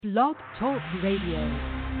Blog Talk Radio.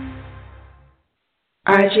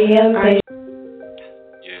 RGM.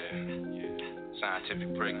 Yeah. Scientific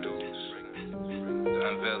breakthroughs, the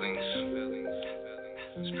unveilings,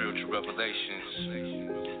 spiritual revelations,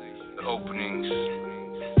 the openings.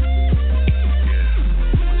 Yeah,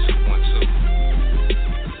 1, 2, 1,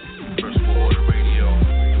 2. First World Order Radio,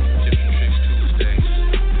 Tips and Tricks Tuesdays.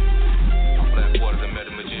 Blackwater the Meta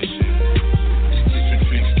Magician. Tips and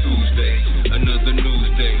Tricks Tuesdays, another news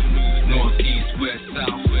day. North, east, west,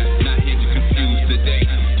 south. Not here to confuse the day,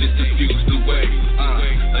 just diffuse the way.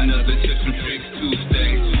 Another Tips and Tricks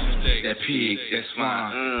Tuesday. That pig, that's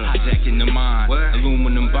fine. Hijacking the mind,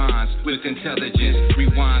 aluminum bonds with intelligence.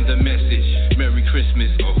 Rewind the message. Merry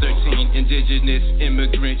Christmas. 13 indigenous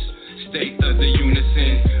immigrants. State of the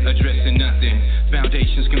unison, addressing nothing.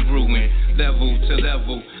 Foundations can ruin, level to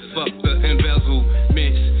level. Fuck the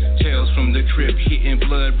embezzlements. Tales from the crypt, hitting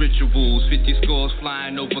blood rituals. 50 scores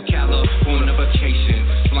flying over California vacation.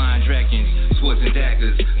 Flying dragons, swords and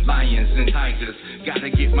daggers, lions and tigers. Gotta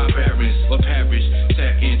get my bearings or perish.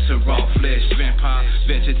 Tap into raw flesh, vampire,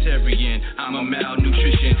 vegetarian. I'm a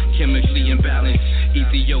malnutrition, chemically imbalanced.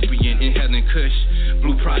 Ethiopian, inhaling kush.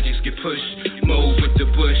 Blue projects get pushed, move with the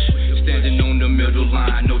bush. Standing on the middle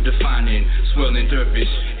line, no defining. Swirling dervish,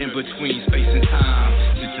 in between space and time.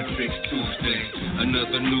 Tips and Tricks Tuesday,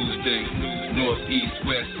 another news day. North, east,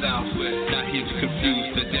 west, south. Not here to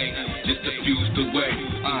confuse the day, just diffuse the way.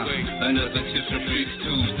 Another Tips and Tricks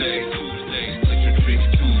Tuesday. Tips and Tricks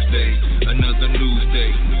Tuesday, another news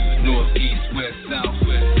day. North, east, west, south.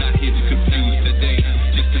 Not here to confuse the day,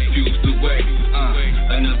 just diffuse the way.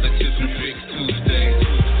 Another Tips and Tricks Tuesday.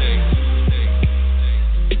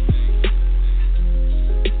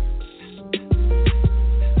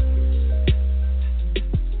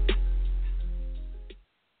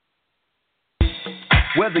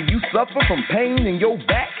 Whether you suffer from pain in your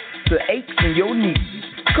back to aches in your knees,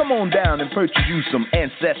 come on down and purchase you some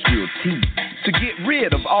ancestral tea to get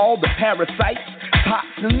rid of all the parasites,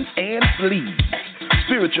 toxins, and fleas.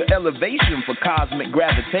 Spiritual elevation for cosmic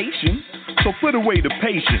gravitation. So put away the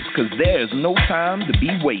patience, cause there's no time to be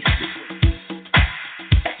wasted.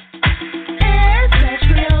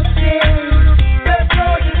 Ancestral tea. That's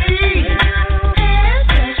all you need.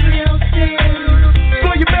 Ancestral tea.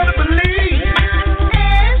 So you better believe.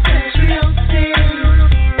 Ancestral tea.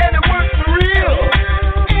 And it works for real.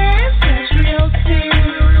 Ancestral tea.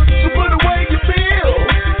 So put away your bills.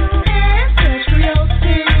 Ancestral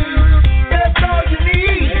tea. That's all you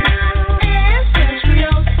need.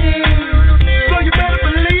 Ancestral tea. So you better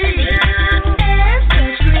believe.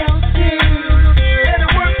 Ancestral tea. And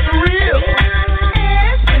it works for real.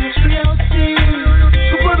 Ancestral tea.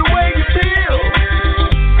 So put away your bills.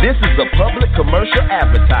 This is a public commercial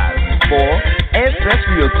advertisement for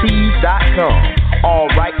AncestralTees.com. All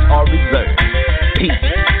rights are reserved. Peace.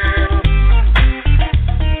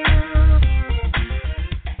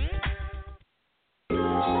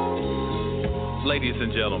 Ladies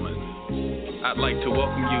and gentlemen, I'd like to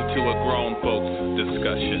welcome you to a grown folks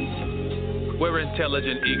discussion, where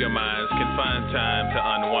intelligent, eager minds can find time to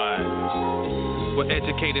unwind, where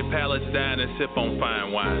educated palates dine and sip on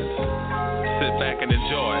fine wines. Sit back and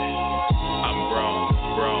enjoy. I'm grown.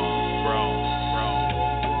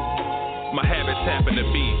 My habits happen to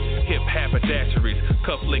be hip haberdasheries,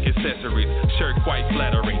 cufflink accessories, shirt quite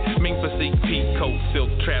flattering, mink physique, peak coat, silk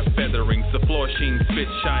trap featherings, the floor sheen, spit,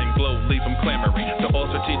 shine, glow, leave them clamoring. The all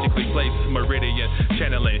strategically placed meridian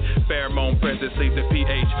channeling, pheromone presence, leave the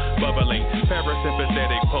pH bubbling,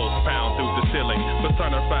 parasympathetic pulse pound through the ceiling,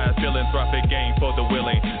 personified philanthropic gain for the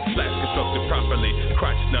willing, slats constructed properly,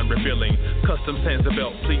 crotch none revealing, custom sands of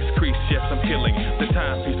belt, please crease, yes I'm killing, the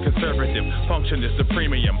timepiece conservative, function is the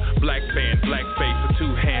premium, black band, black face with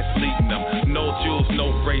two hands leading them, no jewels,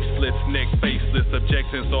 no bracelets, neck faceless,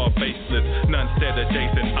 objections are baseless, none said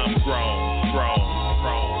adjacent, I'm grown.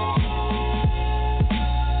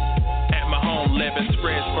 At my home, living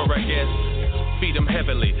spreads for our guests. Feed them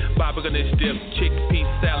heavily, Baba Ganesh dip, chickpea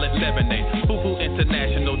salad, lemonade. Boo-boo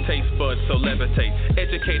international taste buds, so levitate.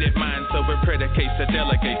 Educated mind, so it predicates the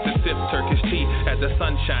delegates to sip Turkish tea as the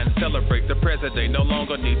sunshine. Celebrate the present day, no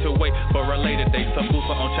longer need to wait for a later day.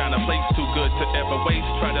 Sambusa on China plates, too good to ever waste.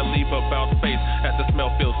 Try to leave about space as the smell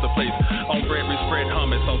fills the place. On bread we spread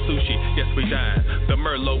hummus, on sushi, yes we dine. The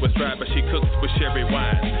Merlot is dry, but she cooks with sherry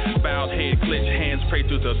wine. Bowed head, clenched hands, pray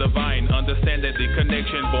to the divine. Understanding the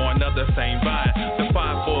connection, born of the same vine. The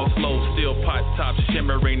 5-4 slow, steel pot top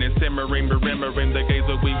shimmering and simmering, remembering the days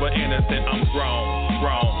that we were innocent. I'm grown.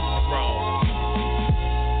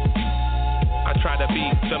 I try to be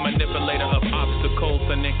the manipulator of obstacles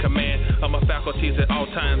and in command of my faculties at all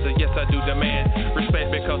times. And yes, I do demand respect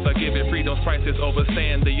because I give it freedom's prices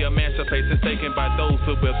overstand. The emancipation taken by those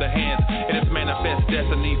who wield the hands. It is manifest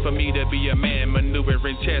destiny for me to be a man,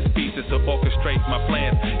 maneuvering chess pieces to orchestrate my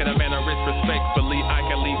plans. In a manner rich respectfully, I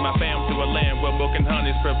can lead my fam to a land where milk and honey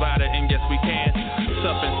is provided, and yes, we can.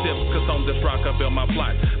 Sup and sip, cause on this rock I build my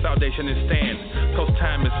plot. Foundation is stand, cause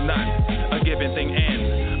time is not a given thing,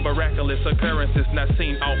 and miraculous occurrences not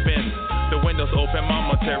seen often. The windows open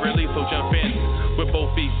momentarily, so jump in with both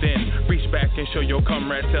feet then. Reach back and show your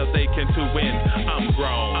comrades how they can too win. I'm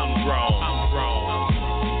grown, I'm grown, I'm grown.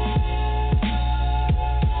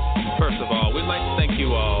 First of all, we'd like to thank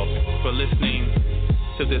you all for listening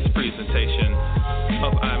to this presentation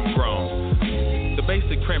of I'm Grown. The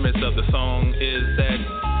basic premise of the song is that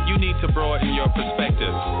you need to broaden your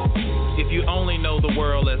perspective. If you only know the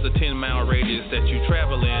world as a 10-mile radius that you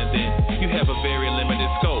travel in, then you have a very limited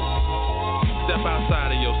scope. Step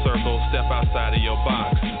outside of your circle, step outside of your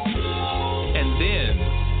box. And then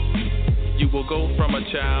you will go from a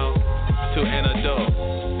child to an adult.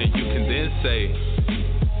 And you can then say,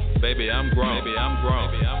 baby, I'm grown. Baby, I'm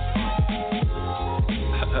grown. Baby, I'm grown.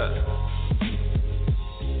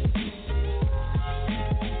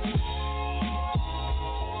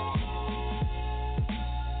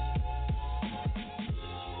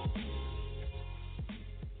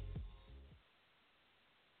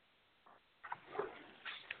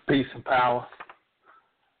 Peace and power.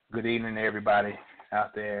 Good evening to everybody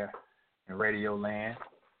out there in radio land,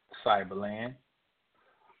 cyber land.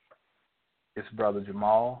 It's Brother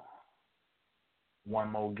Jamal.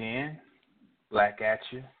 One more again, back at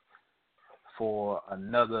you for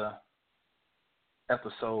another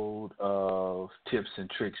episode of Tips and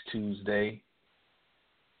Tricks Tuesday.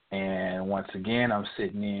 And once again, I'm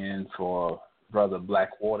sitting in for Brother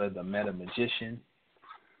Blackwater, the Meta Magician.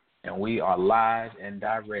 And we are live and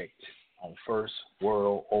direct on First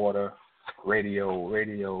World Order Radio.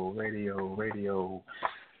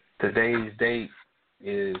 Today's date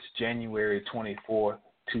is January 24th,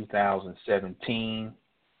 2017.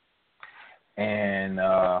 And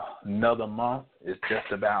another month is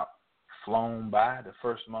just about flown by, the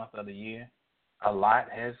first month of the year. A lot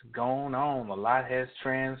has gone on. A lot has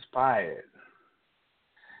transpired.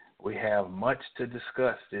 We have much to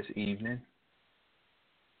discuss this evening.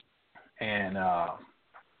 And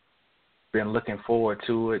been looking forward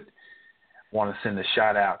to it. Want to send a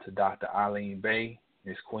shout out to Dr. Eileen Bay,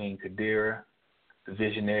 Miss Queen Kadira, the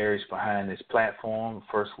visionaries behind this platform,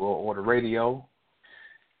 First World Order Radio.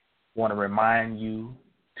 Want to remind you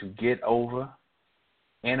to get over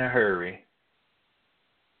in a hurry,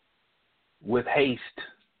 with haste,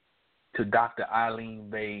 to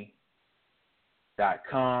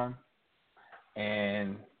drEileenBay.com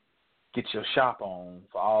and get your shop on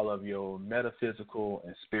for all of your metaphysical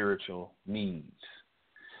and spiritual needs.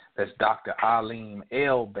 That's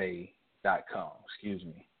drEileenLBay.com,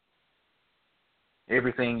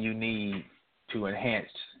 Everything you need to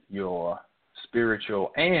enhance your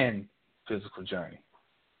spiritual and physical journey.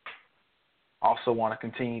 Also want to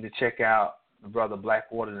continue to check out the Brother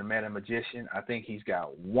Blackwater, the Meta Magician. I think he's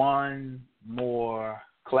got one more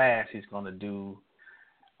class he's going to do.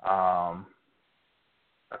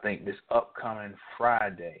 I think this upcoming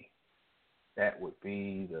Friday, that would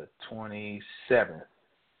be the 27th,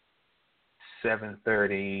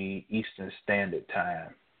 7:30 Eastern Standard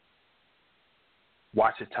Time,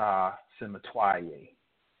 Ouachita Cemetery.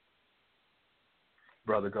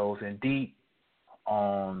 Brother goes in deep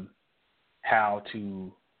on how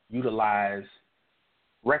to utilize,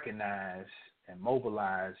 recognize, and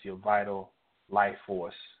mobilize your vital life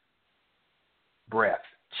force, breath,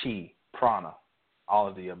 chi, prana, all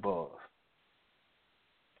of the above,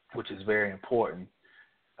 which is very important,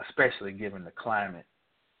 especially given the climate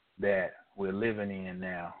that we're living in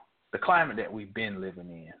now, the climate that we've been living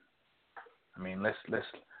in. I mean, let's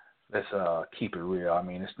keep it real. I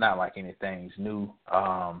mean, it's not like anything's new.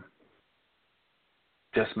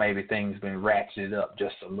 Just maybe things been ratcheted up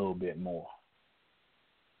just a little bit more.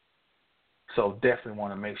 So definitely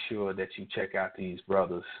want to make sure that you check out these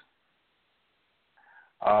brothers.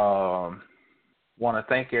 Want to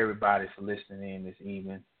thank everybody for listening in this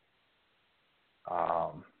evening.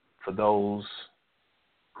 For those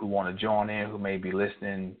who want to join in, who may be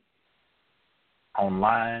listening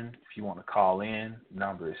online, if you want to call in, the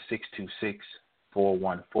number is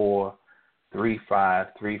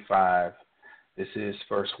 626-414-3535. This is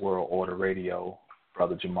First World Order Radio.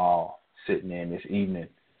 Brother Jamal sitting in this evening.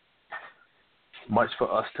 Much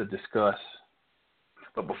for us to discuss.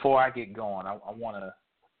 But before I get going, I want to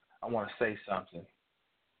say something.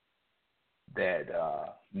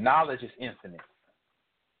 knowledge is infinite.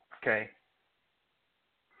 Okay.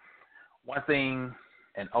 One thing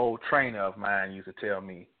an old trainer of mine used to tell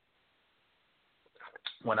me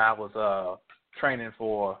when I was training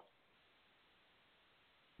for,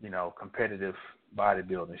 competitive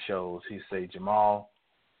bodybuilding shows, he'd say, Jamal,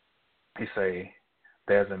 he'd say,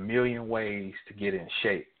 there's a million ways to get in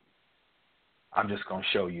shape. I'm just going to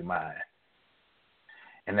show you mine.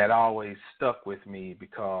 And that always stuck with me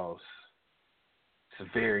because it's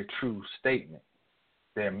a very true statement.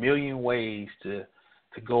 There are a million ways to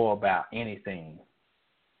go about anything.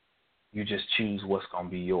 You just choose what's going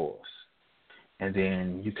to be yours. And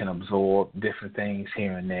then you can absorb different things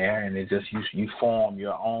here and there, and it just you form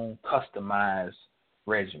your own customized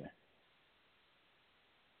regimen.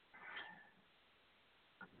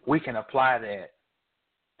 We can apply that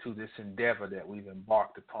to this endeavor that we've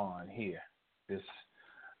embarked upon here, this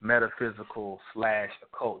metaphysical /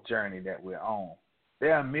 occult journey that we're on.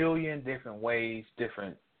 There are a million different ways,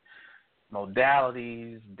 different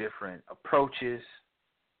modalities, different approaches.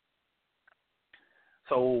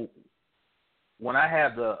 So when I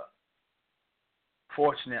have the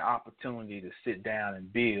fortunate opportunity to sit down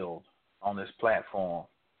and build on this platform,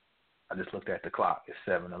 I just looked at the clock, it's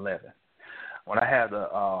 7:11. When I have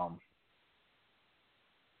the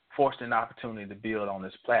fortunate opportunity to build on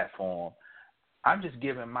this platform, I'm just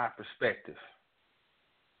giving my perspective.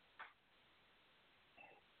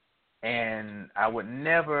 And I would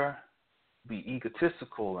never be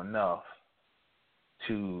egotistical enough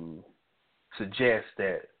to suggest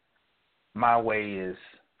that my way is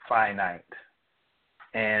finite.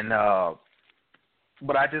 And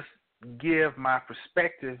but I just give my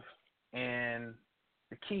perspective, and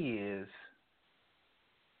the key is,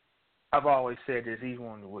 I've always said this,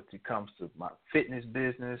 even when it comes to my fitness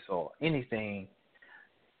business or anything,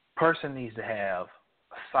 person needs to have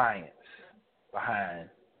a science behind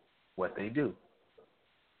what they do.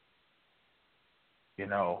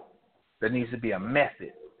 There needs to be a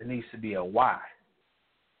method. There needs to be a why.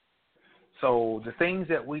 So the things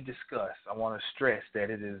that we discuss, I want to stress that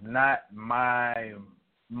it is not my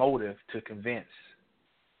motive to convince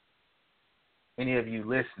any of you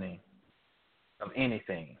listening of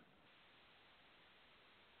anything.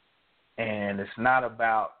 And it's not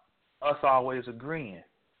about us always agreeing.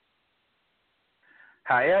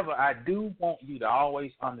 However, I do want you to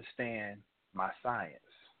always understand my science,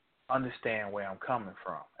 understand where I'm coming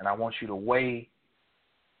from. And I want you to weigh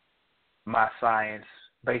my science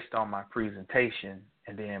based on my presentation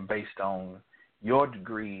and then based on your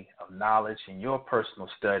degree of knowledge and your personal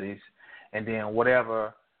studies, and then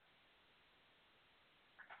whatever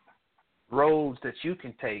roads that you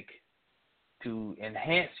can take to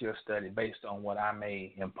enhance your study based on what I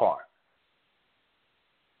may impart.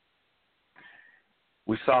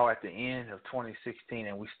 We saw at the end of 2016,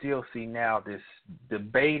 and we still see now, this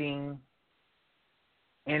debating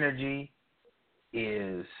energy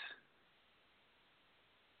is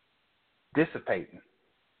dissipating.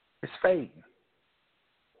 It's fading.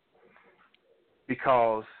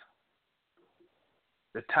 Because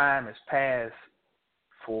the time has passed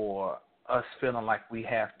for us feeling like we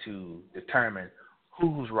have to determine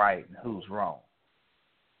who's right and who's wrong.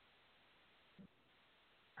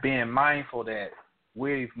 Being mindful that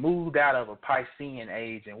we've moved out of a Piscean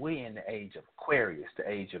age and we're in the age of Aquarius, the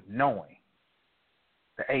age of knowing,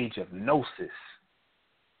 the age of gnosis.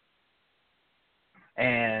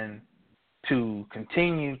 And to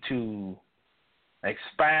continue to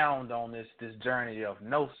expound on this journey of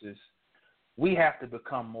gnosis, we have to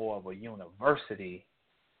become more of a university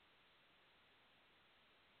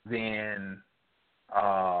than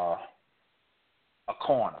a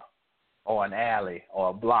corner or an alley or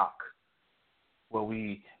a block where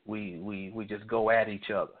we just go at each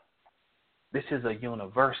other. This is a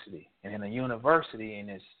university, and in a university, in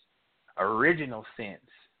its original sense,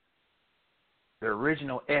 the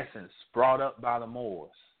original essence brought up by the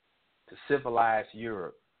Moors to civilize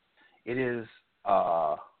Europe, it is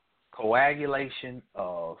a coagulation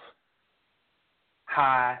of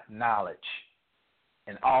high knowledge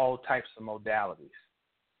in all types of modalities,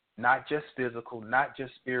 not just physical, not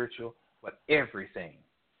just spiritual, but everything,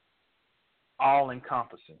 all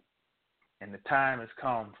encompassing. And the time has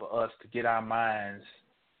come for us to get our minds,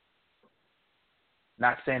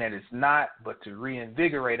 not saying that it's not, but to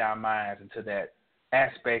reinvigorate our minds into that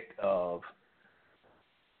aspect of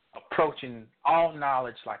approaching all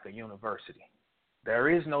knowledge like a university. There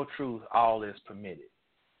is no truth, all is permitted.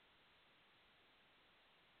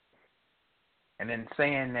 And then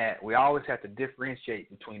saying that we always have to differentiate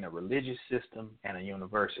between a religious system and a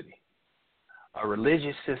university. A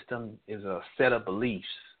religious system is a set of beliefs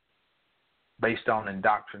based on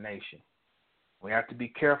indoctrination. We have to be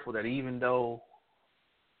careful that even though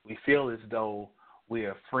we feel as though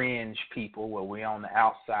we're fringe people, where we're on the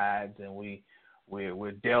outsides and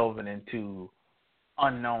we're delving into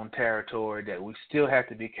unknown territory, that we still have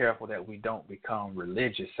to be careful that we don't become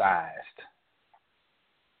religiousized.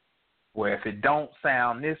 Where if it don't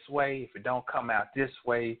sound this way, if it don't come out this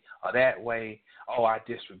way or that way, oh, I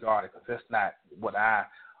disregard it because that's not what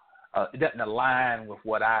it doesn't align with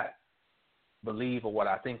what I believe or what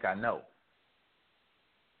I think I know.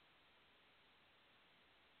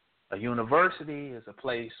 A university is a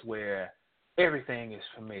place where everything is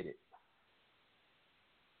permitted.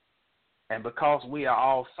 And because we are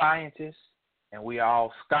all scientists and we are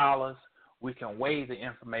all scholars, we can weigh the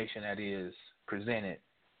information that is presented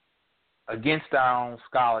against our own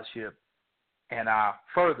scholarship and our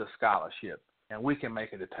further scholarship, and we can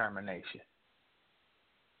make a determination.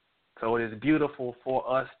 So it is beautiful for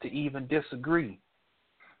us to even disagree,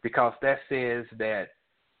 because that says that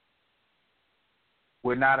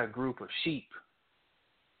we're not a group of sheep.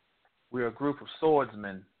 We're a group of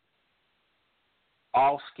swordsmen,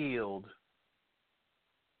 all skilled,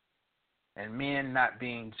 and men not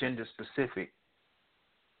being gender specific.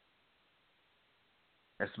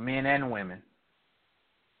 It's men and women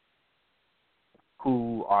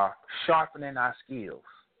who are sharpening our skills.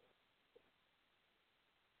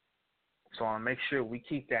 So I want to make sure we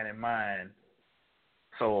keep that in mind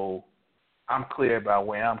so I'm clear about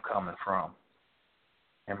where I'm coming from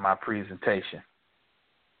in my presentation.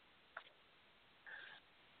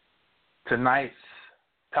 Tonight's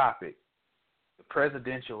topic, the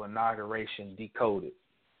presidential inauguration decoded.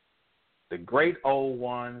 The great old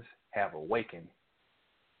ones have awakened.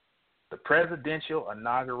 The presidential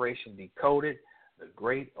inauguration decoded. The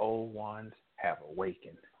great old ones have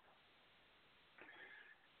awakened.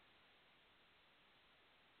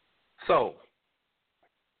 So,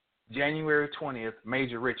 January 20th,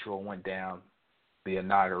 major ritual went down, the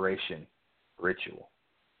inauguration ritual.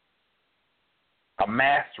 A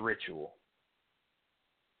mass ritual.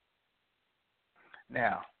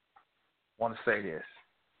 Now, I want to say this.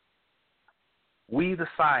 We, the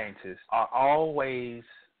scientists, are always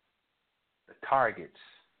the targets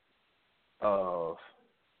of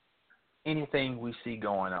anything we see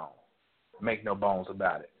going on. Make no bones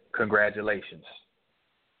about it. Congratulations.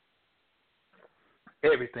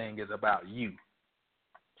 Everything is about you.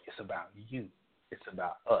 It's about you. It's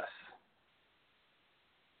about us.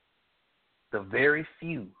 The very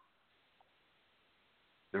few,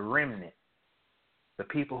 the remnant, the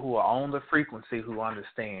people who are on the frequency who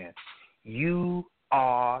understand you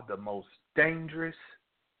are the most dangerous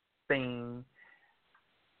thing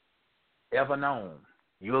ever known.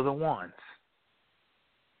 You're the ones.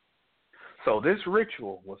 So this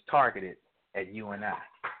ritual was targeted at you and I.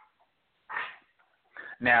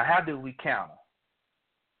 Now, how do we counter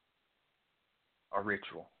a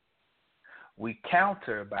ritual? We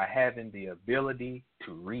counter by having the ability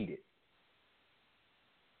to read it.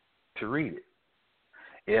 To read it.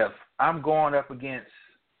 If I'm going up against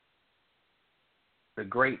the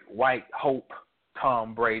great white hope,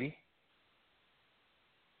 Tom Brady,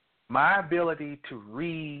 my ability to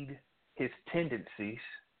read his tendencies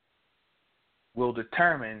will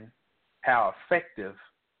determine how effective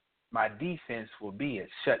my defense will be at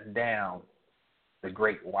shutting down the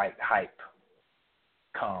great white hype,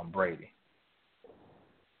 Tom Brady.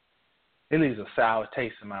 It leaves a sour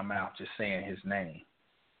taste in my mouth just saying his name,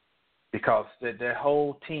 because that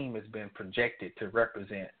whole team has been projected to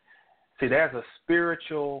represent. See, there's a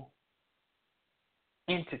spiritual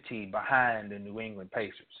entity behind the New England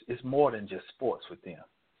Pacers. It's more than just sports with them.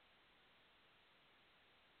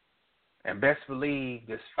 And best believe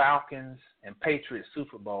this Falcons and Patriots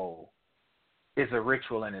Super Bowl is a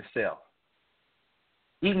ritual in itself.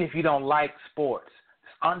 Even if you don't like sports,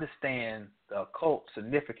 understand the occult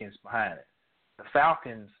significance behind it. The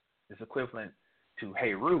Falcons is equivalent to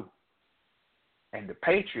Heru, and the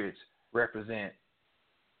Patriots represent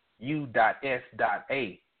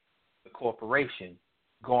U.S.A, the corporation,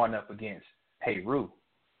 going up against Heru,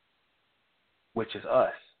 which is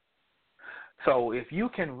us. So if you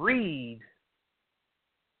can read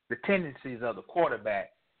the tendencies of the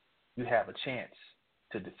quarterback, you have a chance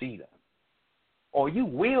to defeat him. Or you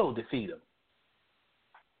will defeat him.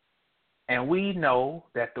 And we know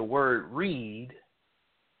that the word read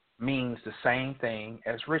means the same thing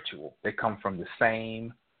as ritual. They come from the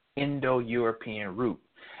same Indo-European root.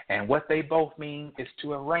 And what they both mean is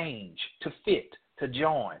to arrange, to fit, to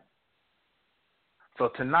join.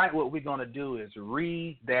 So tonight what we're going to do is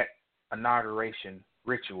read that inauguration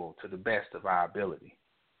ritual to the best of our ability.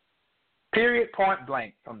 Period, point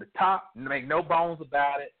blank, from the top, make no bones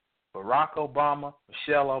about it. Barack Obama,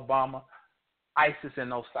 Michelle Obama, Isis,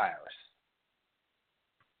 and Osiris.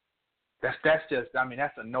 That's just, I mean,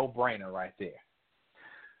 that's a no-brainer right there.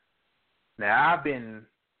 Now,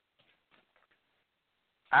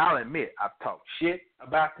 I'll admit, I've talked shit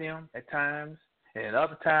about them at times, and at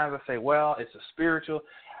other times I say, well, it's a spiritual.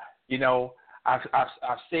 You know, I've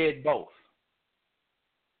said both,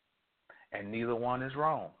 and neither one is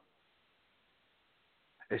wrong.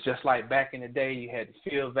 It's just like back in the day, you had the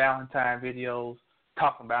Phil Valentine videos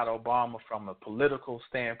talking about Obama from a political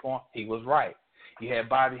standpoint. He was right. You had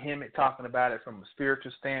Bobby Hemmett talking about it from a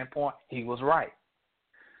spiritual standpoint. He was right.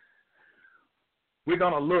 We're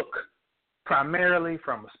going to look primarily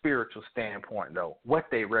from a spiritual standpoint, though, what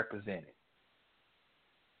they represented.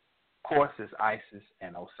 Of course, it's Isis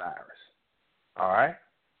and Osiris. All right?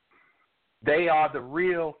 They are the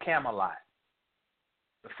real Camelot.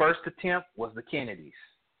 The first attempt was the Kennedys.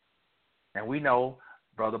 And we know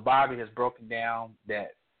Brother Bobby has broken down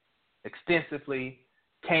that extensively.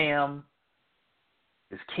 Cam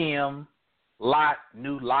is Kim, Lot,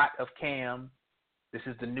 new Lot of Cam. This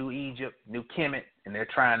is the new Egypt, new Kemet, and they're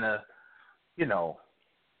trying to, you know,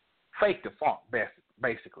 fake the funk,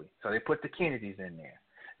 basically. So they put the Kennedys in there.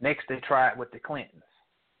 Next, they tried with the Clintons.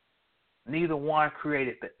 Neither one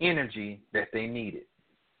created the energy that they needed.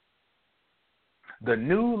 The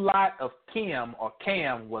new lot of Kim or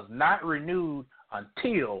Cam was not renewed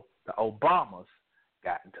until the Obamas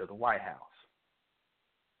got into the White House.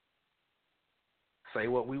 Say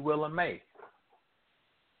what we will and may.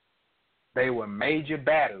 They were major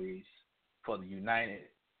batteries for the United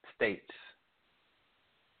States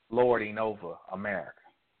lording over America.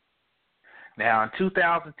 Now, in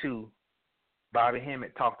 2002, Bobby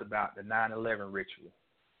Hemmett talked about the 9/11 ritual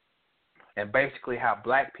and basically how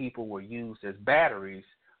black people were used as batteries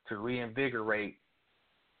to reinvigorate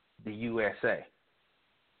the USA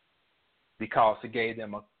because it gave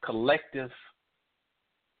them a collective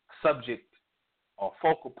subject or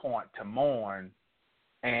focal point to mourn,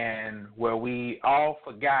 and where we all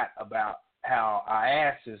forgot about how our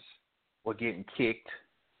asses were getting kicked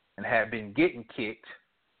and had been getting kicked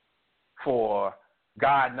for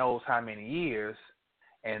God knows how many years,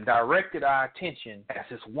 and directed our attention as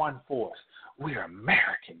this one force. We are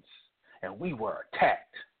Americans, and we were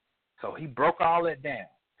attacked. So he broke all that down.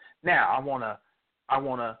 Now I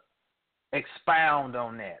wanna expound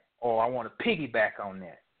on that, or I want to piggyback on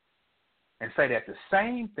that, and say that the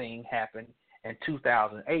same thing happened in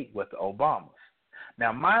 2008 with the Obamas.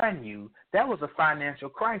 Now, mind you, that was a financial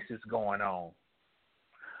crisis going on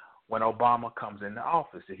when Obama comes into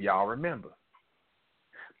office, if y'all remember.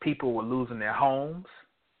 People were losing their homes.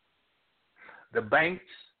 The banks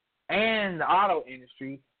and the auto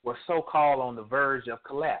industry were so-called on the verge of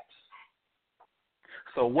collapse.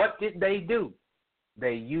 So what did they do?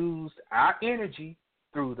 They used our energy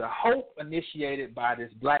through the hope initiated by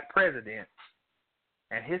this black president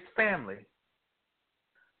and his family.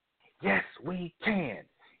 Yes, we can.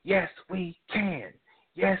 Yes, we can.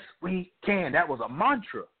 Yes, we can. That was a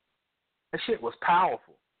mantra. That shit was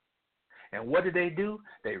powerful. And what did they do?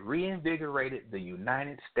 They reinvigorated the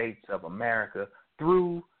United States of America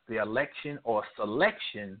through the election or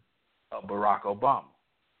selection of Barack Obama.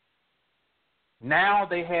 Now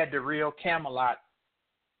they had the real Camelot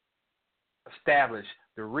established,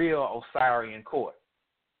 the real Osirian court.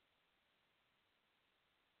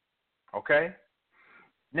 Okay?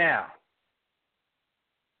 Now,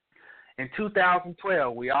 in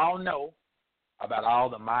 2012, we all know about all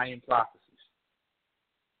the Mayan prophecies.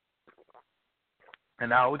 And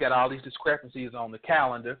now we got all these discrepancies on the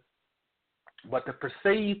calendar, but the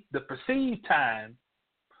perceived time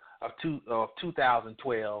of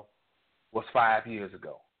 2012 was 5 years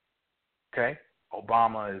ago. Okay?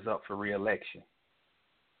 Obama is up for re-election.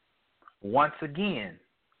 Once again,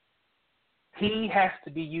 he has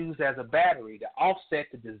to be used as a battery to offset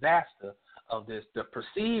the disaster of this, the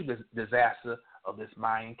perceived disaster of this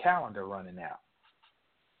Mayan calendar running out.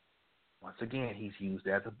 Once again, he's used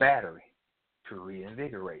as a battery to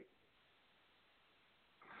reinvigorate.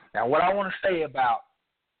 Now, what I want to say about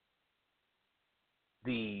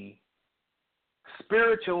the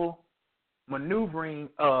spiritual maneuvering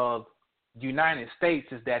of the United States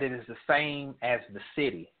is that it is the same as the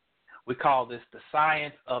city. We call this the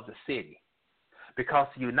science of the city, because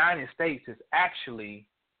the United States is actually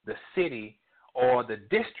the city or the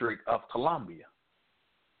District of Columbia,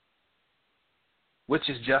 which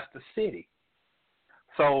is just a city.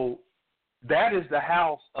 So that is the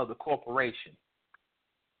house of the corporation,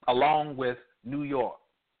 along with New York.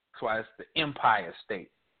 So it's the Empire State.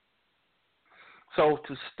 So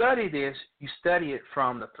to study this, you study it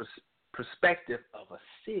from the perspective of a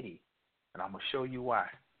city, and I'm gonna show you why.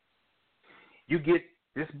 You get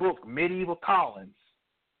this book, Medieval Callings.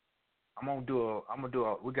 We're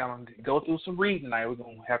gonna go through some reading tonight. We're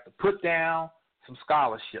gonna have to put down some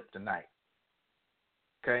scholarship tonight.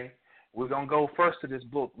 Okay, we're gonna go first to this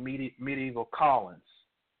book, Medieval Callings.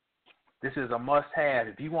 This is a must-have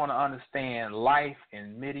if you want to understand life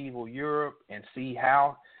in medieval Europe and see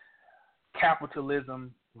how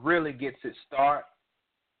capitalism really gets its start,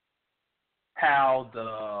 how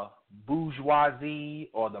the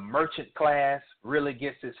bourgeoisie or the merchant class really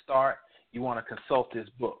gets its start. You want to consult this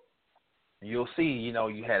book. You'll see,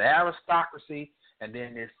 you had aristocracy, and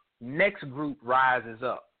then this next group rises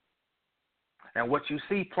up. And what you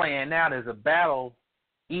see playing out is a battle,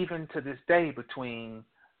 even to this day, between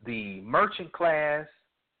the merchant class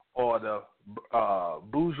or the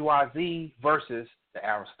bourgeoisie versus the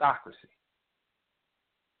aristocracy.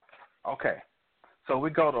 Okay, so we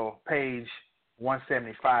go to page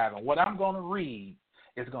 175, and what I'm going to read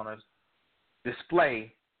is going to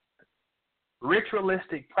display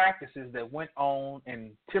ritualistic practices that went on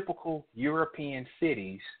in typical European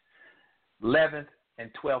cities, 11th and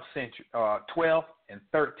 12th century, 12th and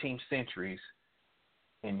 13th centuries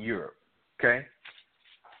in Europe. Okay,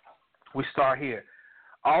 we start here.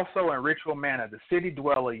 Also, in ritual manner, the city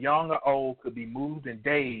dweller, young or old, could be moved and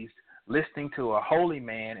dazed, listening to a holy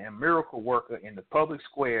man and miracle worker in the public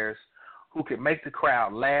squares who could make the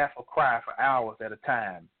crowd laugh or cry for hours at a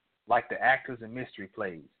time, like the actors in mystery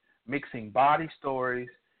plays, mixing body stories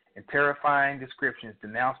and terrifying descriptions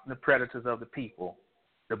denouncing the predators of the people,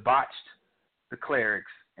 debauched the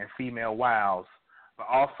clerics and female wives, but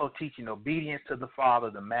also teaching obedience to the father,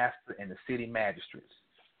 the master, and the city magistrates.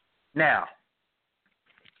 Now,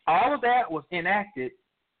 all of that was enacted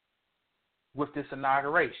with this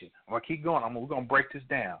inauguration. I'm going to keep going. We're going to break this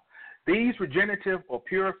down. These regenerative or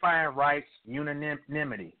purifying rites,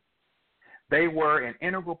 unanimity, they were an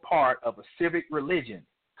integral part of a civic religion.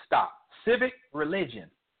 Stop. Civic religion.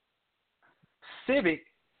 Civic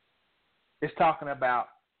is talking about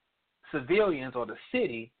civilians or the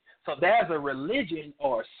city. So there's a religion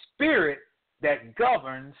or a spirit that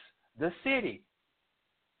governs the city.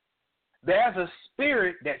 There's a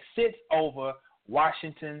spirit that sits over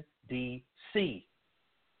Washington, D.C.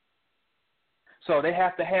 So they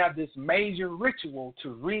have to have this major ritual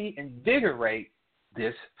to reinvigorate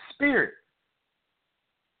this spirit.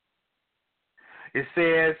 It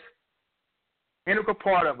says, integral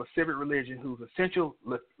part of a civic religion whose essential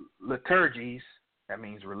liturgies, that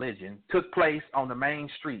means religion, took place on the main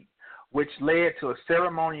street, which led to a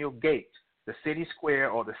ceremonial gate, the city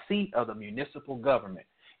square, or the seat of the municipal government.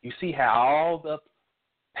 You see how all the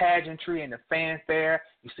pageantry and the fanfare,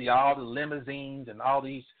 you see all the limousines and all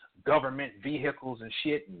these government vehicles and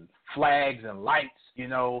shit and flags and lights,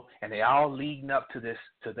 and they all leading up to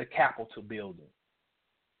the Capitol building.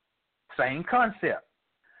 Same concept.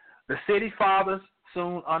 The city fathers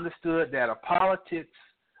soon understood that a politics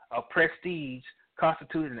of prestige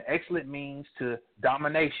constituted an excellent means to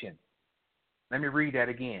domination. Let me read that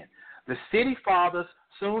again. The city fathers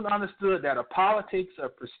soon understood that a politics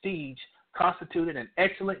of prestige constituted an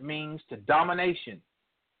excellent means to domination,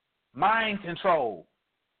 mind control,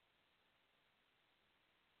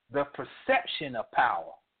 the perception of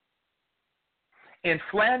power. In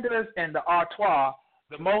Flanders and the Artois,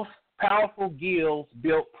 the most powerful guilds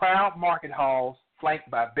built proud market halls flanked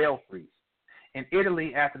by belfries. In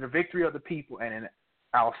Italy, after the victory of the people, and in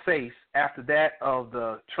Alsace, after that of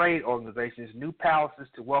the trade organizations, new palaces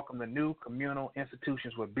to welcome the new communal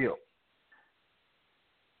institutions were built.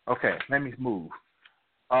 Okay, let me move.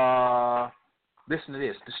 Listen to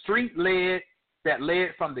this. The street that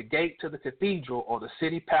led from the gate to the cathedral or the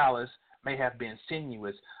city palace may have been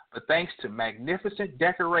sinuous, but thanks to magnificent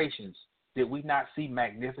decorations, did we not see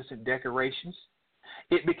magnificent decorations?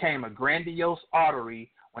 It became a grandiose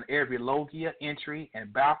artery when every loggia, entry,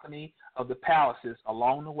 and balcony of the palaces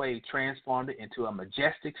along the way transformed it into a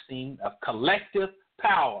majestic scene of collective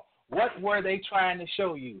power. What were they trying to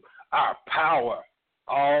show you? Our power.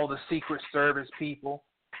 All the Secret Service people.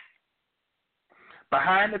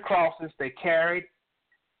 Behind the crosses they carried,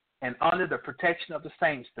 and under the protection of the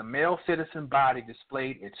saints, the male citizen body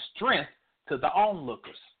displayed its strength to the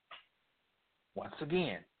onlookers. Once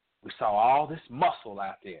again, we saw all this muscle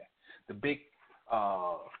out there. The big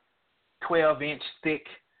 12-inch thick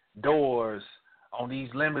doors on these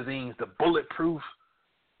limousines, the bulletproof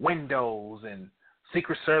windows, and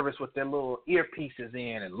Secret Service with their little earpieces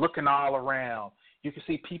in and looking all around. You can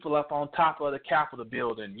see people up on top of the Capitol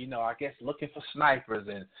building, I guess looking for snipers,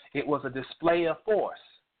 and it was a display of force.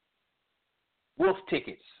 wolf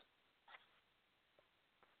tickets.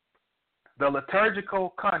 The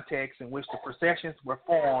liturgical context in which the processions were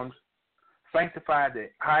formed sanctified the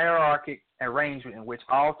hierarchic arrangement in which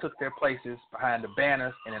all took their places behind the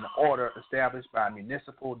banners in an order established by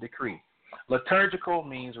municipal decree. Liturgical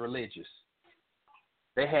means religious.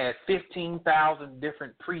 They had 15,000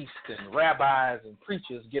 different priests and rabbis and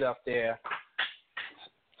preachers get up there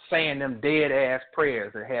saying them dead-ass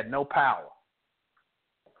prayers that had no power.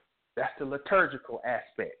 That's the liturgical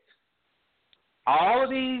aspect. All of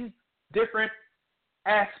these different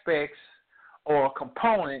aspects or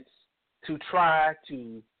components to try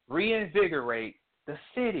to reinvigorate the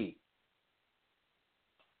city.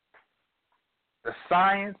 The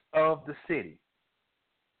science of the city.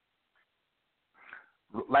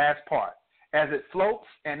 Last part. As it floats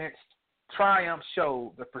and its triumph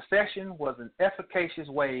showed, the procession was an efficacious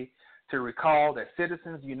way to recall that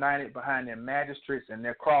citizens united behind their magistrates and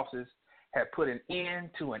their crosses had put an end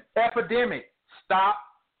to an epidemic. Stop.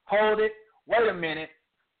 Hold it. Wait a minute.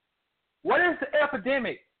 What is the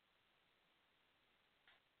epidemic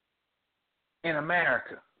in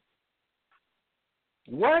America?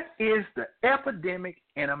 What is the epidemic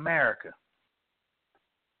in America?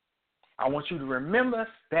 I want you to remember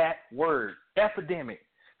that word, epidemic.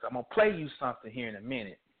 So I'm going to play you something here in a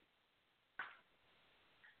minute.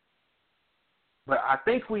 But I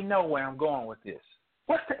think we know where I'm going with this.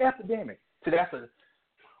 What's the epidemic? So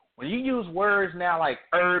when you use words now like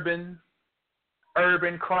urban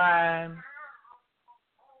crime,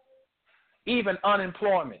 even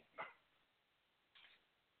unemployment,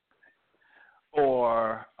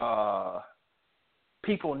 or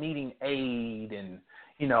people needing aid and,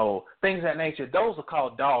 things of that nature, those are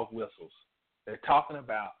called dog whistles. They're talking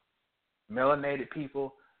about melanated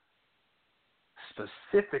people,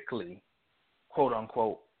 specifically, quote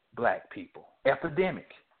unquote, black people. Epidemic.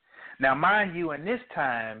 Now, mind you, in this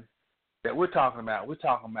time that we're talking about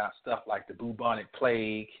stuff like the bubonic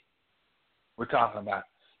plague. We're talking about,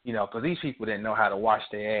 because these people didn't know how to wash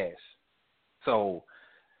their ass. So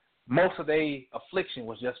most of their affliction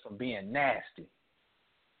was just from being nasty.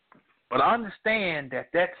 But understand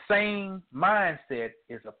that same mindset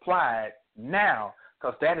is applied now,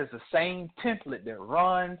 because that is the same template that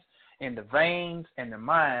runs in the veins and the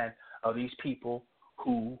mind of these people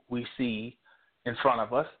who we see in front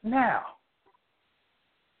of us now.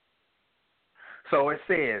 So it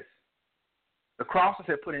says, the crosses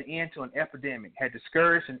had put an end to an epidemic, had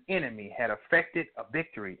discouraged an enemy, had effected a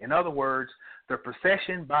victory. In other words, the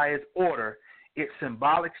procession by its order, its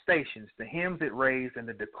symbolic stations, the hymns it raised, and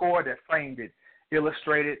the decor that framed it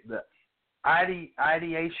illustrated the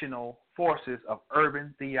ideational forces of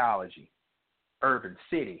urban theology, urban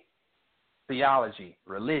city, theology,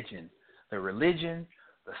 religion,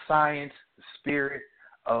 the science, the spirit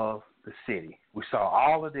of the city. We saw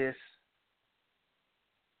all of this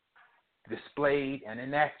displayed and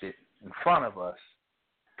enacted in front of us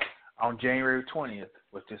on January 20th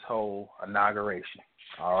with this whole inauguration.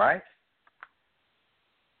 All right?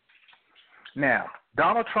 Now,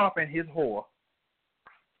 Donald Trump and his whore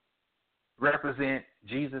represent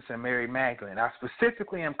Jesus and Mary Magdalene. I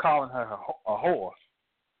specifically am calling her a whore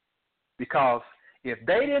because if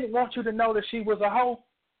they didn't want you to know that she was a hoe,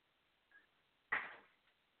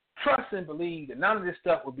 trust and believe that none of this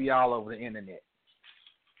stuff would be all over the internet.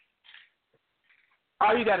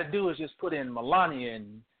 All you got to do is just put in Melania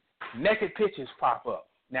and naked pictures pop up.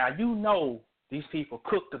 Now, these people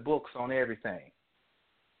cook the books on everything.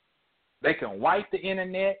 They can wipe the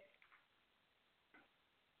internet.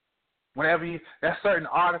 There's certain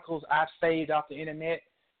articles I've saved off the internet,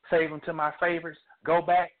 save them to my favorites, go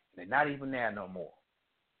back, they're not even there no more.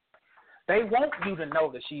 They want you to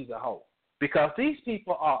know that she's a hoe because these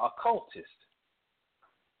people are occultists.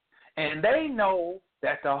 And they know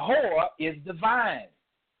that the whore is divine.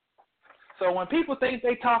 So when people think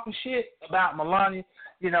they talking shit about Melania,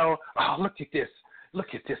 oh, look at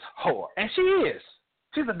this whore. And she is.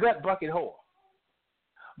 She's a gut bucket whore.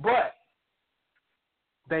 But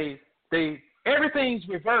everything's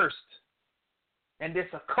reversed in this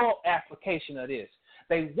occult application of this.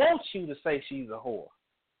 They want you to say she's a whore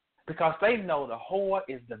because they know the whore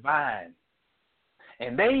is divine.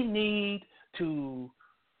 And they need to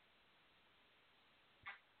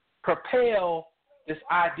propel this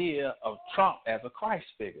idea of Trump as a Christ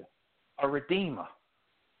figure, a redeemer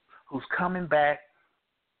who's coming back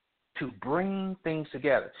to bring things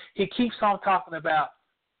together. He keeps on talking about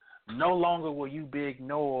no longer will you be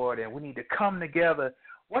ignored and we need to come together.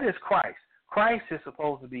 What is Christ? Christ is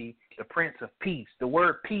supposed to be the Prince of Peace. The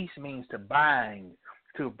word peace means to bind,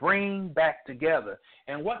 to bring back together.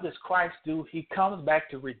 And what does Christ do? He comes back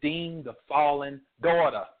to redeem the fallen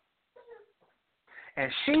daughter.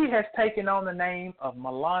 And she has taken on the name of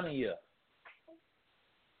Melania.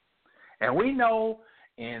 And we know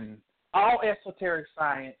in all esoteric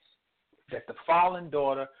science that the fallen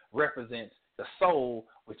daughter represents the soul,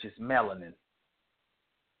 which is melanin.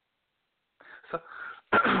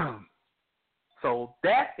 So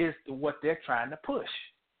that is what they're trying to push.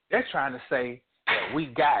 They're trying to say that we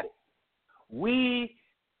got it. We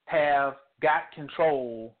have got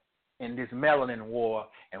control in this melanin war,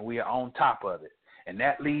 and we are on top of it. And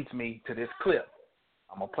that leads me to this clip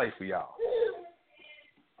I'm going to play for y'all.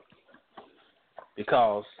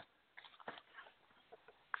 Because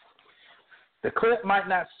the clip might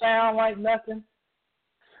not sound like nothing,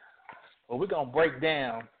 but we're going to break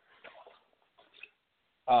down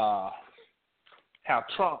how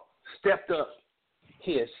Trump stepped up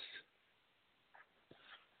his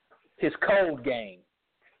code game.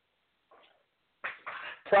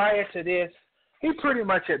 Prior to this, he pretty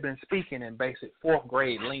much had been speaking in basic fourth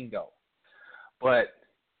grade lingo, but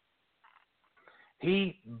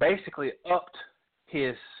he basically upped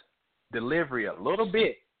his delivery a little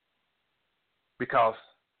bit because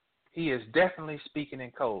he is definitely speaking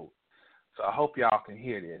in code. So I hope y'all can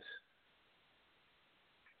hear this.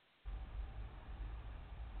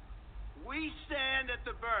 We stand at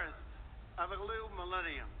the birth of a new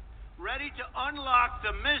millennium, ready to unlock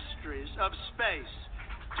the mysteries of space,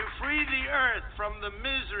 to free the earth from the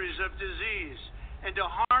miseries of disease, and to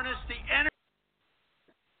harness the energy.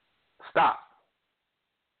 Stop.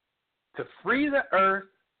 To free the earth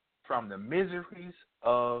from the miseries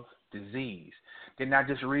of disease. Didn't I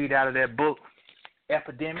just read out of that book,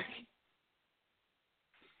 Epidemic?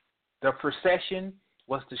 The procession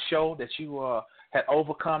was to show that you had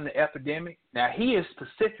overcome the epidemic. Now, he is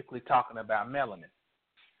specifically talking about melanin.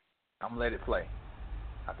 I'm going to let it play.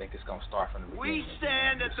 I think it's going to start from the beginning. We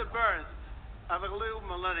stand at the birth of a new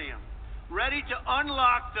millennium, ready to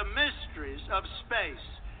unlock the mysteries of space,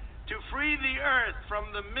 to free the earth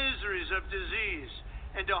from the miseries of disease,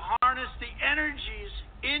 and to harness the energies,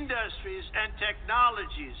 industries, and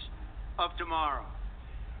technologies of tomorrow.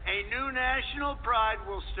 A new national pride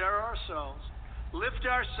will stir our souls, lift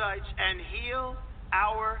our sights, and heal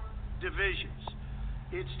our divisions.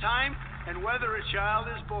 It's time, and whether a child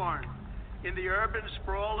is born in the urban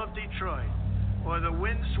sprawl of Detroit or the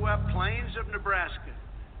windswept plains of Nebraska,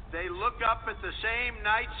 they look up at the same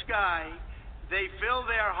night sky, they fill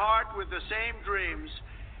their heart with the same dreams,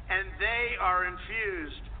 and they are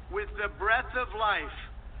infused with the breath of life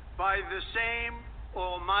by the same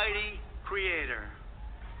almighty Creator.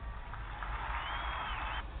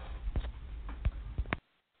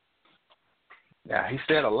 Now, he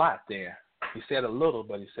said a lot there. He said a little,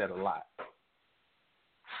 but he said a lot.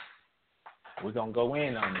 We're going to go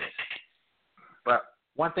in on this. But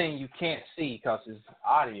one thing you can't see because it's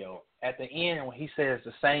audio, at the end when he says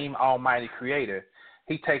the same almighty Creator,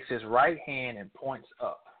 he takes his right hand and points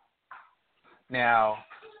up. Now,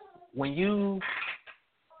 when you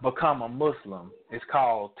become a Muslim, it's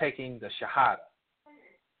called taking the Shahada.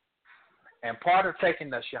 And part of taking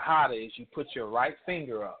the Shahada is you put your right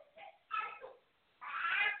finger up.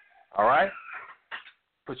 All right?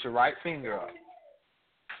 Put your right finger up.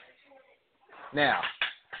 Now,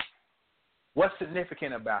 what's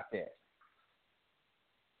significant about that?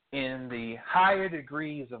 In the higher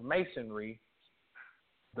degrees of Masonry,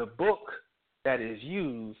 the book that is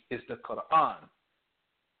used is the Quran.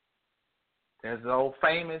 There's an old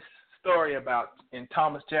famous story about in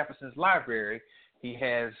Thomas Jefferson's library, he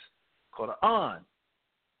has Quran.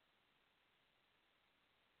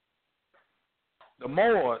 The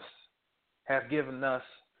Moors have given us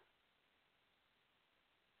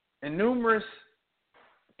numerous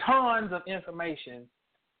tons of information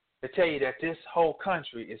to tell you that this whole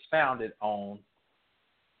country is founded on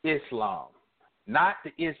Islam. Not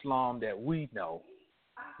the Islam that we know,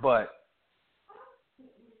 but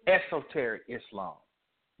esoteric Islam,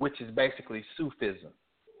 which is basically Sufism.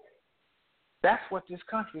 That's what this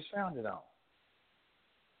country is founded on.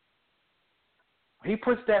 He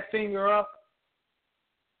puts that finger up.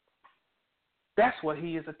 That's what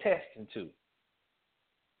he is attesting to.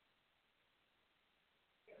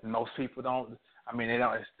 Most people don't. I mean, they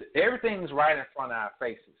don't. Everything's right in front of our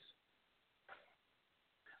faces.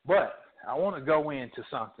 But I want to go into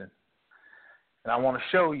something, and I want to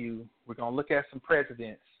show you. We're going to look at some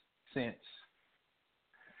presidents since.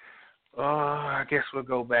 I guess we'll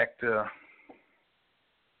go back to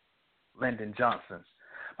Lyndon Johnson.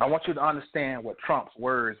 I want you to understand what Trump's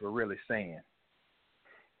words were really saying.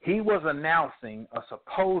 he was announcing a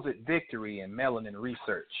supposed victory in melanin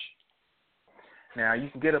research. Now, you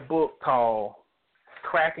can get a book called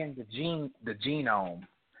Cracking the Genome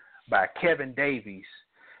by Kevin Davies.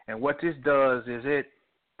 And what this does is it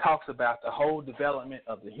talks about the whole development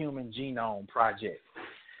of the Human Genome Project.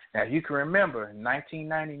 Now, you can remember in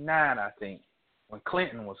 1999, I think, when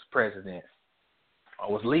Clinton was president,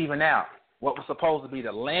 or was leaving out, what was supposed to be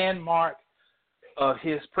the landmark of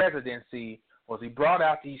his presidency was he brought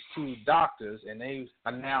out these two doctors and they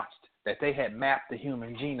announced that they had mapped the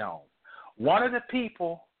human genome. One of the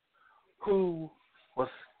people who was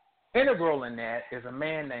integral in that is a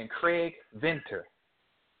man named Craig Venter.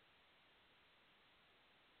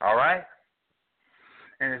 All right?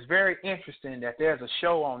 And it's very interesting that there's a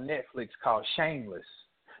show on Netflix called Shameless.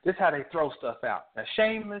 This is how they throw stuff out. Now,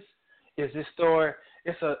 Shameless is this story.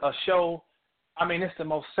 It's a show. I mean, it's the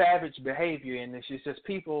most savage behavior in this. It's just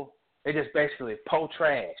people, they just basically pull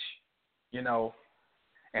trash, you know,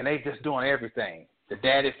 and they just doing everything. The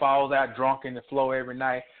daddy falls out drunk in the floor every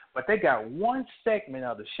night. But they got one segment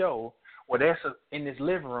of the show where they're in this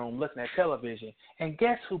living room looking at television, and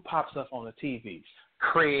guess who pops up on the TV?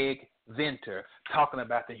 Craig Venter talking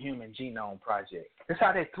about the Human Genome Project. That's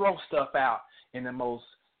how they throw stuff out in the most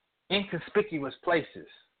inconspicuous places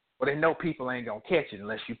where they know people ain't going to catch it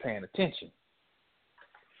unless you're paying attention.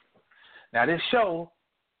 Now, this show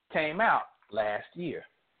came out last year.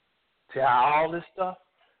 See how all this stuff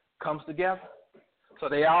comes together? So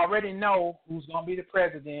they already know who's going to be the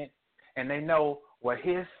president, and they know what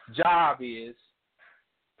his job is.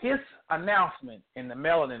 His announcement in the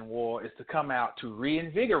Melanin War is to come out to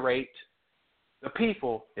reinvigorate the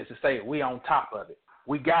people, is to say, we on top of it.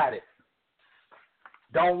 We got it.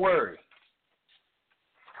 Don't worry.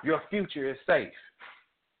 Your future is safe.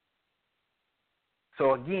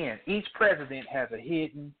 So again, each president has a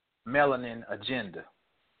hidden melanin agenda.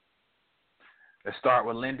 Let's start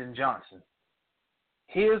with Lyndon Johnson.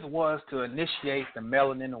 His was to initiate the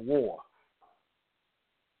Melanin War,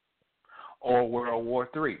 or World War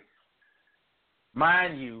III.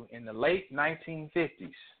 Mind you, in the late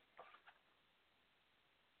 1950s,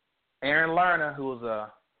 Aaron Lerner, who was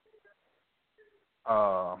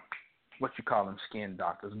skin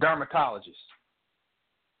doctors, dermatologist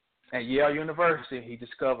at Yale University, he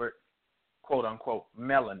discovered, quote unquote,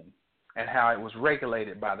 melanin and how it was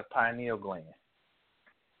regulated by the pineal gland.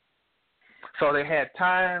 So they had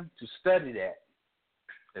time to study that,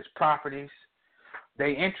 its properties.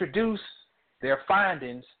 They introduced their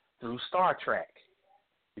findings through Star Trek.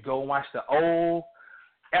 You go and watch the old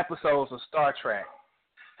episodes of Star Trek,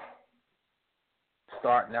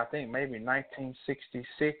 starting, I think, maybe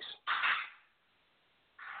 1966.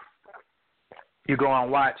 You go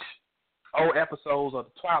and watch old episodes of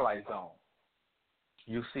The Twilight Zone.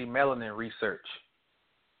 You see melanin research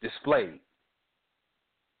displayed.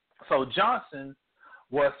 So Johnson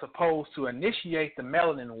was supposed to initiate the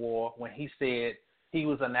Melanin War when he said he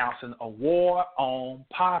was announcing a war on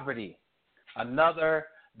poverty, another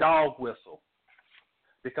dog whistle.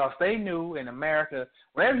 Because they knew in America,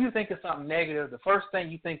 whenever you think of something negative, the first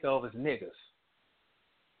thing you think of is niggas.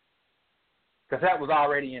 Because that was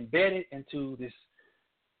already embedded into this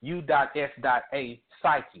U.S.A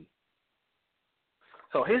psyche.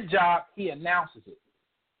 So his job, he announces it.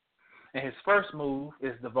 And his first move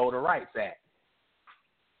is the Voter Rights Act.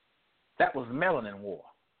 That was the Melanin War.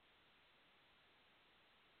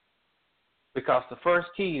 Because the first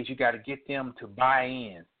key is you got to get them to buy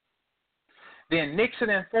in. Then Nixon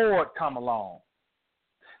and Ford come along.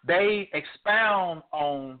 They expound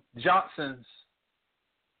on Johnson's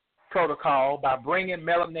protocol by bringing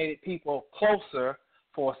melanated people closer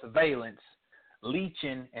for surveillance,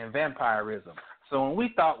 leeching, and vampirism. So when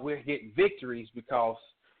we thought we're getting victories because,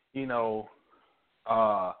 you know,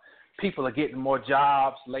 people are getting more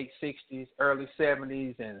jobs, late 60s, early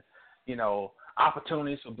 70s, and, you know,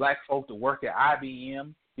 opportunities for black folk to work at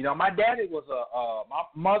IBM. You know, my daddy was my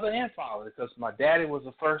mother and father, because my daddy was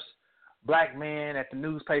the first black man at the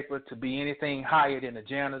newspaper to be anything higher than a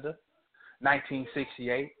janitor,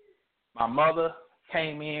 1968. My mother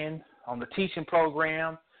came in on the teaching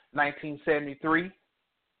program, 1973.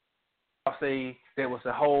 I'll say there was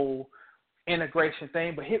a whole integration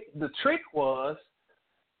thing, but the trick was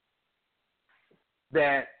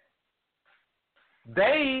that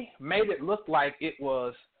they made it look like it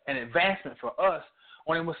was an advancement for us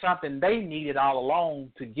when it was something they needed all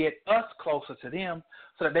along to get us closer to them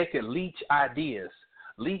so that they could leech ideas,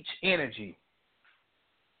 leech energy.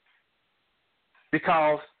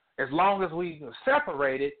 Because as long as we were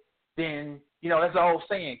separated, then, you know, that's the old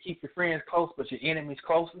saying, keep your friends close but your enemies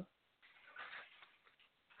closer.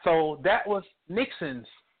 So that was Nixon's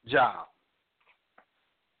job.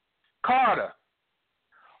 Carter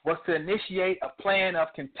was to initiate a plan of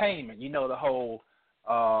containment. You know, the whole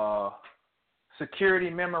security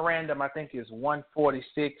memorandum, I think is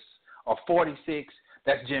 146 or 46.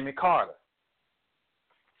 That's Jimmy Carter.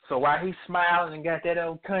 So while he's smiling and got that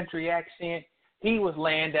old country accent, he was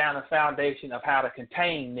laying down a foundation of how to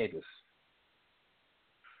contain niggas.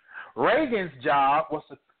 Reagan's job was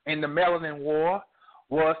in the Melanin War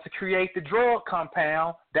was to create the drug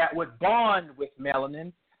compound that would bond with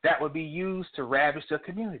melanin that would be used to ravage the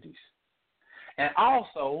communities. And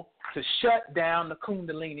also to shut down the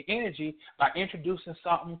Kundalini energy by introducing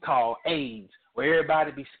something called AIDS, where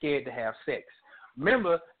everybody be scared to have sex.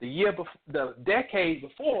 Remember, the decade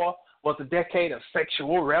before was the decade of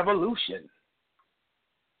sexual revolution.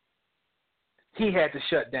 He had to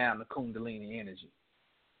shut down the Kundalini energy.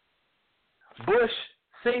 Bush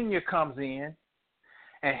Sr. comes in,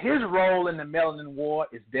 and his role in the Melanin War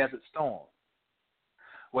is Desert Storm,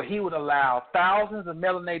 where he would allow thousands of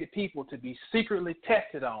melanated people to be secretly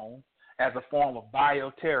tested on as a form of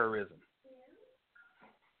bioterrorism.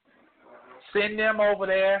 Send them over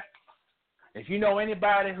there. If you know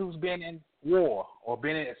anybody who's been in war or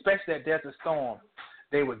been in, especially at Desert Storm,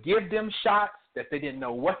 they would give them shots that they didn't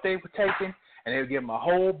know what they were taking, and they would give them a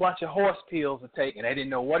whole bunch of horse pills to take, and they didn't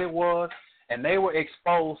know what it was, and they were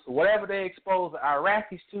exposed to whatever they exposed the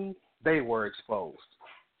Iraqis to, they were exposed.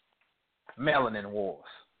 Melanin wars.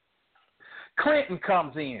 Clinton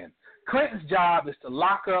comes in. Clinton's job is to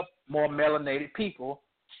lock up more melanated people.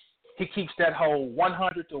 He keeps that whole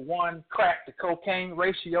 100-to-1 crack to cocaine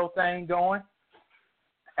ratio thing going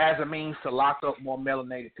as a means to lock up more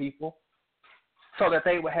melanated people so that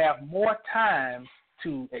they would have more time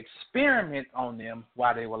to experiment on them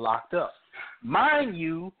while they were locked up. Mind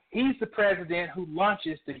you, he's the president who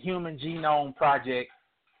launches the Human Genome Project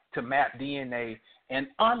to map DNA and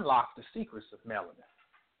unlock the secrets of melanin.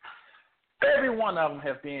 Every one of them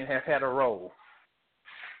have had a role.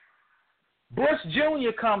 Bush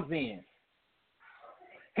Jr. comes in.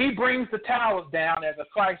 He brings the towers down as a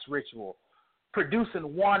Christ ritual,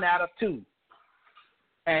 producing 1 out of 2.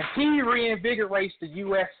 And he reinvigorates the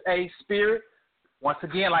USA spirit, once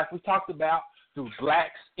again, like we talked about, through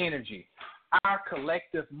Black's energy, our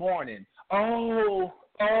collective mourning. Oh,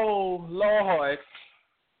 Lord.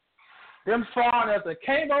 Them foreigners that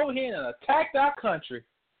came over here and attacked our country.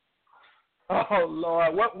 Oh,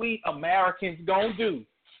 Lord, what we Americans gonna do?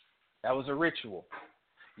 That was a ritual.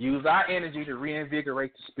 Use our energy to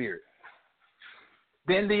reinvigorate the spirit.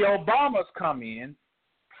 Then the Obamas come in.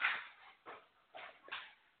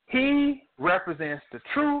 He represents the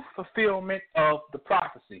true fulfillment of the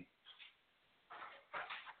prophecy.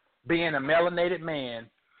 Being a melanated man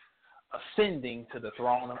ascending to the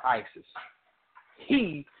throne of ISIS.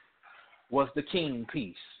 He was the king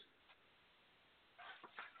piece.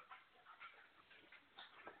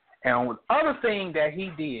 And the other thing that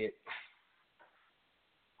he did,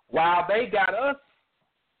 while they got us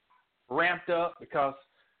ramped up because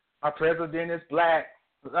our president is black,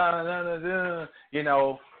 you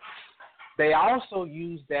know, they also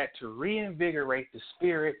used that to reinvigorate the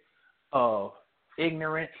spirit of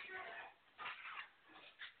ignorant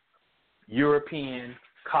European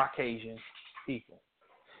Caucasian people,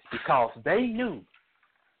 because they knew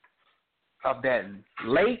of that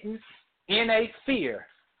latent, innate fear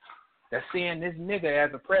that seeing this nigga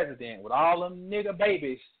as a president with all them nigga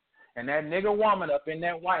babies and that nigga woman up in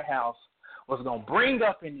that White House was going to bring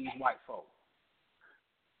up in these white folks.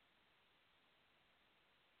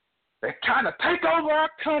 They're trying to take over our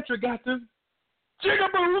country, got this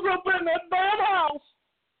jigaboos up in that damn house.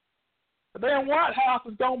 The damn White House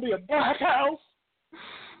is going to be a black house.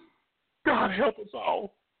 God help us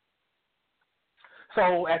all.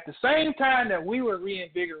 So at the same time that we were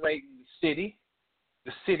reinvigorating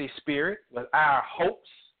the city spirit with our hopes,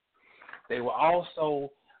 they were also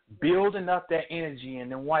building up that energy in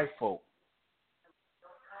them white folk.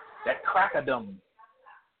 That crackerdom.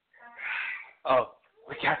 Oh,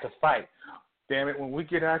 we got to fight. Damn it, when we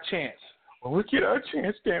get our chance,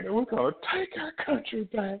 damn it, we're going to take our country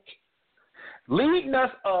back. Leading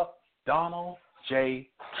us up, Donald J.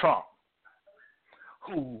 Trump,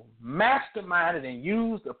 who masterminded and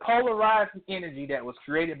used the polarizing energy that was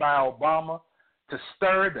created by Obama to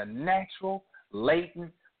stir the natural,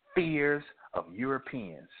 latent fears of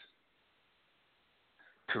Europeans,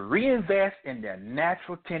 to reinvest in their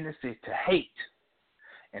natural tendency to hate,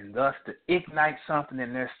 and thus to ignite something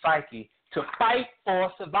in their psyche to fight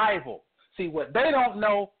for survival. See, what they don't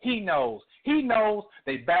know, he knows. He knows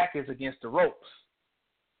their back is against the ropes.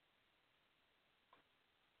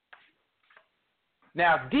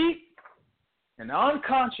 Now, deep in the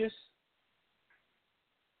unconscious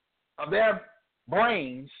of their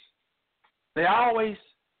brains, they always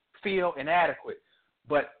feel inadequate.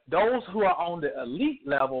 But those who are on the elite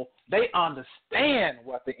level, they understand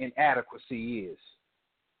what the inadequacy is.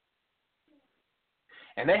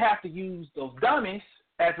 And they have to use those dummies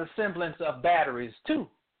as a semblance of batteries too.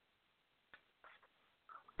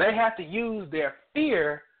 They have to use their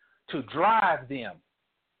fear to drive them.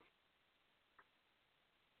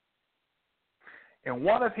 In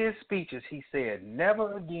one of his speeches, he said,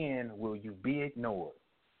 "Never again will you be ignored."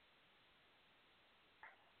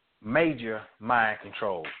 Major mind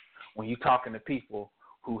control. When you're talking to people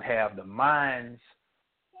who have the minds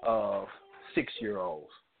of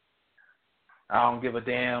 6-year-olds. I don't give a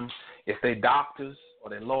damn if they're doctors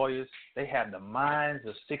or they're lawyers. They have the minds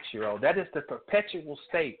of 6-year-olds. That is the perpetual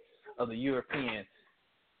state of the European.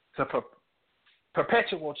 It's a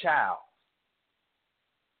perpetual child.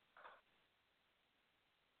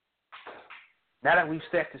 Now that we've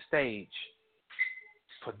set the stage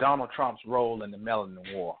for Donald Trump's role in the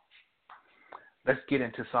Melanin War, let's get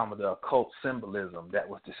into some of the occult symbolism that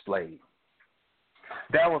was displayed.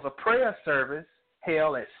 There was a prayer service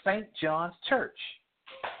held at St. John's Church.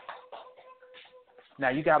 Now,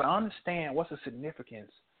 you got to understand what's the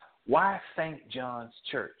significance. Why St. John's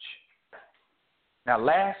Church? Now,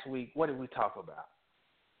 last week, what did we talk about?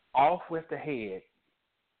 Off with the head,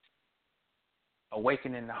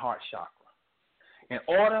 awakening the heart chakra. In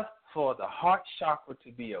order for the heart chakra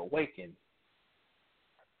to be awakened,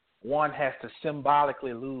 one has to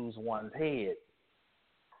symbolically lose one's head.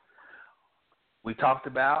 We talked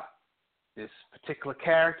about this particular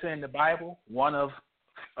character in the Bible, one of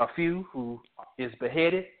a few who is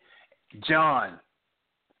beheaded, John.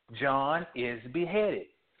 John is beheaded.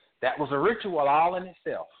 That was a ritual all in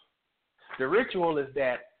itself. The ritual is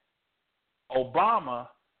that Obama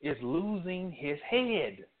is losing his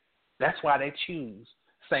head. That's why they choose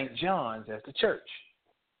St. John's as the church.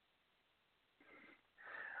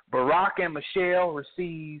 Barack and Michelle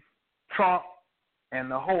receive Trump and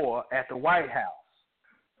the whore at the White House,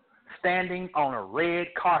 standing on a red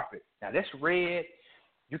carpet. Now, this red,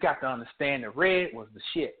 you got to understand the red was the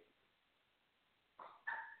shit.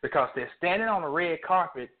 Because they're standing on a red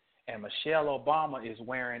carpet and Michelle Obama is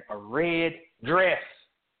wearing a red dress.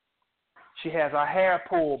 She has her hair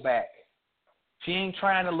pulled back. She ain't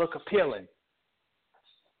trying to look appealing.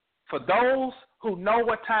 For those who know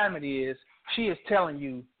what time it is, she is telling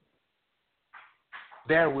you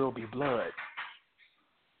there will be blood.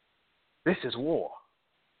 This is war.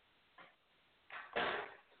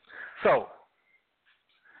 So,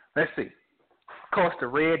 let's see. Of course, the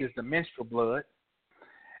red is the menstrual blood.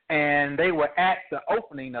 And they were at the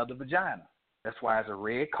opening of the vagina. That's why it's a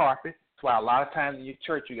red carpet. That's why a lot of times in your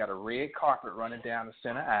church you got a red carpet running down the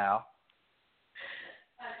center aisle.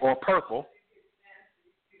 Or purple.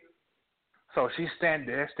 So she's standing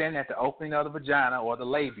there, standing at the opening of the vagina or the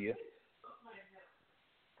labia.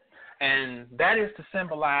 And that is to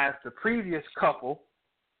symbolize the previous couple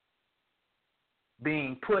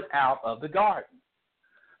being put out of the garden.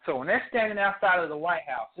 So when they're standing outside of the White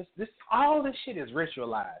House, all this shit is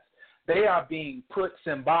ritualized. They are being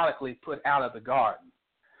symbolically put out of the garden.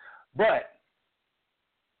 But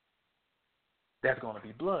there's going to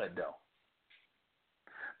be blood, though.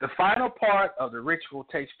 The final part of the ritual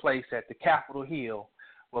takes place at the Capitol Hill,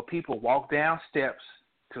 where people walk down steps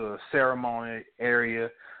to a ceremony area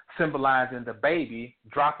symbolizing the baby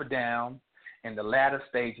dropping down in the latter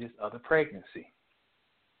stages of the pregnancy.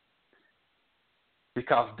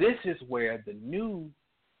 Because this is where the new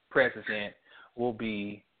president will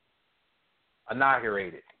be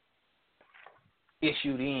inaugurated,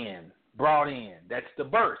 issued in, brought in. That's the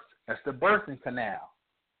birth. That's the birthing canal.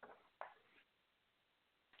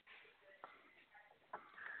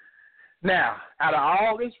 Now, out of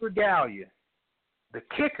all this regalia, the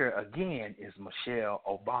kicker again is Michelle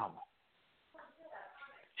Obama.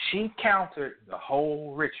 She countered the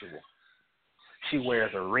whole ritual. She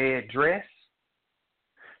wears a red dress.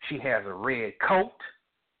 She has a red coat.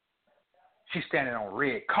 She's standing on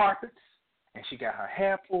red carpets, and she got her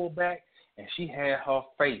hair pulled back, and she had her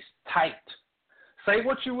face tight. Say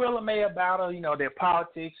what you will or may about her, their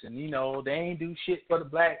politics, and, they ain't do shit for the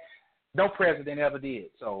black. No president ever did.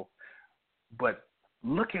 So, but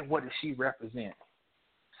look at what does she represent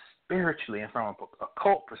spiritually and from a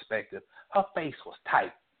occult perspective. Her face was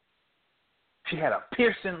tight. She had a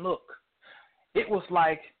piercing look. It was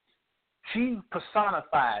like she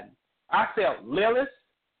personified. I felt Lilith.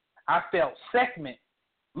 I felt Sekhmet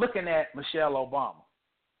looking at Michelle Obama.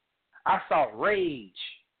 I saw rage.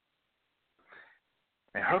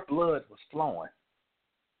 And her blood was flowing.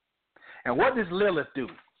 And what does Lilith do?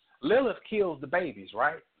 Lilith kills the babies,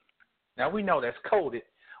 right? Now we know that's coded.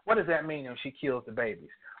 What does that mean when she kills the babies?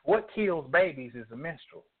 What kills babies is a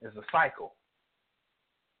menstrual, is a cycle.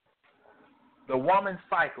 The woman's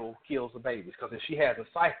cycle kills the babies because if she has a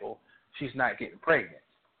cycle, she's not getting pregnant.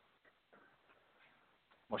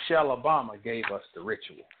 Michelle Obama gave us the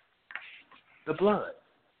ritual. The blood.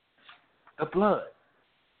 The blood.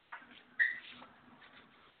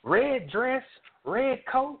 Red dress, red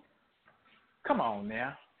coat. Come on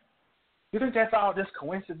now. You think that's all just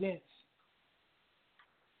coincidence?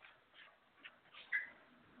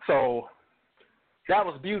 So that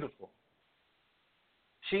was beautiful.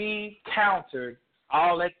 She countered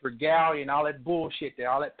all that regalia and all that bullshit there,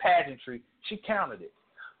 all that pageantry. She countered it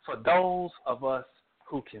for those of us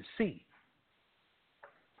who can see.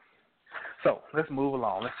 So let's move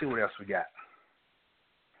along. Let's see what else we got.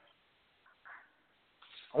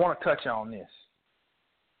 I want to touch on this.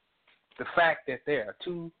 The fact that there are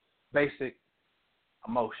two basic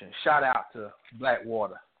emotions. Shout out to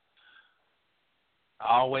Blackwater.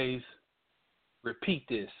 I always repeat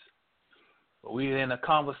this. But we were in a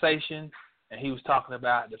conversation, and he was talking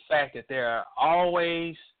about the fact that there are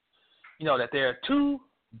always, that there are two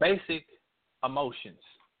basic emotions,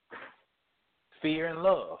 fear and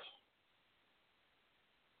love.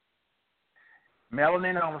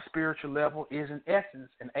 Melanin on a spiritual level is in essence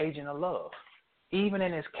an agent of love, even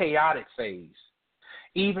in its chaotic phase.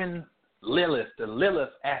 Even Lilith, the Lilith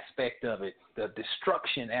aspect of it, the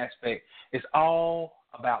destruction aspect, is all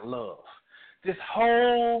about love. This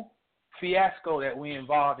whole fiasco that we're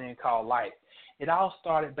involved in called life, it all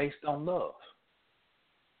started based on love.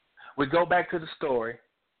 We go back to the story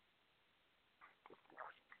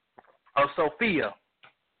of Sophia,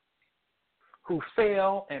 who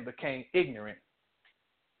fell and became ignorant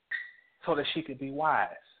so that she could be wise.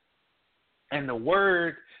 And the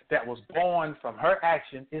word that was born from her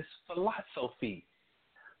action is philosophy.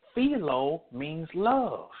 Philo means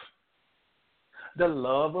love, the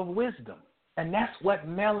love of wisdom. And that's what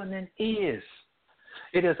melanin is.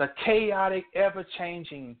 It is a chaotic,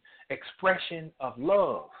 ever-changing expression of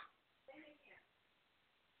love.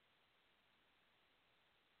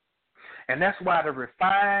 And that's why to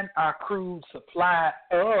refine our crude supply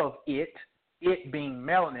of it being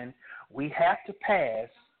melanin, we have to pass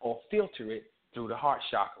or filter it through the heart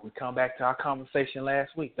chakra. We come back to our conversation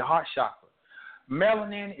last week, the heart chakra.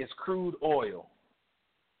 Melanin is crude oil.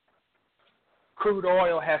 Crude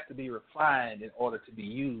oil has to be refined in order to be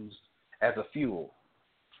used as a fuel.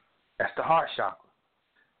 That's the heart chakra.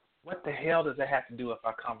 What the hell does that have to do with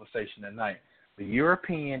our conversation tonight? The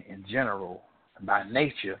European in general, by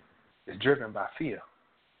nature, is driven by fear.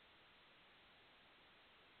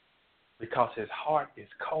 Because his heart is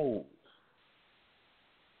cold.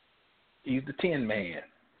 He's the Tin Man.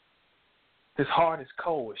 His heart is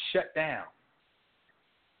cold, it's shut down.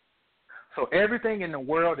 So everything in the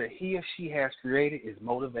world that he or she has created is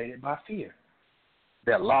motivated by fear.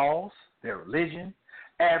 Their laws, their religion,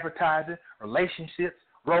 advertising, relationships,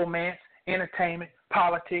 romance, entertainment,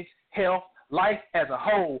 politics, health, life as a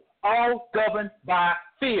whole, all governed by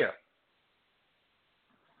fear.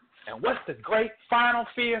 And what's the great final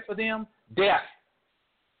fear for them? Death.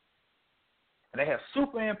 And they have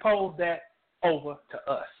superimposed that over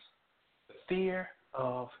to us. The fear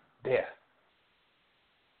of death.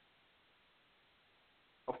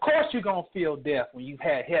 Of course you're going to feel death when you've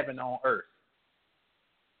had heaven on earth.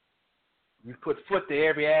 You put foot to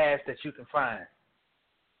every ass that you can find.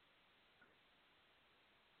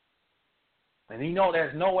 And you know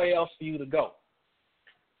there's nowhere else for you to go.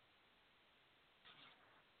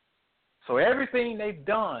 So everything they've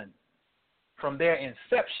done from their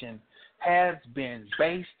inception has been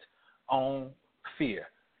based on fear.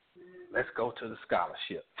 Let's go to the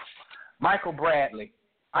scholarship. Michael Bradley,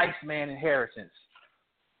 Iceman Inheritance.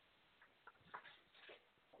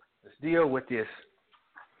 Let's deal with this.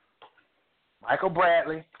 Michael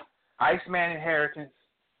Bradley, Iceman Inheritance,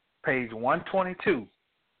 page 122.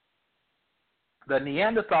 The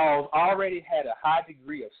Neanderthals already had a high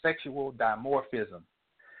degree of sexual dimorphism,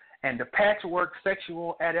 and the patchwork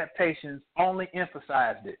sexual adaptations only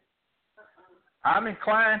emphasized it. I'm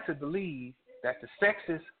inclined to believe that the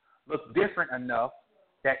sexes looked different enough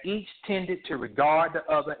that each tended to regard the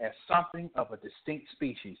other as something of a distinct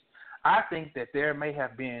species. I think that there may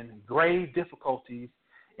have been grave difficulties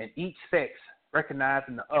in each sex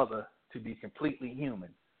recognizing the other to be completely human.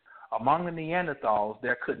 Among the Neanderthals,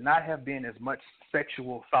 there could not have been as much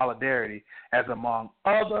sexual solidarity as among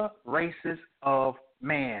other races of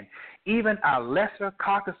man. Even our lesser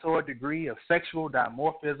Caucasoid degree of sexual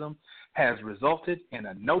dimorphism has resulted in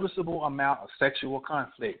a noticeable amount of sexual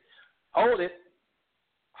conflict. Hold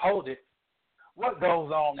it. What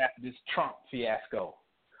goes on after this Trump fiasco?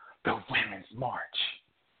 The Women's March.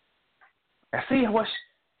 And see what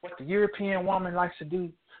the European woman likes to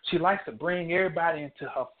do? She likes to bring everybody into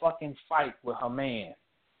her fucking fight with her man.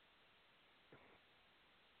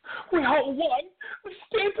 We hold one. We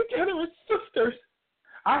stand together as sisters.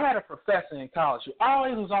 I had a professor in college who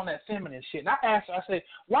always was on that feminist shit. And I asked her, I said,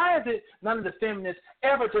 why is it none of the feminists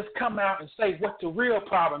ever just come out and say what the real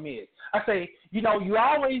problem is? I say, you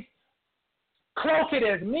always cloak it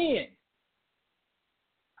as men.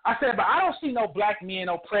 I said, but I don't see no black men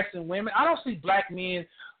oppressing women. I don't see black men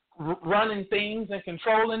running things and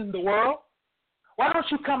controlling the world. Why don't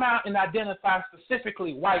you come out and identify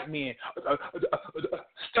specifically white men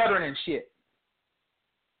stuttering and shit?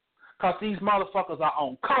 Because these motherfuckers are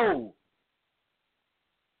on code.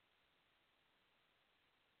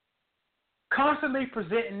 Constantly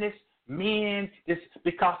presenting this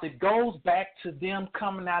because it goes back to them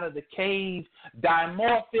coming out of the cave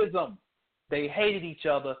dimorphism. They hated each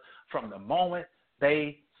other from the moment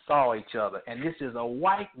they saw each other. And this is a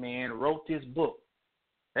white man wrote this book.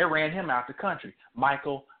 They ran him out the country,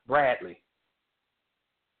 Michael Bradley.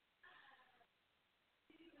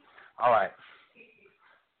 All right.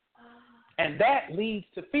 And that leads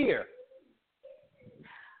to fear.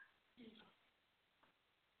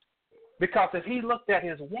 Because if he looked at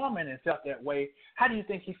his woman and felt that way, how do you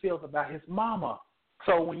think he feels about his mama?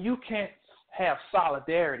 So when you can't have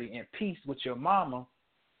solidarity and peace with your mama,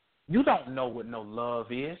 you don't know what no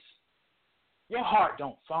love is. Your heart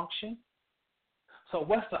don't function. So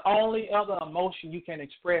what's the only other emotion you can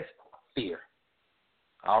express? Fear.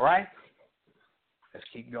 All right? Let's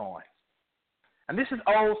keep going. And this is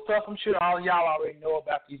old stuff. I'm sure all of y'all already know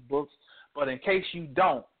about these books. But in case you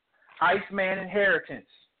don't, Iceman Inheritance,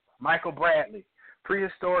 Michael Bradley,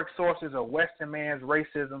 Prehistoric Sources of Western Man's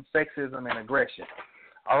Racism, Sexism, and Aggression.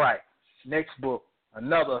 All right, next book,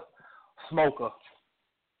 another smoker,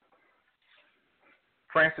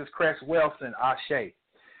 Francis Cress Welsing, Ashe.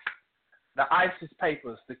 The ISIS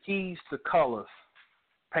Papers, The Keys to Colors,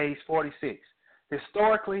 page 46.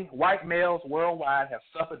 Historically, white males worldwide have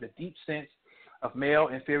suffered a deep sense of male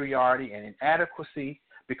inferiority and inadequacy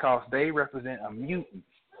because they represent a mutant,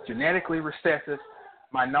 genetically recessive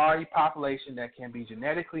minority population that can be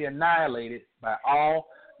genetically annihilated by all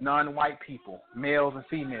non-white people, males and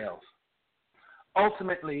females.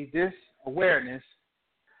 Ultimately, this awareness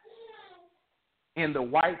in the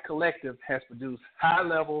white collective has produced high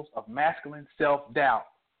levels of masculine self-doubt,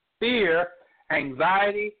 fear,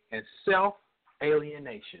 anxiety, and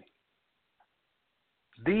self-alienation.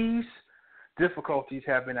 These difficulties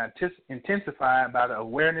have been intensified by the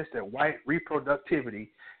awareness that white reproductivity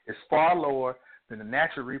is far lower than the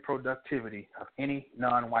natural reproductivity of any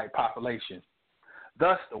non-white population.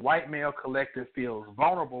 Thus, the white male collective feels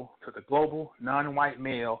vulnerable to the global non-white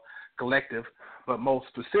male collective, but most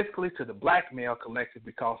specifically to the black male collective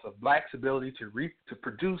because of blacks' ability to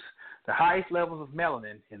produce the highest levels of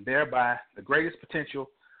melanin and thereby the greatest potential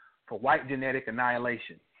for white genetic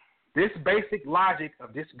annihilation. This basic logic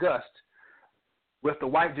of disgust with the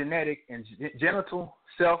white genetic and genital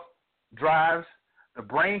self drives the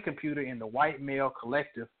brain computer in the white male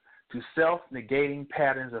collective to self-negating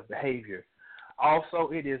patterns of behavior. Also,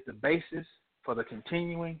 it is the basis for the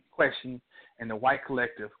continuing question in the white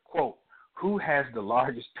collective, quote, who has the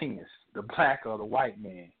largest penis, the black or the white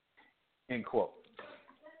man, end quote.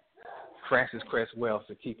 Francis Cress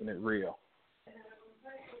Welsing, Keeping It Real.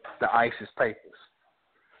 The ISIS Papers.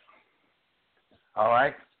 All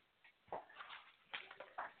right.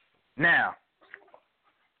 Now,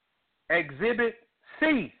 Exhibit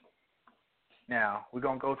C. Now, we're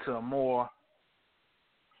going to go to a more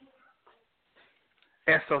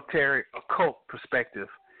esoteric, occult perspective.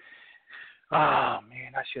 Oh,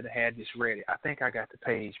 man, I should have had this ready. I think I got the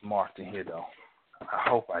page marked in here, though. I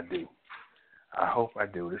hope I do.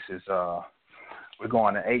 This is, we're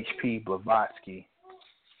going to H.P. Blavatsky.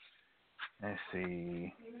 Let's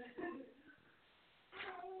see.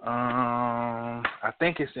 I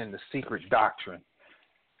think it's in The Secret Doctrine.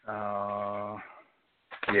 Yeah,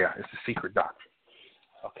 it's The Secret Doctrine.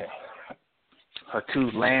 Okay. Her two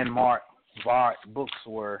landmark books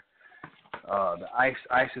were The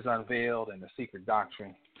ISIS Unveiled and The Secret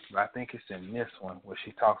Doctrine. But I think it's in this one where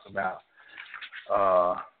she talks about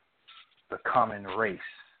the common race.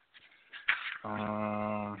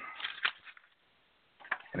 And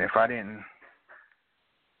if I didn't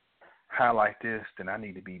highlight this, then I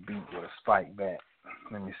need to be beat with a spike bat.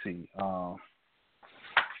 Let me see.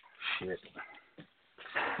 Shit.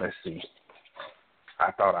 Let's see.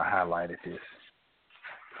 I thought I highlighted this.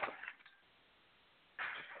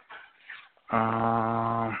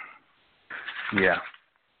 Yeah.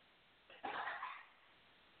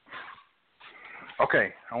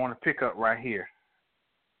 Okay, I want to pick up right here.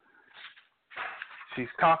 She's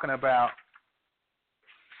talking about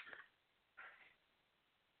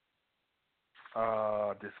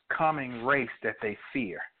this coming race that they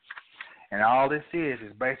fear. And all this is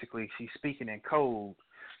basically she's speaking in code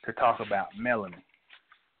to talk about melanin.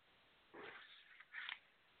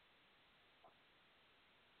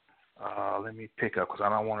 Let me pick up because I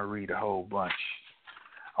don't want to read a whole bunch.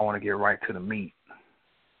 I want to get right to the meat.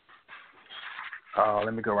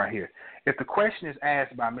 Let me go right here. If the question is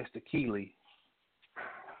asked by Mr. Keeley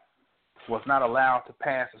was not allowed to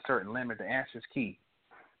pass a certain limit, the answer is key.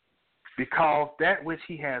 Because that which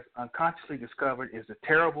he has unconsciously discovered is a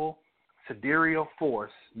terrible sidereal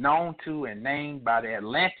force known to and named by the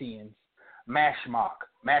Atlanteans Mashmok.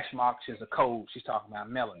 Mashmok is a code. She's talking about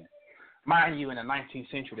melanin. Mind you, in the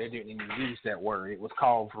 19th century, they didn't even use that word. It was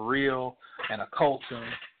called virile and occultum,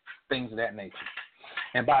 things of that nature.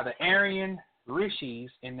 And by the Aryan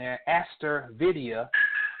rishis in their Aster Vidya,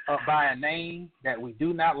 by a name that we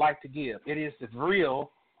do not like to give. It is the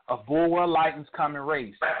virile of Bulwer Lytton's coming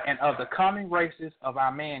race and of the coming races of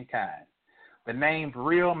our mankind. The name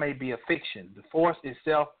virile may be a fiction. The force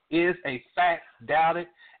itself is a fact doubted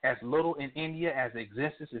as little in India as the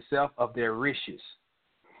existence itself of their rishis.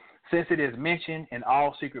 Since it is mentioned in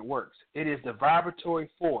all secret works, it is the vibratory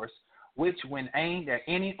force which, when aimed at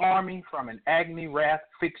any army from an Agni wrath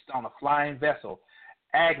fixed on a flying vessel,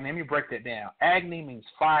 Agni, let me break that down. Agni means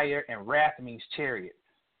fire and wrath means chariot.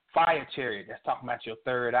 Fire chariot, that's talking about your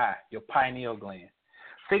third eye, your pineal gland.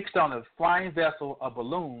 Fixed on a flying vessel, a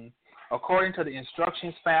balloon, according to the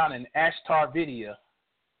instructions found in Ashtar Vidya,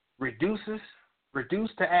 reduce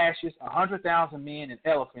to ashes 100,000 men and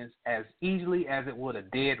elephants as easily as it would a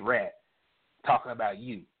dead rat. Talking about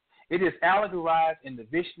you. It is allegorized in the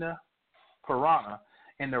Vishnu Purana,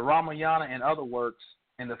 in the Ramayana and other works,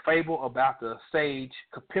 in the fable about the sage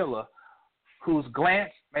Kapila, whose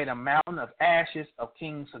glance made a mountain of ashes of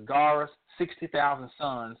King Sagara's 60,000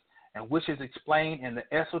 sons, and which is explained in the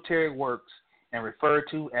esoteric works and referred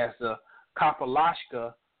to as the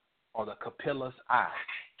Kapilashka or the Kapila's eye.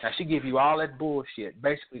 Now, she give you all that bullshit,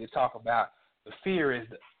 basically to talk about the fear is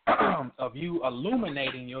of you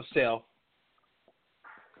illuminating yourself.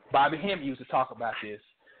 Bobby Hemp used to talk about this.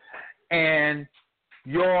 And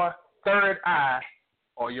your third eye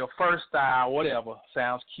or your first eye or whatever,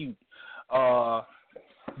 sounds cute,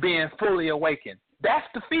 being fully awakened. That's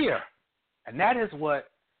the fear. And that is what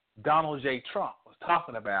Donald J. Trump was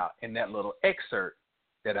talking about in that little excerpt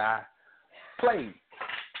that I played.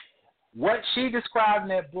 What she described in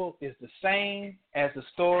that book is the same as the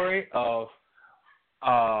story of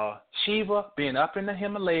Shiva being up in the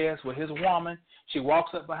Himalayas with his woman. She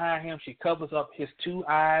walks up behind him. She covers up his two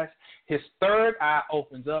eyes. His third eye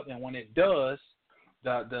opens up, and when it does,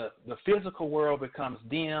 the physical world becomes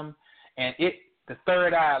dim, and the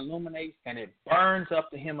third eye illuminates, and it burns up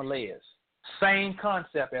the Himalayas. Same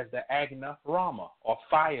concept as the Agna Rama or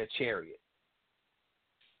fire chariot.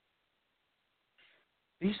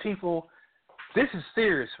 These people, this is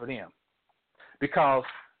serious for them because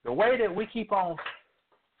the way that we keep on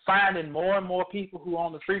finding more and more people who are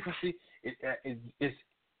on the frequency,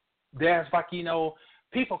 there's like,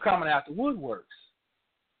 people coming out the woodworks.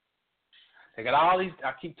 They got all these,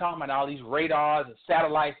 I keep talking about all these radars and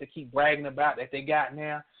satellites that keep bragging about that they got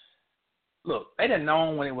now. Look, they didn't know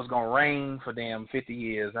when it was going to rain for them 50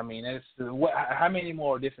 years. I mean, how many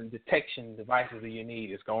more different detection devices do you need?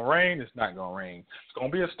 It's going to rain, it's not going to rain. It's going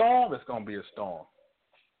to be a storm, it's going to be a storm.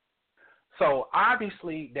 So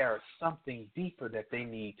obviously there is something deeper that they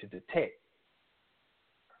need to detect.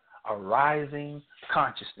 A rising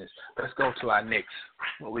consciousness. Let's go to our next.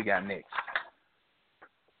 What we got next?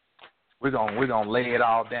 We're gonna lay it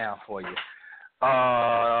all down for you.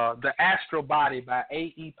 The Astral Body by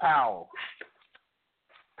A.E. Powell,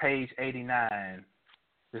 page 89.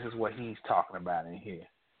 This is what he's talking about in here.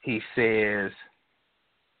 He says,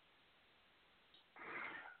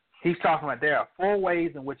 he's talking about there are 4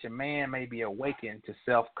 ways in which a man may be awakened to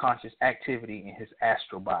self-conscious activity in his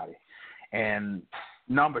astral body. And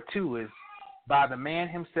number 2 is by the man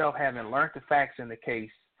himself having learned the facts in the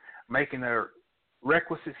case, making a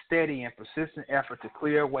requisite steady and persistent effort to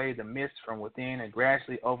clear away the mist from within and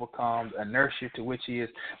gradually overcome the inertia to which he is.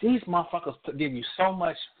 These motherfuckers give you so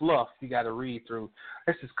much fluff you got to read through.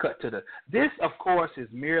 Let's just cut to this, of course, is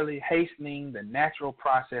merely hastening the natural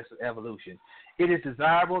process of evolution. It is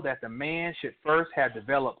desirable that the man should first have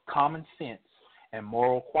developed common sense and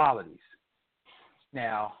moral qualities.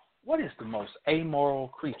 Now, what is the most amoral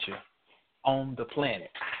creature on the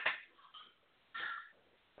planet?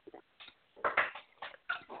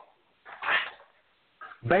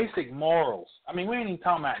 Basic morals. I mean, we ain't even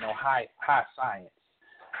talking about no high science.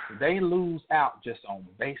 They lose out just on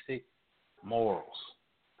basic morals.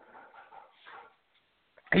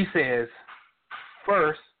 He says,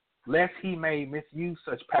 first, lest he may misuse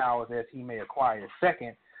such powers as he may acquire.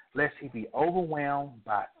 Second, lest he be overwhelmed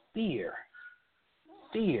by fear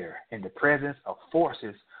in the presence of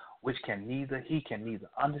forces which he can neither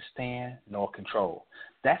understand nor control.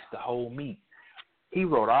 That's the whole meat. He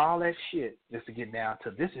wrote all that shit just to get down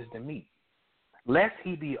to this is the meat. Lest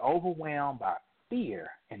he be overwhelmed by fear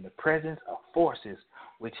in the presence of forces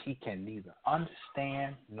which he can neither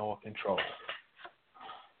understand nor control.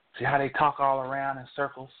 See how they talk all around in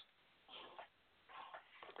circles?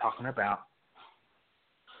 Talking about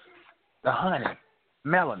the honey,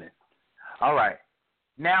 melanin. All right.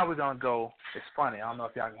 Now we're going to go. It's funny. I don't know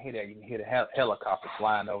if y'all can hear that. You can hear the helicopter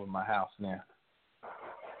flying over my house now.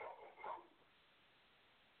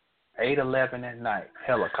 8:11 at night,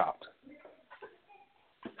 helicopter.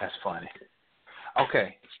 That's funny.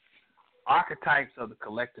 Okay. Archetypes of the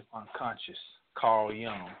Collective Unconscious, Carl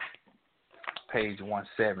Jung, page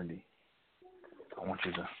 170. I want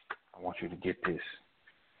you to get this.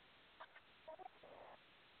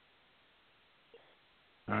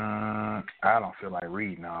 I don't feel like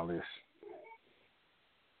reading all this.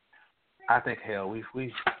 I think hell, we've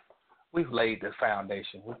laid the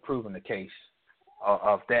foundation. We've proven the case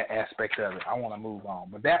of that aspect of it. I want to move on,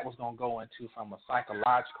 but that was going to go into from a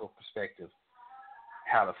psychological perspective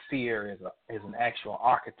how the fear is an actual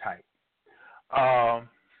archetype.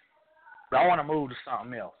 But I want to move to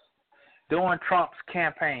something else. During Trump's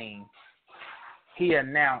campaign, he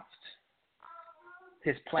announced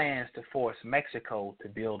his plans to force Mexico to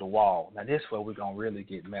build a wall. Now, this is where we're going to really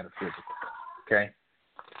get metaphysical, okay?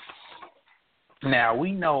 Now,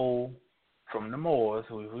 we know from the Moors,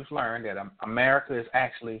 we've learned that America is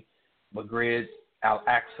actually Maghreb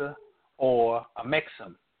al-Aqsa or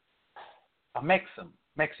Mexico.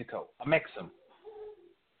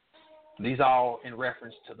 These are all in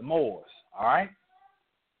reference to the Moors, all right?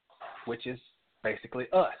 Which is basically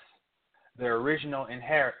us, the original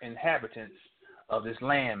inhabitants of this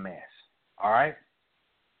landmass, all right?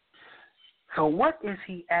 So what is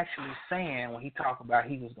he actually saying when he talked about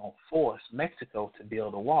he was going to force Mexico to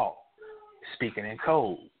build a wall, speaking in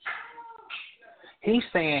code? He's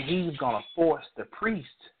saying he was going to force the priest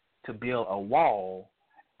to build a wall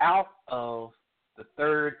out of the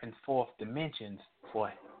third and fourth dimensions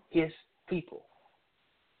for his people,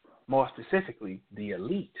 more specifically, the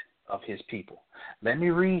elite of his people. Let me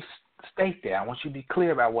restate that. I want you to be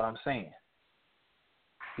clear about what I'm saying.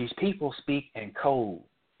 These people speak in code.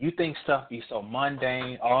 You think stuff be so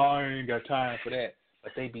mundane, oh, I ain't got time for that.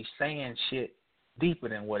 But they be saying shit deeper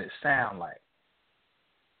than what it sound like.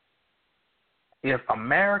 If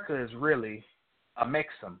America is really a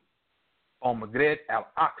Mexican or Maghreb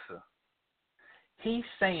al-Aqsa, he's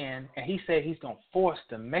saying, and he said he's going to force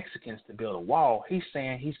the Mexicans to build a wall. He's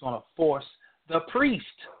saying he's going to force the priest,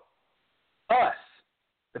 us,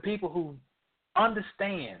 the people who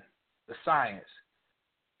understand the science,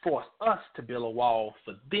 force us to build a wall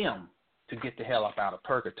for them to get the hell up out of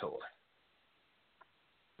purgatory.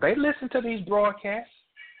 They listen to these broadcasts.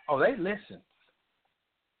 Oh, they listen.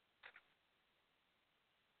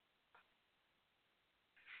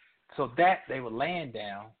 So that they were laying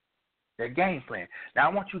down their game plan. Now,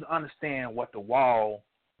 I want you to understand what the wall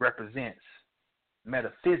represents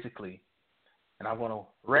metaphysically, and I want to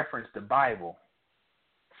reference the Bible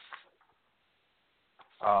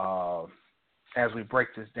as we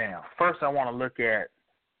break this down. First, I want to look at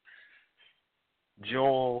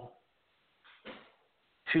Joel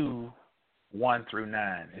 2:1-9.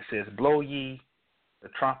 It says, blow ye the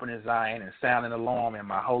trumpet in Zion and sound an alarm in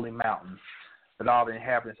my holy mountain, that all the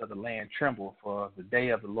inhabitants of the land tremble, for the day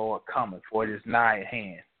of the Lord cometh, for it is nigh at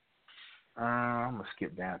hand. I'm going to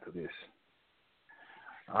skip down to this.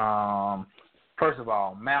 First of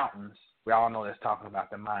all, mountains, we all know that's talking about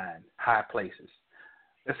the mind, high places.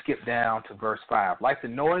 Let's skip down to verse 5. Like the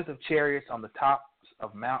noise of chariots on the tops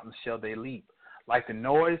of mountains shall they leap, like the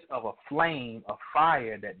noise of a flame of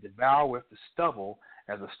fire that devoureth the stubble,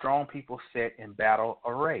 as a strong people set in battle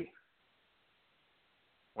array.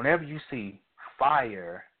 Whenever you see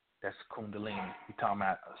fire, that's Kundalini. You're talking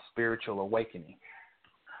about a spiritual awakening,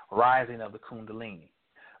 rising of the Kundalini.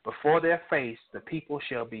 Before their face, the people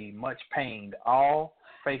shall be much pained. All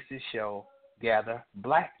faces shall gather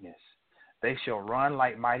blackness. They shall run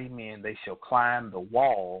like mighty men. They shall climb the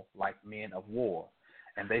wall like men of war.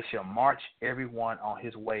 And they shall march every one on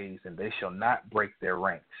his ways, and they shall not break their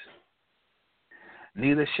ranks.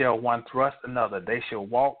 Neither shall one thrust another. They shall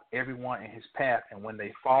walk every one in his path, and when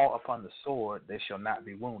they fall upon the sword, they shall not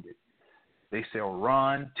be wounded. They shall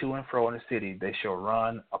run to and fro in the city. They shall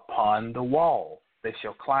run upon the wall. They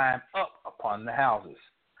shall climb up upon the houses.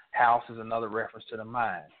 House is another reference to the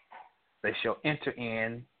mind. They shall enter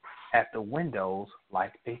in at the windows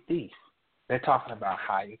like a thief. They're talking about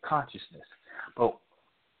higher consciousness. But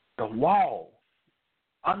the wall,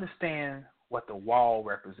 understand what the wall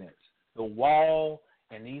represents. The wall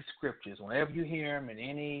in these scriptures, whenever you hear them in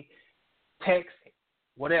any text,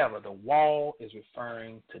 whatever, the wall is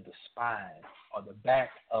referring to the spine or the back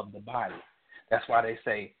of the body. That's why they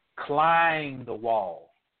say, climb the wall.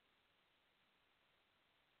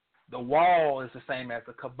 The wall is the same as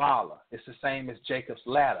the Kabbalah. It's the same as Jacob's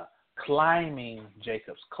ladder. Climbing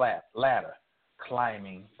Jacob's ladder.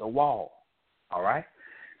 Climbing the wall. All right?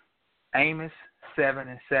 Amos 7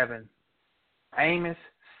 and 7. Amos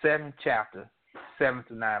 7th chapter, 7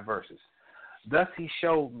 to 9 verses. Thus he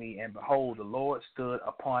showed me, and behold, the Lord stood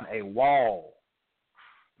upon a wall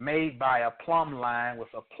made by a plumb line, with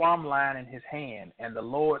a plumb line in his hand. And the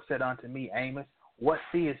Lord said unto me, Amos, what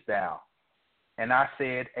seest thou? And I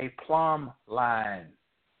said, a plumb line.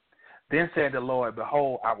 Then said the Lord,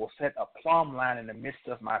 behold, I will set a plumb line in the midst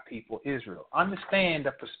of my people Israel. Understand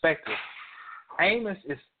the perspective. Amos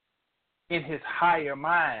is in his higher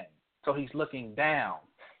mind, so he's looking down.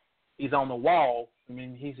 He's on the wall. I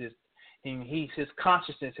mean, his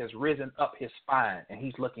consciousness has risen up his spine, and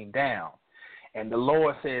he's looking down. And the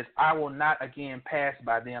Lord says, I will not again pass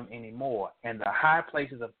by them anymore, and the high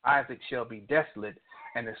places of Isaac shall be desolate,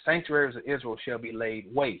 and the sanctuaries of Israel shall be laid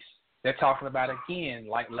waste. They're talking about, again,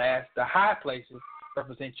 the high places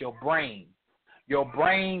represent your brain. Your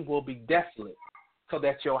brain will be desolate so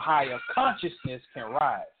that your higher consciousness can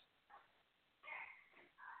rise.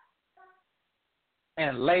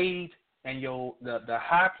 And the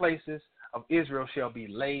high places of Israel shall be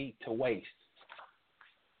laid to waste.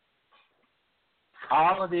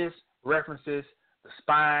 All of this references the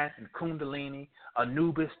spine and Kundalini,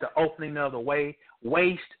 Anubis, the opening of the way,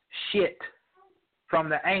 waste shit from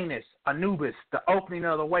the anus, Anubis, the opening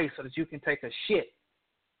of the way so that you can take a shit.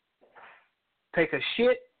 Take a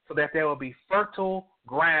shit so that there will be fertile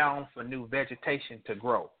ground for new vegetation to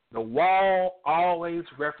grow. The wall always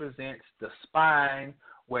represents the spine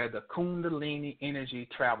where the Kundalini energy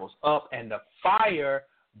travels up and the fire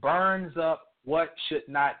burns up what should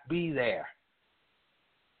not be there.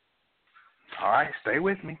 All right, stay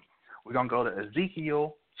with me. We're going to go to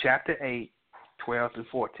Ezekiel chapter 8, 12 through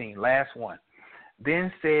 14, last one.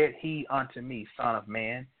 Then said he unto me, Son of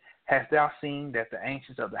man, hast thou seen that the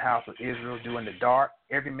ancients of the house of Israel do in the dark,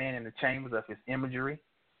 every man in the chambers of his imagery?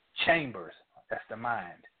 Chambers, that's the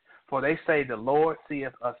mind. For they say, the Lord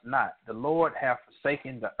seeth us not. The Lord hath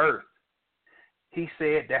forsaken the earth. He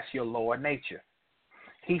said, that's your lower nature.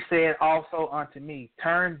 He said also unto me,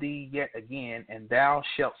 turn thee yet again, and thou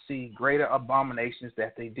shalt see greater abominations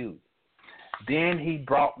that they do. Then he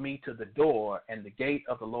brought me to the door and the gate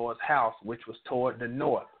of the Lord's house, which was toward the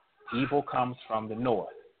north. Evil comes from the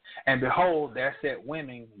north. And behold, there sat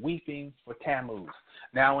women weeping for Tammuz.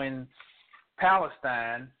 Now in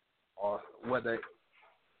Palestine, or whether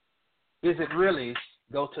is it really,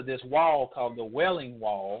 go to this wall called the Wailing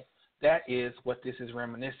Wall. That is what this is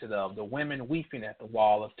reminiscent of, the women weeping at the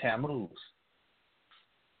wall of Tammuz.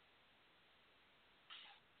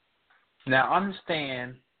 Now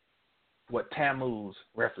understand what Tammuz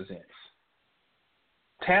represents.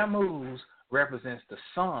 Tammuz represents the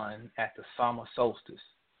sun at the summer solstice.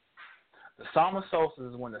 The summer solstice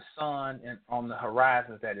is when the sun on the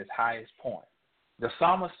horizon is at its highest point. The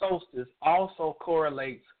summer solstice also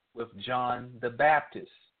correlates with John the Baptist.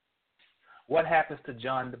 What happens to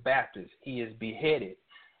John the Baptist? He is beheaded.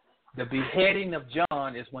 The beheading of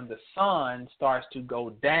John is when the sun starts to go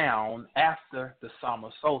down after the summer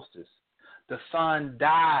solstice. The sun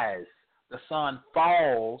dies. The sun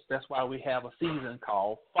falls. That's why we have a season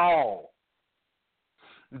called fall.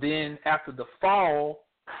 Then after the fall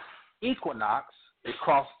equinox, it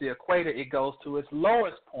crosses the equator, it goes to its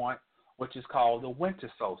lowest point, which is called the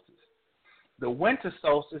winter solstice. The winter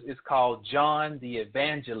solstice is called John the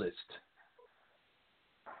Evangelist.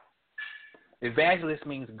 Evangelist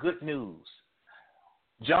means good news.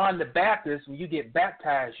 John the Baptist, when you get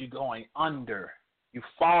baptized, you're going under. You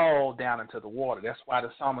fall down into the water. That's why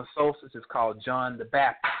the summer solstice is called John the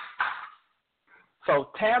Baptist. So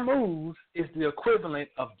Tammuz is the equivalent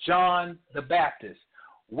of John the Baptist.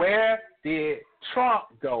 Where did Trump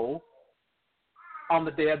go on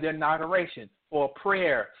the day of the inauguration for a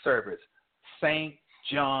prayer service? St.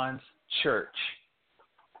 John's Church.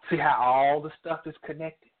 See how all the stuff is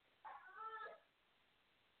connected?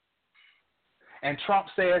 And Trump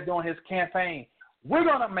says during his campaign, we're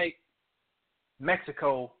going to make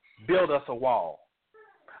Mexico build us a wall.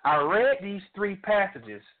 I read these 3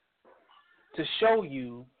 passages to show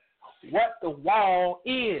you what the wall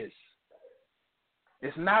is.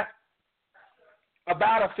 It's not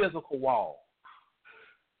about a physical wall.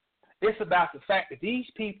 It's about the fact that these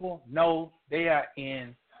people know they are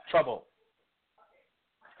in trouble.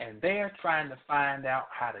 And they're trying to find out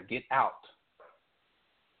how to get out.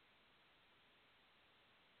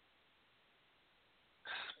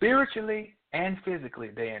 Spiritually and physically,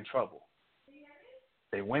 they're in trouble.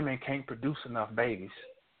 The women can't produce enough babies.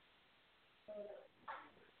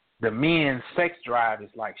 The men's sex drive is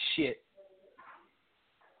like shit.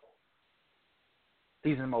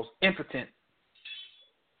 He's the most impotent,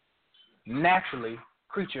 naturally,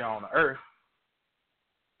 creature on the earth.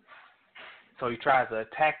 So he tries to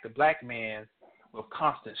attack the black man with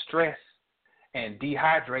constant stress and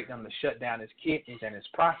dehydrate them to shut down his kidneys and his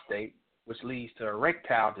prostate, which leads to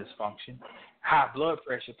erectile dysfunction. High blood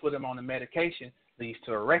pressure, put him on the medication, leads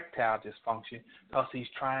to erectile dysfunction because he's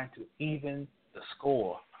trying to even the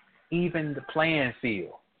score, even the playing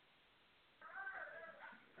field.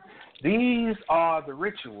 These are the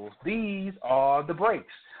rituals. These are the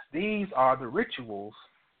breaks. These are the rituals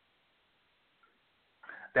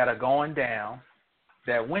that are going down,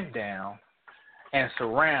 that went down, and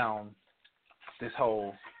surround this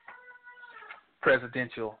whole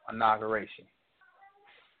presidential inauguration.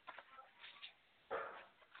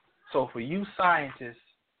 So for you scientists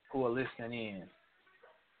who are listening in,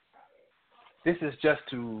 this is just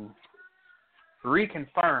to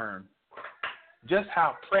reconfirm just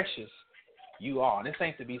how precious you are. This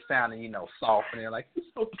ain't to be sounding, soft and they're like, you're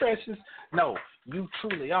so precious. No, you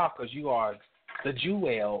truly are, because you are the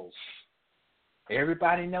jewels.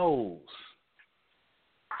 Everybody knows.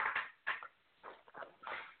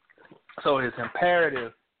 So it's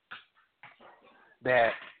imperative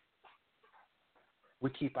that we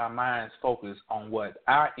keep our minds focused on what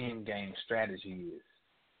our end game strategy is.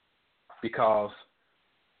 Because,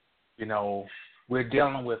 we're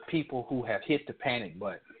dealing with people who have hit the panic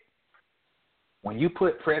button. When you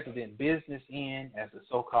put president business in as the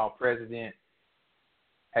so-called president,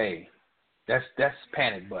 hey, that's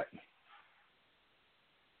panic button.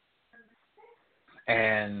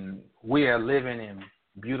 And we are living in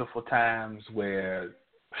beautiful times where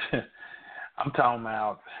I'm talking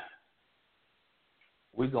about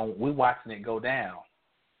we're watching it go down.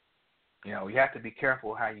 You have to be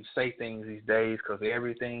careful how you say things these days because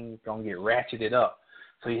everything's going to get ratcheted up.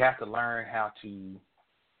 So you have to learn how to,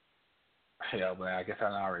 but I guess I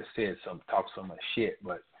already said talk so much shit,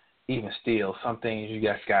 but even still, some things you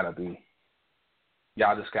just got to be,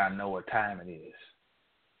 y'all just got to know what time it is.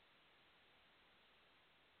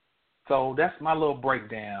 So that's my little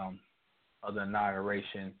breakdown of the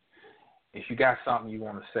inauguration. If you got something you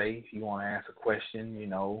want to say, if you want to ask a question,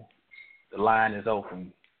 the line is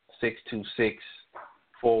open.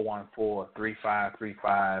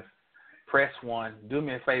 626-414-3535. Press 1. Do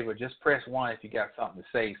me a favor, just press 1 if you got something to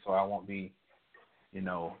say so I won't be,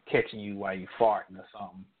 catching you while you farting or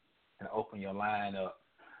something, and open your line up.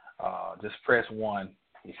 Just press 1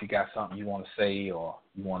 if you got something you want to say or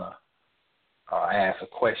you want to ask a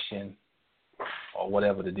question or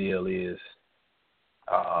whatever the deal is.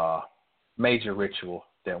 Major ritual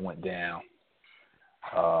that went down.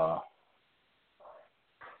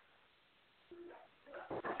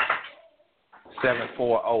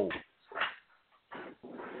 740.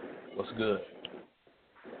 What's good?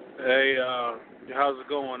 Hey, how's it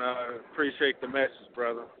going? I appreciate the message,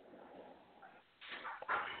 brother.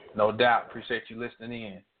 No doubt. Appreciate you listening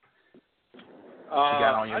in. What you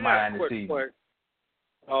got on your mind this evening?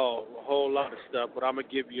 Oh, a whole lot of stuff, but I'm going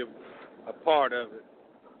to give you a part of it.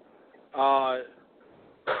 I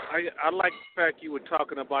like the fact you were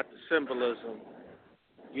talking about the symbolism.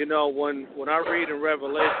 When I read in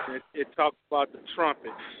Revelation, it talks about the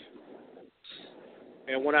trumpets.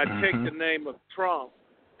 And when I take the name of Trump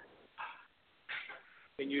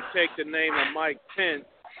and you take the name of Mike Pence,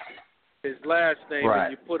 his last name, right,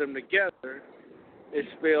 and you put them together, it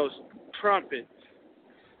spells trumpet.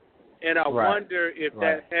 And I wonder if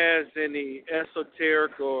that has any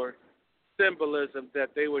esoteric or symbolism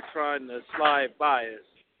that they were trying to slide by us.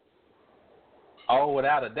 Oh,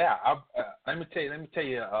 without a doubt. Let me tell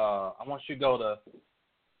you. I want you to go to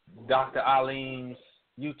Dr. Alim's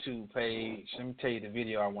YouTube page. Let me tell you the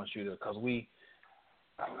video I want you to, because we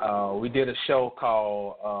did a show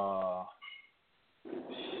called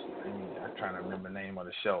I'm trying to remember the name of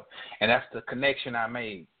the show, and that's the connection I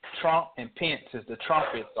made. Trump and Pence, as the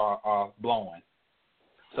trumpets are blowing.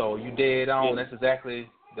 So you dead on. That's exactly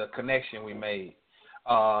the connection we made.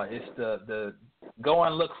 It's the go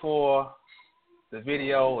and look for the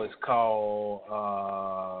video. Is called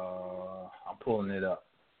I'm pulling it up.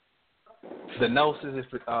 The Gnosis is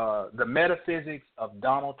the Metaphysics of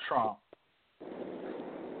Donald Trump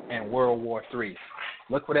and World War III.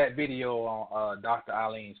 Look for that video on Dr.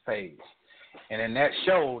 Eileen's page. And in that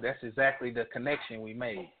show, that's exactly the connection we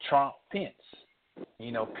made. Trump, Pence.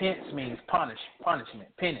 You know, Pence means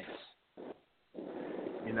punishment, penance.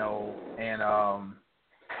 You know, and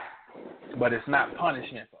but it's not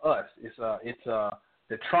punishment for us. It's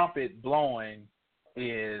the trumpet blowing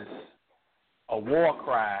is a war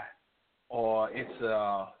cry, or it's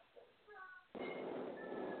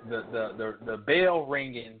the bell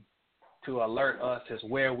ringing to alert us as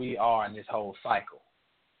where we are in this whole cycle.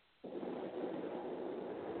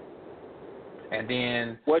 And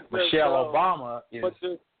then Michelle Obama is.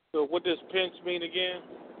 So what does Pence mean again?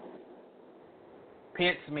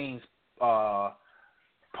 Pence means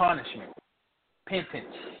punishment,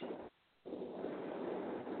 penance.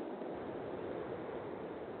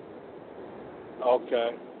 Okay.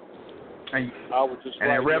 And, I was just and in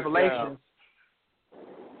writing Revelations,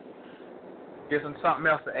 there's something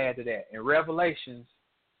else to add to that. In Revelations,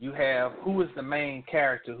 you have who is the main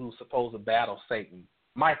character who's supposed to battle Satan?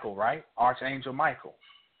 Michael, right? Archangel Michael.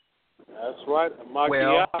 That's right.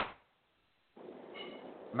 Michael.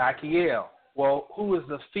 Michael. Well, who is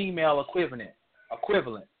the female equivalent?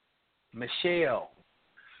 Michelle.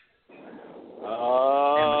 And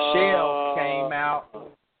Michelle came out,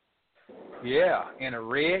 in a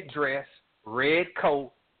red dress, red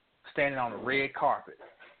coat, standing on a red carpet.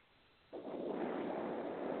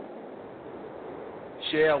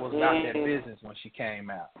 Michelle was about that business when she came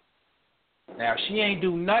out. Now, she ain't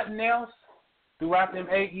do nothing else throughout them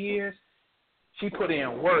 8 years. She put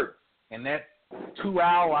in work, and that 2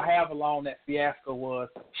 hour, however long that fiasco was,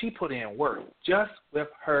 she put in work just with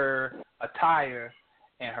her attire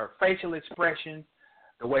and her facial expression,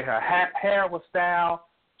 the way her hair was styled.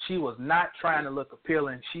 She was not trying to look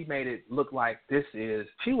appealing. She made it look like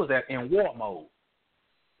she was in war mode.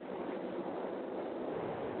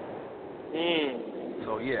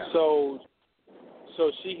 So, yeah. So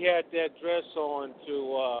she had that dress on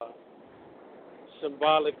to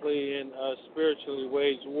symbolically and spiritually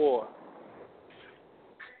wage war.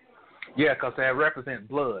 Yeah, because that represents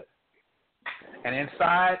blood. And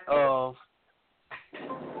inside of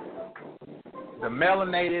the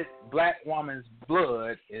melanated black woman's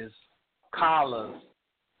blood is Kalas,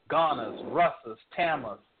 Ganas, Russas,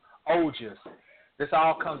 Tamas, Ojas. This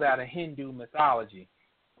all comes out of Hindu mythology.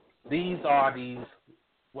 These are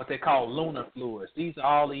what they call lunar fluids. These are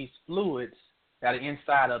all these fluids that are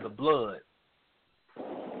inside of the blood.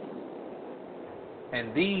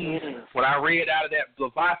 And these, what I read out of that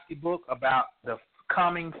Blavatsky book about the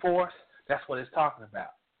coming force, that's what it's talking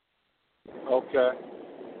about. Okay.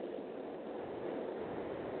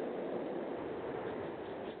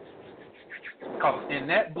 Because in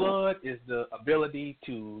that blood is the ability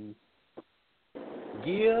to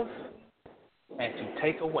give and to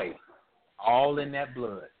take away. All in that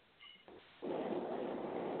blood.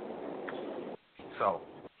 So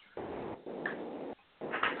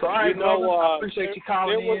all right, I appreciate you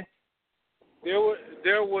calling in.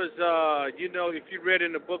 There was, if you read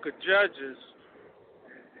in the book of Judges,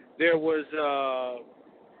 there was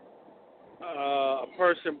a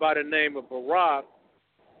person by the name of Barak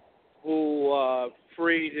who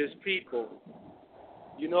freed his people.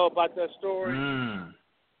 You know about that story?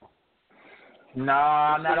 No,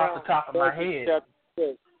 not off the top of my head.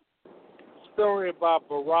 Story about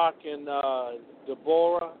Barak and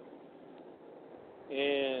Deborah,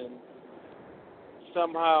 and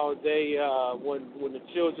somehow they, when the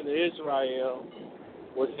children of Israel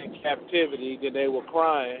was in captivity, then they were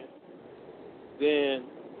crying. Then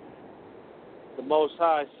the Most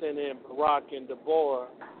High sent in Barak and Deborah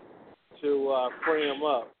to free them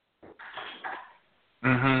up.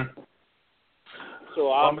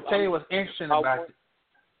 So I'm going to tell you what's interesting about it.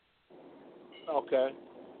 Okay.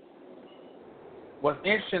 What's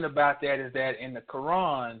interesting about that is that in the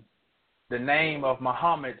Quran, the name of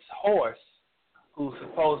Muhammad's horse, who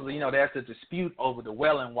supposedly, there's a dispute over the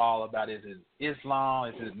Wailing Wall about is it Islam,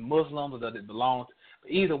 is it Muslim, or does it belong?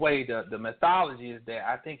 But either way, the mythology is that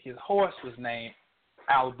I think his horse was named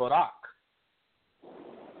Al-Barak.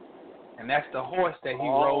 And that's the horse that he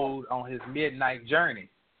rode on his midnight journey.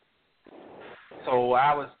 So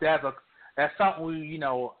that's something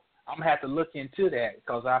I'm gonna have to look into that,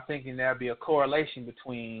 because I'm thinking there'll be a correlation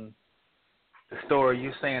between the story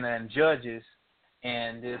you're saying in Judges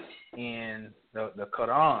and this in the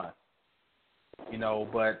Quran.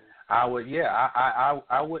 But I would, yeah,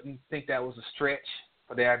 I wouldn't think that was a stretch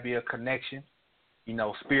for there to be a connection,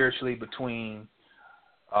 spiritually between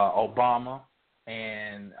Obama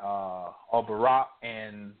and or Barack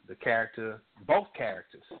and both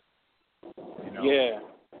characters. Yeah.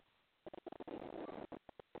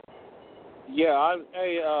 Yeah,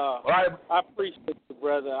 I appreciate you,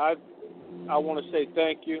 brother. I want to say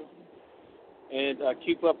thank you, and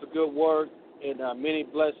keep up the good work, and many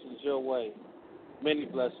blessings your way. Many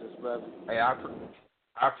blessings, brother. Hey, I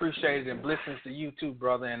appreciate it, and blessings to you too,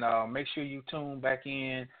 brother. And make sure you tune back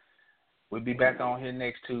in. We'll be back on here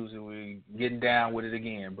next Tuesday. We're getting down with it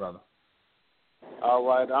again, brother. All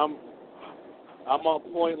right, I'm on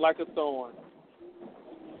point like a thorn.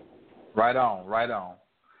 Right on, right on.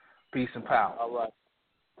 Peace and power. All right.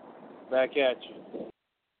 Back at you.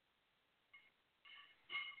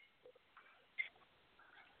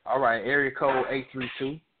 All right, area code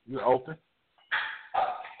 832. You're open.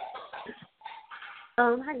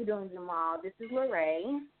 How you doing, Jamal? This is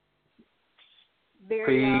Lorraine.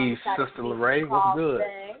 Peace, Sister Lorraine. What's good?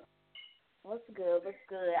 Today. What's good?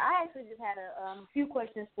 I actually just had a few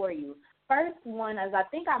questions for you. First one is I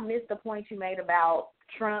think I missed the point you made about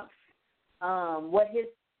Trump's what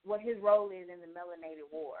his role is in the Melanated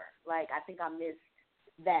War. Like, I think I missed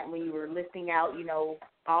that when you were listing out,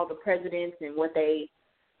 all the presidents and what they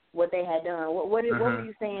had done. What were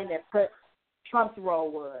you saying that Trump's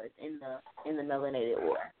role was in the Melanated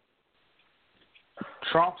War?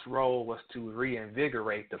 Trump's role was to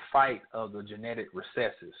reinvigorate the fight of the genetic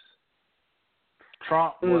recessives.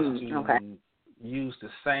 Trump was to use the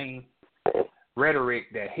same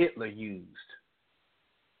rhetoric that Hitler used,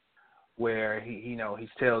 where he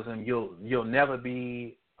tells them you'll never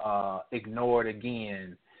be ignored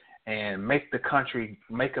again, and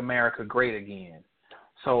make America great again.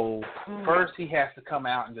 So first he has to come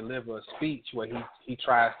out and deliver a speech where he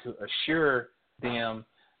tries to assure them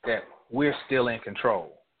that we're still in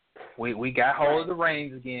control. We got hold of the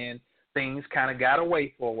reins again. Things kind of got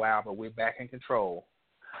away for a while, but we're back in control.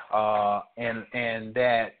 And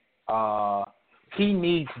that he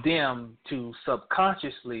needs them to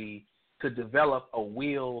subconsciously to develop a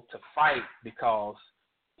will to fight, because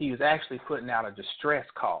he was actually putting out a distress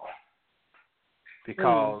call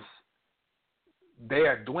because they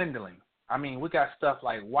are dwindling. I mean, we got stuff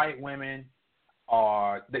like white women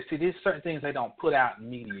there's certain things they don't put out in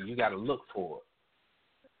media. You got to look for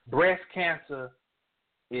it. Breast cancer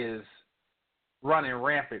is running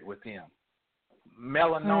rampant with them.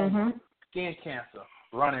 Melanoma, skin cancer,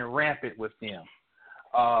 running rampant with them.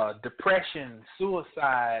 Depression,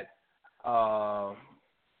 suicide,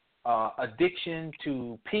 addiction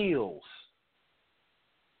to pills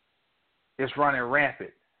is running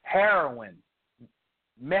rampant. Heroin,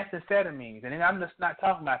 methamphetamines, and then I'm just not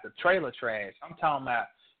talking about the trailer trash. I'm talking about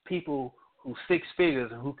people who 6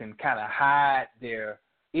 figures and who can kind of hide their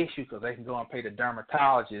issue because they can go and pay the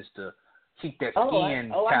dermatologist to keep their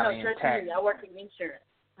skin kind of intact. I work in insurance.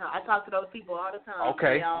 I talk to those people all the time.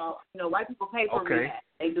 Okay. They all, white people pay for rehab.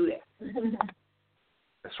 They do that.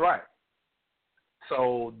 That's right.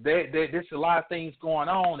 So there's a lot of things going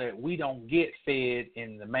on that we don't get fed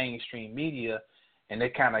in the mainstream media, and they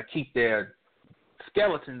kind of keep their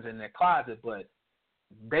skeletons in their closet, but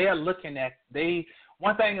they are looking at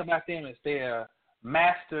one thing about them is they're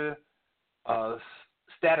master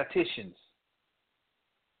statisticians,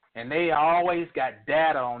 and they always got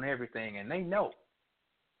data on everything, and they know,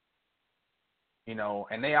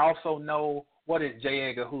 and they also know, what did J.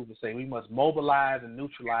 Edgar Hoover say? We must mobilize and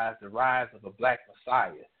neutralize the rise of a black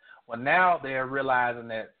messiah. Well, now they're realizing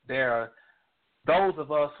that there are those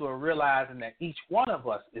of us who are realizing that each one of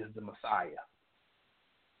us is the messiah.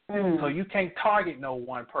 So you can't target no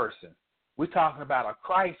one person. We're talking about a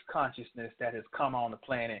Christ consciousness that has come on the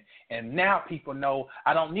planet, and now people know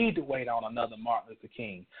I don't need to wait on another Martin Luther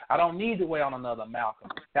King. I don't need to wait on another Malcolm.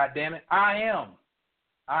 God damn it, I am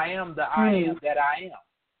the I am that I am.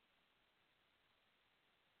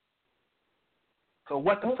 So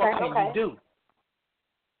what the fuck can you do?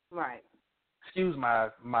 Right. Excuse my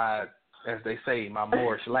as they say, my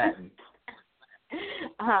Moorish Latin.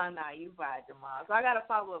 No, you fine, Jamal. So I got a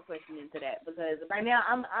follow-up question into that, because right now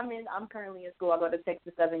I'm currently in school. I go to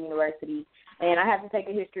Texas Southern University, and I have to take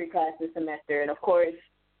a history class this semester. And of course,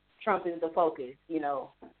 Trump is the focus.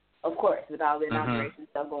 Of course, with all the inauguration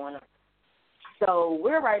stuff going on. So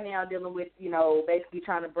we're right now dealing with basically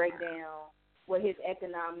trying to break down what his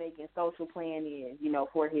economic and social plan is,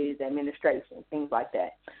 for his administration, things like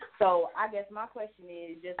that. So I guess my question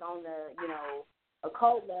is just on the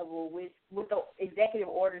occult level, with the executive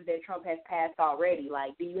orders that Trump has passed already,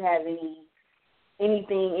 like, do you have any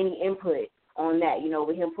input on that,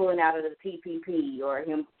 with him pulling out of the TPP or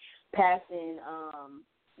him passing,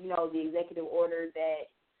 the executive order that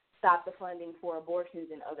stopped the funding for abortions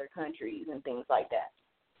in other countries and things like that.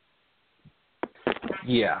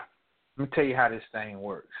 Yeah. Let me tell you how this thing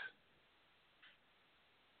works.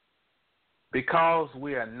 Because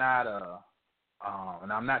we are not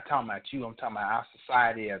and I'm not talking about you, I'm talking about our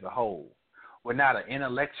society as a whole. We're not an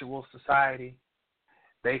intellectual society.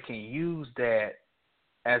 They can use that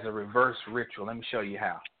as a reverse ritual. Let me show you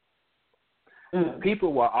how.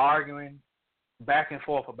 People were arguing back and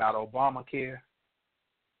forth about Obamacare,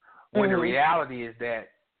 when the reality is that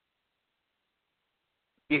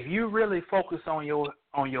if you really focus on your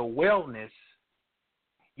wellness,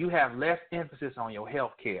 you have less emphasis on your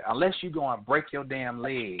health care. Unless you go and break your damn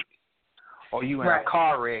leg or you in a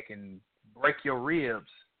car wreck and break your ribs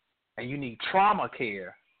and you need trauma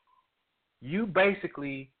care, you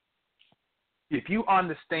basically, if you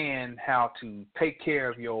understand how to take care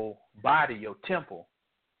of your body, your temple,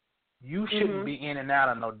 you shouldn't be in and out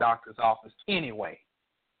of no doctor's office anyway.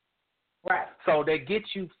 Right. So they get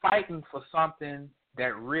you fighting for something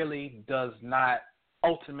that really does not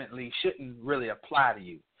ultimately shouldn't really apply to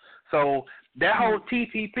you. So that whole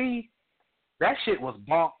TPP, that shit was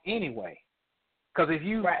bunk anyway. Because if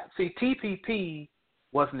you see, TPP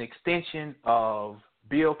was an extension of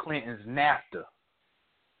Bill Clinton's NAFTA.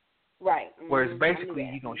 Right. Where it's basically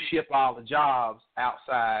you're going to ship all the jobs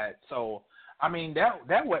outside. So, I mean,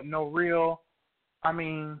 that wasn't no real, I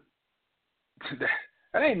mean,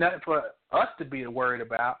 that ain't nothing for us to be worried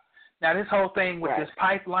about. Now, this whole thing with this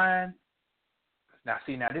pipeline, now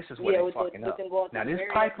this is what they're fucking up. Now, this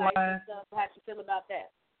pipeline, how you feel about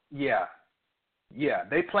that? Yeah,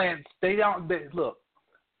 look,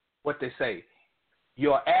 what they say,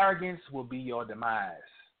 your arrogance will be your demise.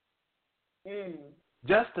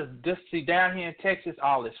 Just see down here in Texas,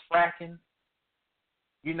 all this fracking,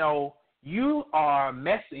 you are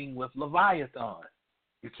messing with Leviathan.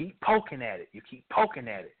 You keep poking at it.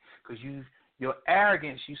 Because your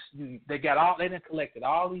arrogance, they done collected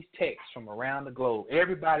all these texts from around the globe,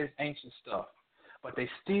 everybody's ancient stuff, but they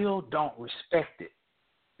still don't respect it.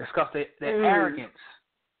 It's because they're arrogance.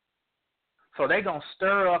 So they gonna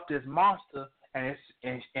stir up this monster,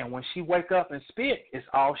 and when she wake up and spit, it's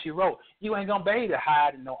all she wrote. You ain't gonna be able to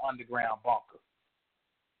hide in no underground bunker.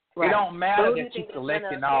 Right. It don't matter that you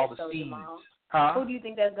collecting all the seeds. Huh? Who do you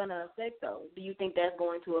think that's gonna affect though? Do you think that's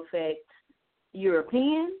going to affect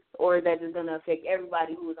Europeans, or is that just going to affect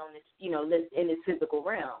everybody who is on this, in this physical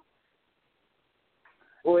realm?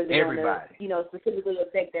 Or is it everybody going to, specifically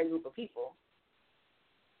affect that group of people?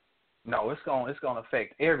 No, it's going to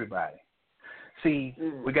affect everybody. See,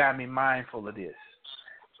 we got to be mindful of this.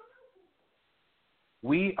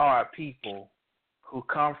 We are people who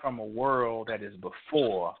come from a world that is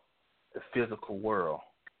before the physical world.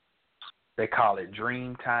 They call it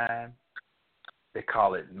dream time. They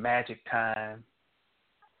call it magic time.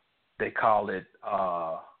 They call it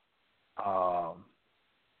all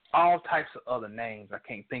types of other names I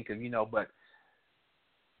can't think of, but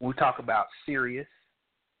when we talk about Sirius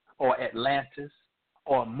or Atlantis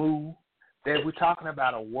or Mu, that we're talking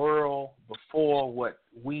about a world before what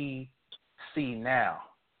we see now.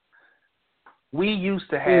 We used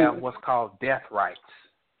to have what's called death rites.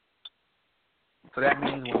 So that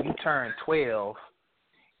means when you turn 12,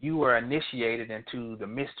 you were initiated into the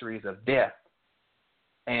mysteries of death,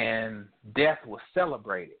 and death was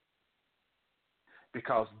celebrated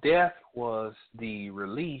because death was the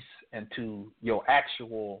release into your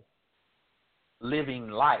actual living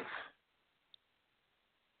life.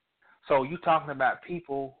 So you're talking about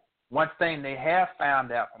people, one thing they have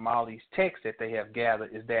found out from all these texts that they have gathered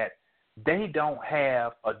is that they don't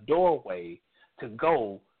have a doorway to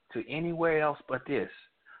go to anywhere else but this.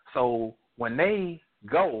 So when they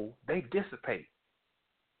go, they dissipate.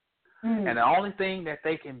 And the only thing that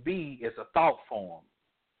they can be is a thought form.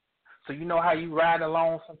 So you know how you ride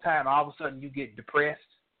along sometime, all of a sudden you get depressed?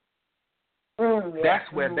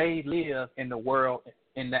 That's where they live in the world,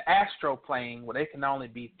 in the astral plane, where they can only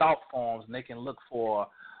be thought forms and they can look for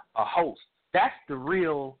a host. That's the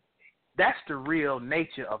real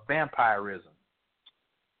nature of vampirism.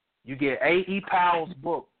 You get A.E. Powell's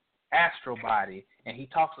book, Astral Body, and he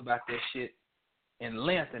talks about that shit in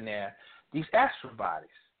length in there, these astral bodies.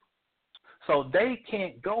 So they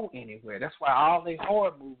can't go anywhere. That's why all the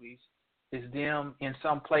horror movies is them in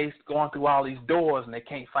some place going through all these doors and they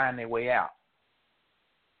can't find their way out.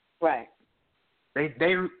 Right. They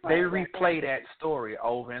replay that story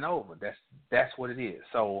over and over. That's what it is.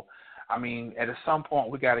 So, I mean, at some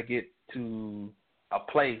point we got to get to a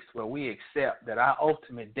place where we accept that our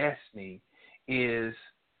ultimate destiny is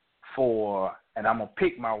for, and I'm going to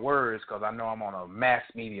pick my words because I know I'm on a mass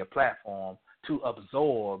media platform, to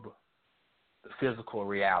absorb the physical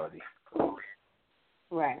reality.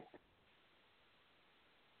 Right.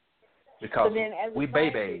 Because so then, as we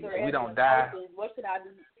babies, we don't a die. person, what should I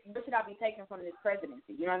be taking from this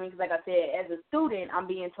presidency? You know what I mean? 'Cause like I said, as a student, I'm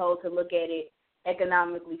being told to look at it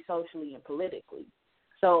economically, socially, and politically.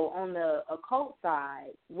 So on the occult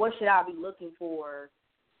side, what should I be looking for?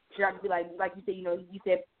 Should I be like you said, you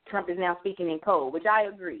said Trump is now speaking in code, which I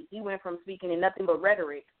agree. He went from speaking in nothing but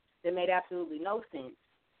rhetoric that made absolutely no sense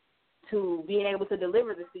to being able to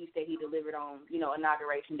deliver the speech that he delivered on,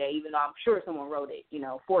 Inauguration Day, even though I'm sure someone wrote it,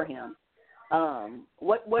 for him.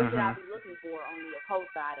 What should I be looking for on the occult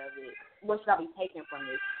side of it? What should I be taking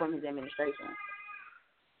from his administration?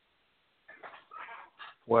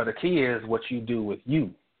 Well, the key is what you do with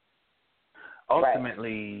you.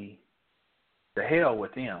 Ultimately, the hell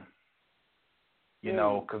with them,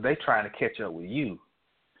 because they're trying to catch up with you.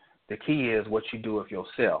 The key is what you do with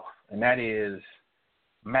yourself, and that is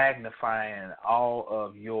magnifying all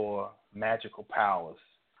of your magical powers,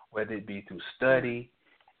 whether it be through study,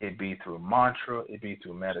 it be through mantra, it be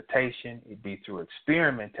through meditation, it be through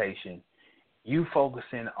experimentation. You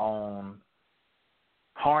focusing on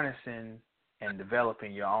harnessing and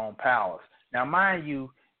developing your own powers. Now, mind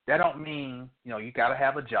you, that don't mean, you got to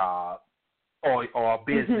have a job or a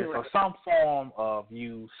business or some form of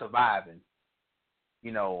you surviving,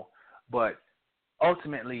 but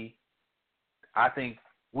ultimately, I think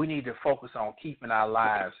we need to focus on keeping our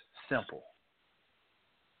lives simple.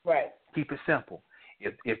 Right. Keep it simple.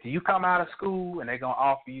 If you come out of school and they're going to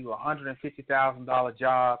offer you a $150,000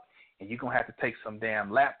 job and you're going to have to take some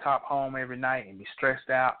damn laptop home every night and be stressed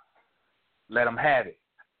out, let them have it.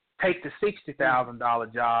 Take the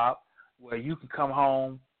 $60,000 job where you can come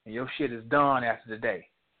home and your shit is done after the day.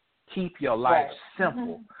 Keep your life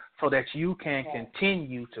simple so that you can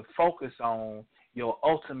continue to focus on your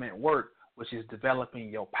ultimate work, which is developing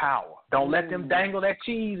your power. Don't let them dangle that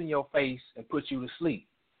cheese in your face and put you to sleep.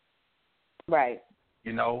 Right.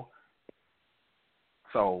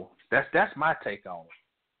 So that's my take on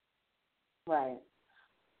it. Right.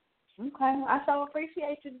 Okay. I so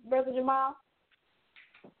appreciate you, Brother Jamal.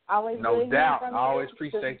 Always no good doubt. From I always you.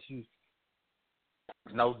 appreciate you.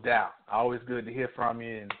 No doubt. Always good to hear from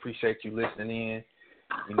you and appreciate you listening in.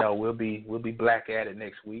 We'll be back at it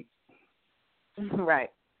next week. Right.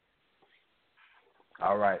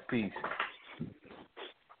 All right. Peace.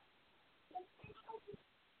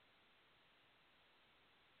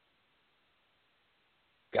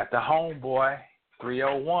 Got the homeboy,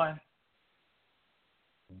 301.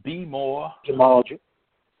 Be more. Jamal.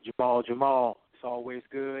 It's always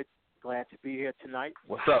good. Glad to be here tonight.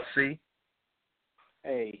 What's up, C?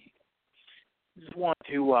 Hey, just want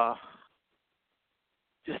to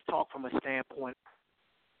just talk from a standpoint,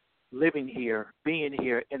 living here, being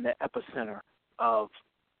here in the epicenter of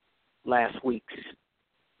last week's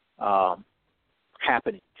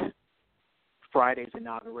happenings. Friday's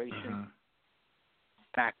inauguration,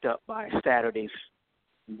 backed up by Saturday's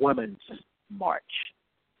Women's March.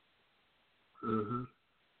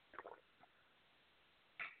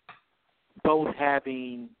 Both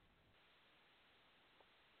having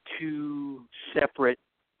two separate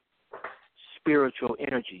spiritual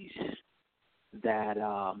energies that,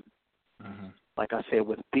 like I said,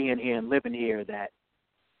 with being here and living here, that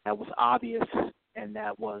was obvious and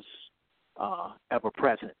that was ever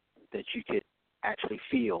present, that you could actually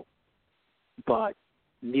feel, but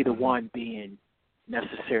neither one being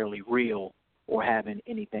necessarily real or having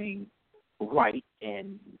anything right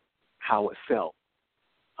in how it felt.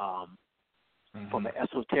 From an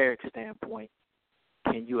esoteric standpoint,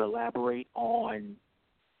 can you elaborate on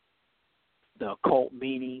the occult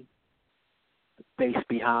meaning based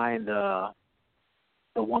behind the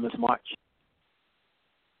Women's March?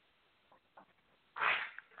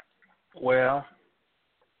 Well,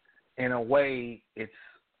 in a way, it's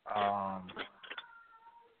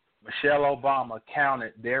Michelle Obama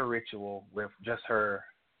counted their ritual with just her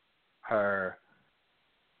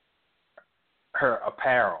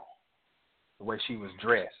apparel, the way she was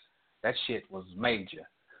dressed. That shit was major.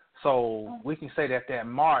 So we can say that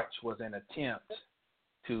march was an attempt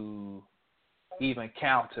to even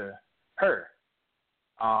counter her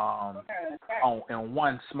in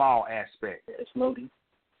one small aspect. It's loading.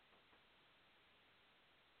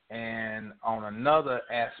 And on another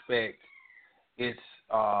aspect, it's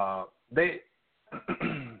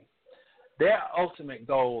their ultimate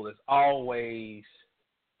goal is always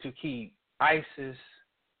to keep ISIS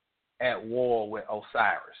at war with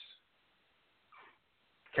Osiris.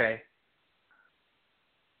 Okay?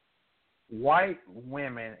 white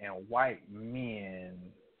women and white men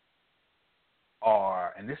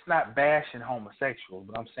are, and it's not bashing homosexuals,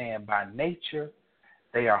 but I'm saying by nature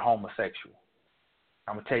they are homosexual.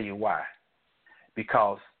 I'm going to tell you why.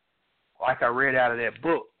 Because, like I read out of that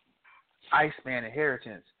book, Iceman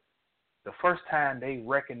Inheritance, the first time they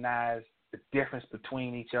recognized the difference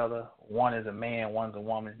between each other, one is a man, one's a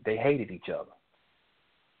woman, they hated each other.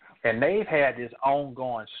 And they've had this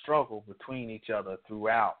ongoing struggle between each other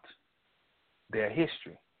throughout their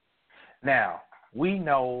history. Now, we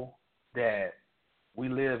know that we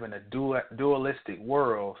live in a dualistic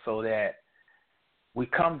world, so that we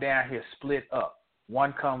come down here split up.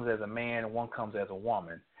 One comes as a man and one comes as a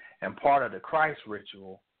woman. And part of the Christ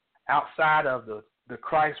ritual, outside of the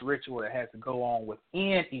Christ ritual that has to go on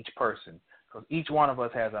within each person, because each one of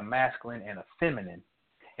us has a masculine and a feminine,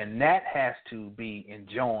 and that has to be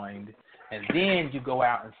enjoined. And then you go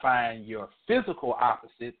out and find your physical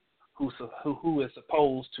opposite, who is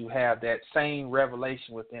supposed to have that same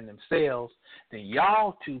revelation within themselves. Then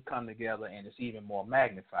y'all two come together and it's even more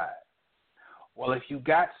magnified. Well, if you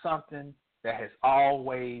got something that has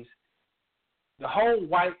always, the whole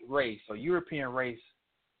white race or European race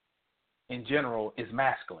in general is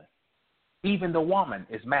masculine. Even the woman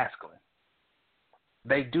is masculine.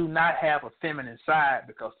 They do not have a feminine side,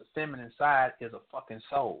 because the feminine side is a fucking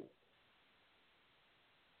soul.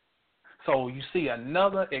 So you see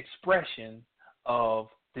another expression of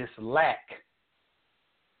this lack.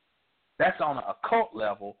 That's on an occult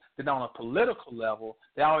level. Then on a political level,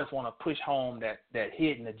 they always want to push home that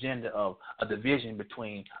hidden agenda of a division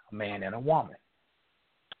between a man and a woman.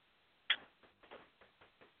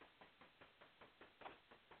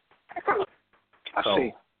 I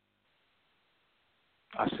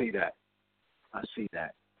see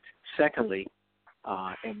that. Secondly,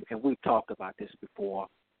 and we've talked about this before,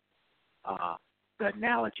 the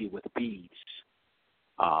analogy with bees.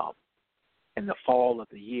 In the fall of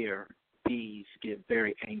the year, bees get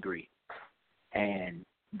very angry, and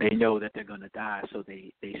they know that they're going to die, so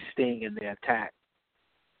they sting and they attack,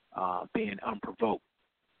 being unprovoked.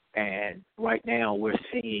 And right now we're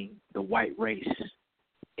seeing the white race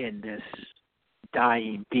in this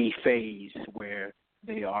dying bee phase where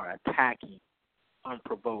they are attacking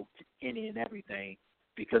unprovoked any and everything,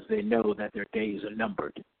 because they know that their days are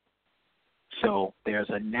numbered. So there's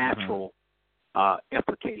a natural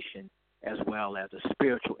implication as well as a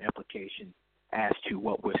spiritual implication as to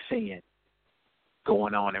what we're seeing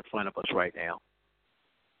going on in front of us right now.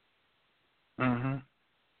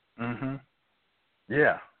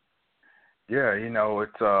 Yeah. Yeah, you know,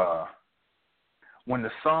 it's when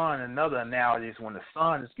the sun, another analogy is when the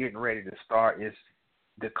sun is getting ready to start its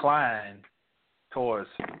decline towards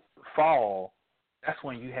fall, that's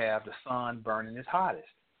when you have the sun burning its hottest.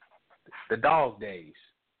 The dog days.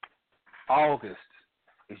 August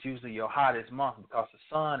is usually your hottest month because the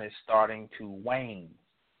sun is starting to wane.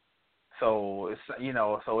 So it's, you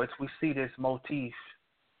know, so it's, we see this motif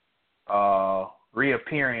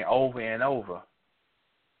reappearing over and over.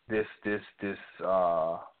 This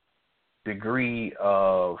degree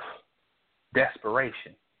of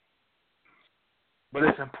desperation. But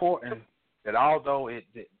it's important that although it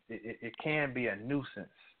can be a nuisance,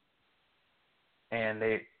 and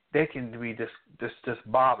they can be just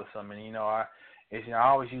bothersome, and I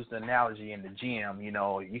always use the analogy in the gym.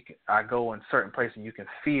 I go in certain places, you can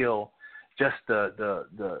feel just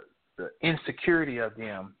the insecurity of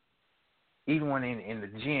them, even when in the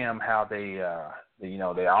gym, how they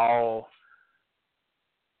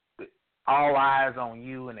all eyes on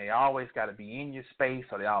you, and they always got to be in your space,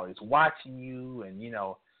 so they're always watching you, and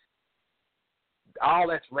all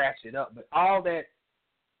that's ratcheted up. But all that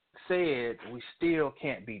said, we still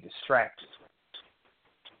can't be distracted,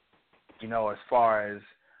 as far as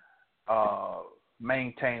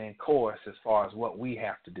maintaining course, as far as what we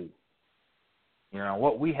have to do.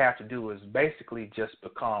 What we have to do is basically just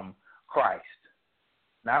become Christ.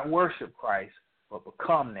 Not worship Christ, but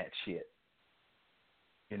become that shit.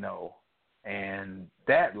 And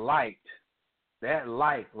that light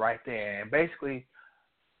right there, and basically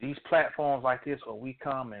these platforms like this where we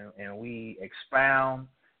come and we expound,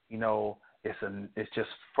 it's just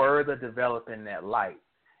further developing that light.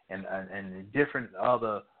 And the different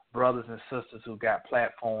other brothers and sisters who got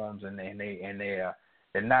platforms, and they're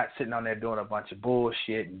not sitting on there doing a bunch of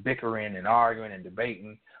bullshit and bickering and arguing and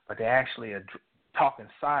debating, but they actually are talking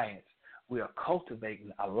science. We are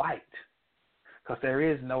cultivating a light, because there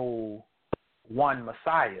is no one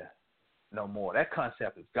Messiah no more. That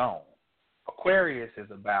concept is gone. Aquarius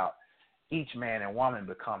is about each man and woman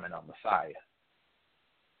becoming a Messiah.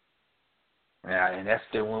 And that's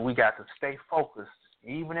when we got to stay focused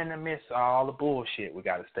Even in the midst of all the bullshit, we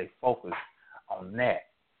got to stay focused on that.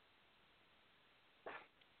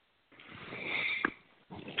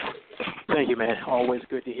 Thank you, man. Always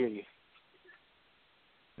good to hear you.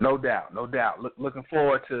 No doubt, no doubt. Looking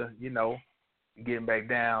forward to, getting back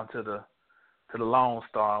down to the Lone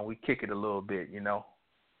Star and we kick it a little bit,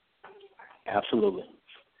 Absolutely.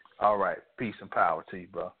 All right. Peace and power to you,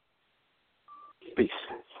 bro. Peace.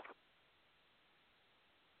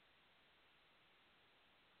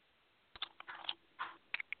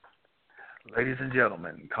 Ladies and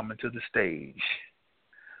gentlemen, coming to the stage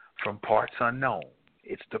from parts unknown,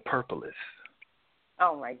 it's the Purplist.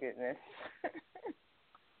 Oh, my goodness.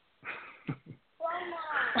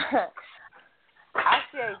 I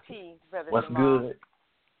say peace, Brother What's Jamal. good?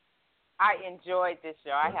 I enjoyed this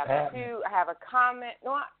show. I have a comment.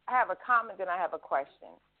 No, I have a comment, then I have a question.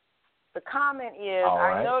 The comment is, All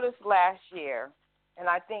right. I noticed last year, and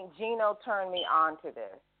I think Gino turned me on to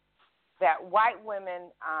this, that white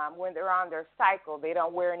women, when they're on their cycle, they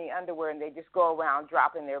don't wear any underwear and they just go around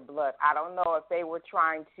dropping their blood. I don't know if they were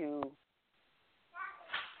trying to.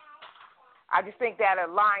 I just think that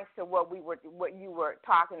aligns to what you were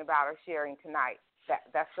talking about or sharing tonight.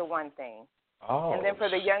 That's the one thing. Oh. And then for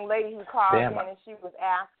the young lady who called damn. in and she was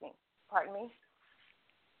asking, pardon me?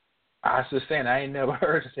 I was just saying, I ain't never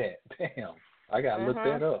heard of that. Damn. I got to look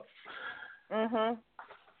that up. Mhm.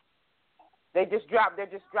 They're just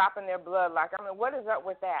dropping their blood. Like, what is up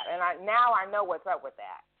with that? And now I know what's up with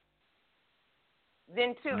that.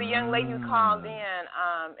 Then too, the young lady who called in,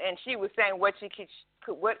 and she was saying what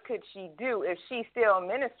could she do if she's still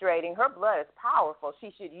menstruating? Her blood is powerful.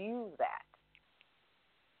 She should use that.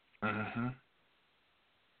 Mhm.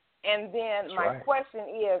 And then That's my right. question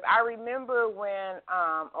is, I remember when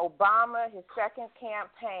Obama, his second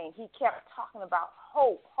campaign, he kept talking about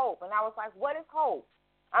hope, and I was like, what is hope?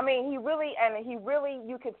 I mean, he really,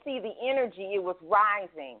 you could see the energy, it was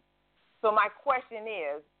rising. So my question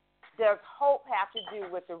is, does hope have to do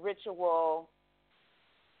with the ritual?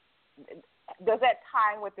 Does that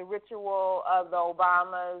tie in with the ritual of the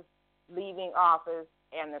Obamas leaving office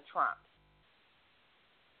and the Trump?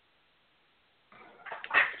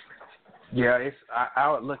 Yeah, I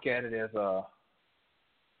would look at it as a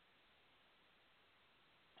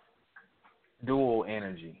dual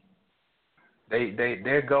energy.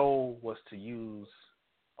 Their goal was to use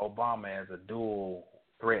Obama as a dual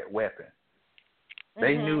threat weapon.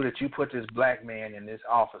 They knew that you put this black man in this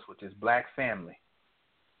office with this black family,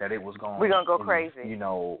 that it was going. We're gonna go crazy.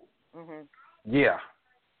 Yeah,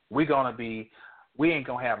 we ain't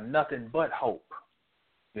gonna have nothing but hope,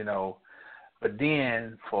 But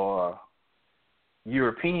then for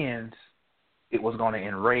Europeans, it was going to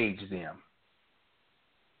enrage them.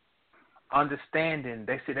 Understanding,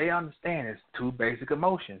 they understand it's two basic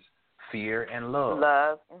emotions, fear and love.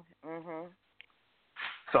 Love. Mhm.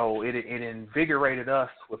 So it invigorated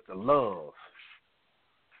us with the love.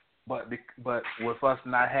 But with us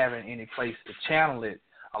not having any place to channel it,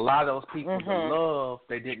 a lot of those people, the love,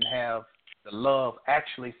 they didn't have the love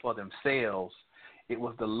actually for themselves. It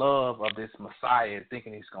was the love of this Messiah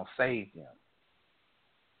thinking he's going to save them.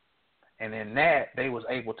 And in that, they was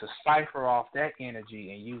able to cipher off that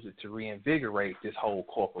energy and use it to reinvigorate this whole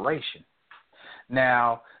corporation.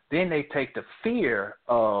 Now, then they take the fear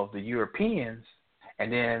of the Europeans,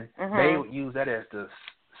 and then they would use that as the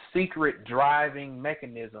secret driving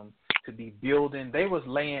mechanism to be building. They was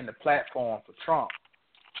laying the platform for Trump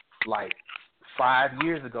like 5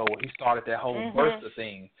 years ago when he started that whole Bertha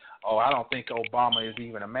thing. Oh, I don't think Obama is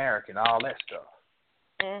even American, all that stuff.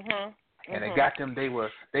 And they got them. They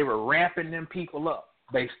were ramping them people up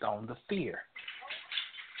based on the fear.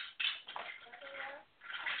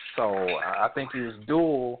 So I think it was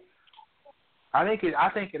dual. I think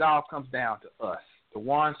it all comes down to us, the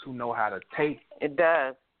ones who know how to take it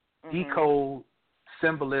does decode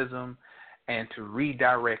symbolism and to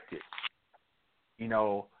redirect it.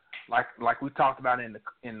 Like we talked about in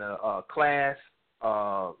the class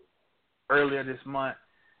earlier this month.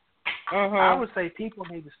 I would say people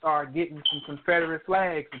need to start getting some Confederate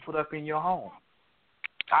flags and put up in your home.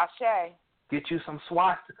 Ashe. Get you some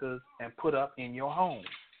swastikas and put up in your home.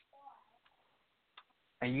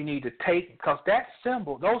 And you need to take, because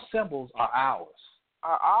those symbols are ours.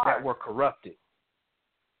 That were corrupted.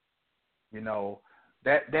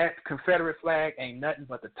 That Confederate flag ain't nothing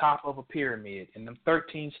but the top of a pyramid. And them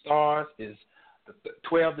 13 stars is the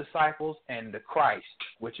 12 disciples and the Christ,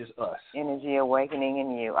 which is us. Energy awakening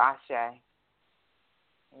in you. Ashe. Yeah.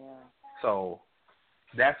 So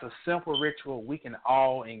that's a simple ritual we can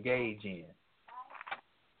all engage in.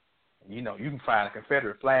 You can find a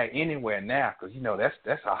Confederate flag anywhere now because,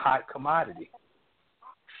 that's a hot commodity.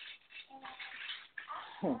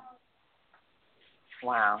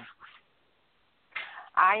 Wow.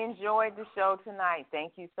 I enjoyed the show tonight.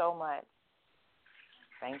 Thank you so much.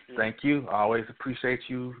 Thank you. Thank you. I always appreciate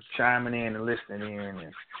you chiming in and listening in.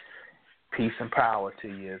 And peace and power to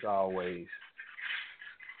you as always.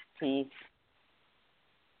 Peace.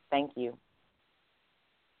 Thank you.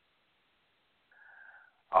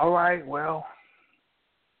 All right, well,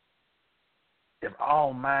 if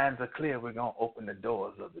all minds are clear, we're going to open the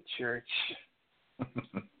doors of the church.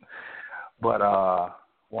 But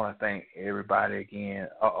want to thank everybody again.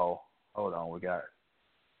 Hold on, we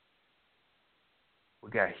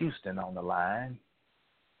got Houston on the line.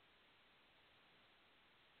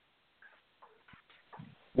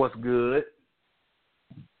 What's good?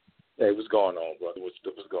 Hey, what's going on, brother? What's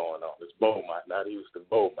going on? It's Beaumont, not Houston,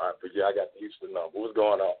 Beaumont. But yeah, I got the Houston number. What's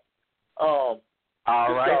going on? All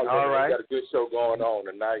right. We got a good show going on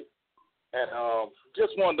tonight, and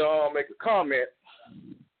just wanted to make a comment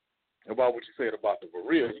about what you said about the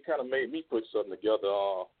real. You kind of made me put something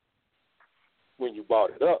together when you brought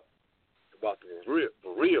it up about the real,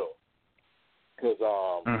 because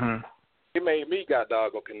it made me got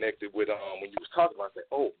doggone connected with when you was talking about that.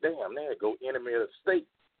 Oh, damn, there go enemy of the state.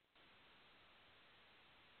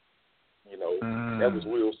 You know, that was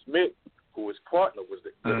Will Smith, who his partner was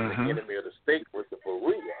the enemy of the state was the for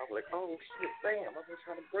real. I was like, oh shit, damn, I've been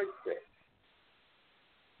trying to break that.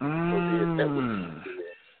 That was,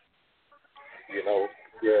 you know,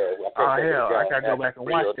 yeah. I gotta go back and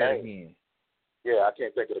watch that again. Yeah, I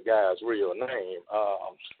can't think of the guy's real name.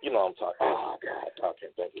 You know, I'm talking. Oh God, I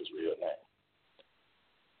can't think of his real name.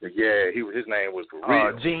 But yeah, his name was for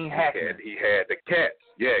real. Gene Hackman. He had the cats.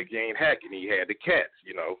 Yeah, Gene Hackman. He had the cats.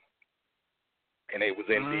 You know. And they was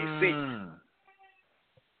in D.C.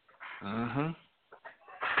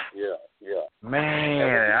 Yeah.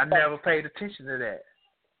 Man, I never paid attention to that.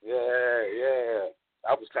 Yeah.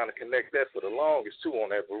 I was trying to connect that for the longest, too, on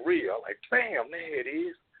that for real. I'm like, bam, there it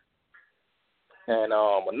is. And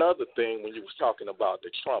another thing, when you was talking about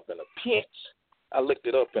the Trump and the Pence, I looked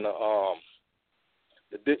it up in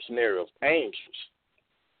the Dictionary of Angels,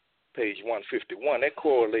 page 151. That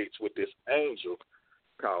correlates with this angel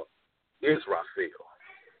called Israfel.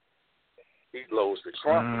 He blows the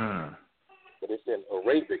trumpet, but it's in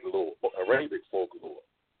Arabic folklore.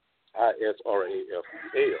 Israfel.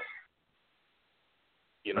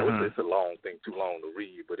 You know, it's a long thing, too long to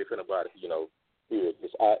read. But if anybody, you know, it's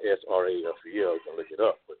Israfel. You can look it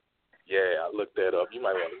up. But yeah, I looked that up. You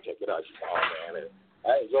might want to check it out. Man,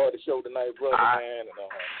 I enjoyed the show tonight, brother, man. And,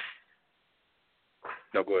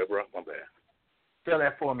 no, go ahead, bro. My bad. Spell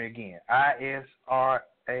that for me again. Israfel.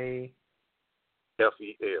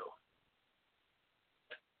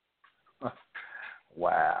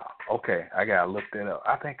 Wow. Okay, I gotta look that up.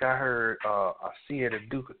 I think I heard Asia the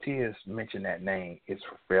Duke of Tears mention that name.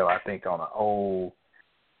 Israfel. I think on an old,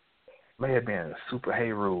 may have been a Super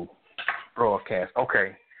Haru broadcast.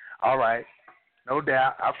 Okay, all right, no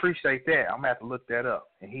doubt. I appreciate that. I'm gonna have to look that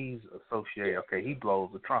up. And he's associated. Okay, he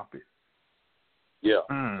blows the trumpet. Yeah.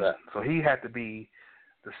 So he had to be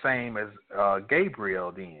the same as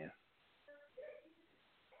Gabriel then.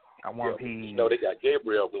 I wonder if he. You know, they got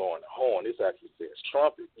Gabriel blowing the horn. This actually says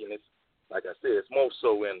trumpet, and it's like I said, it's more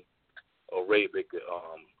so in Arabic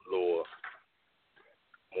lore,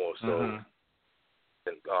 more so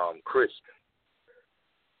than Christian.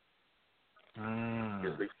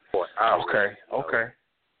 At least for ours, Okay.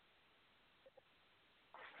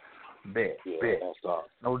 Bet.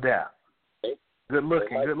 No doubt. Good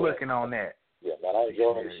looking on that. Yeah, man, I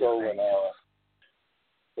enjoyed the show and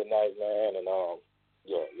tonight, man, and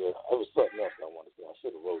yeah. It was something else I wanted to say. I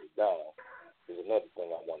should have wrote it down. There's another thing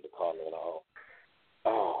I wanted to comment on.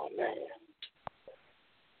 Oh man,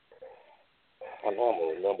 I know I'm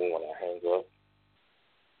gonna remember when I hang up.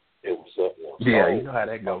 It was something else. Yeah, you know how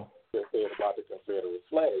that go. They said about the Confederate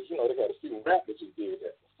flags. You know, they had a few rappers who did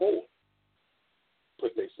that before.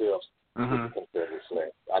 Put themselves with the Confederate flag.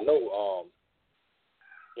 I know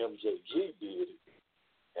MJG did it,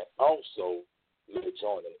 and also Little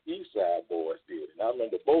John and the East Side Boys did it. And I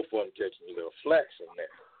remember both of them catching a little flack from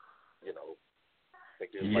that. You know,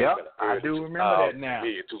 I do remember that now.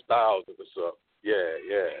 Yeah, 2000 or so. Yeah.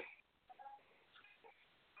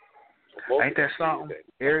 Ain't that something?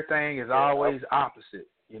 Everything is always opposite,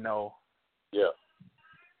 you know. Yeah.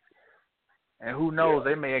 And who knows?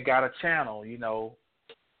 They may have got a channel, you know,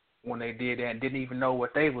 when they did that and didn't even know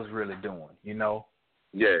what they was really doing, you know.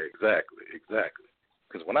 Yeah, exactly.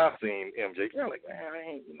 Because when I seen MJ, I'm like, man,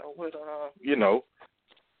 I ain't, you know what, you know,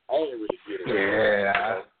 I ain't really get it.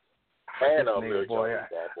 Yeah. I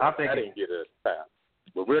didn't get it at the time.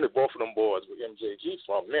 But really, both of them boys were MJG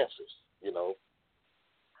from Memphis, you know.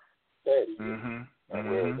 Patty. And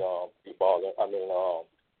where's D-Ball,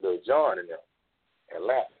 Lil John in there, and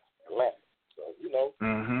Latin. So, you know,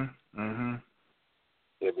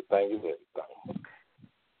 everything is everything.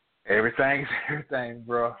 Everything is everything,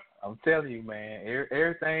 bro. I'm telling you, man.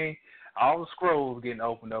 Everything, all the scrolls getting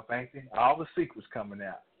opened up, ain't they? All the secrets coming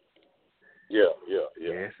out. Yeah.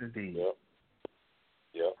 Yes, indeed.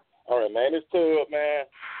 Yeah. All right, man. It's Tub, man.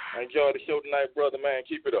 I enjoyed the show tonight, brother, man.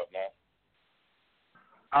 Keep it up, man.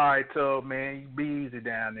 All right, Tub, man. You be easy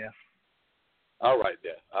down there. All right,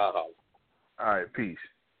 then. I'll holler. All right, peace.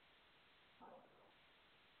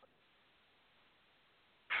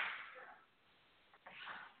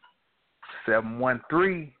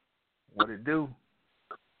 (713), what it do?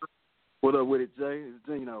 What up with it, Jay? It's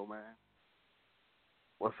Gino, man.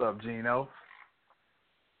 What's up, Gino?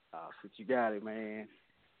 Oh, shit, you got it, man.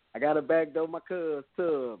 I got to backdoor my cuz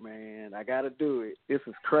Tub, man. I got to do it. This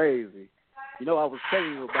is crazy. You know, I was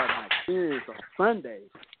telling you about my experience on Sunday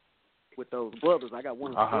with those brothers. I got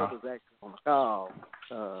one of the brothers actually on the call.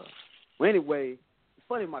 Well, anyway, it's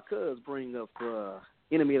funny my cuz bring up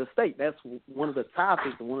enemy of the state. That's one of the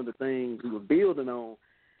topics and one of the things we were building on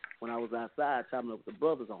when I was outside chopping up with the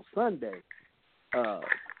brothers on Sunday.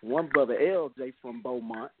 One brother, LJ from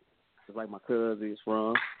Beaumont, just like my cousin is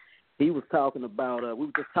from, he was talking about, we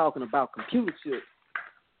were just talking about computer chips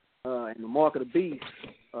and the mark of the beast.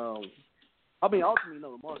 Ultimately,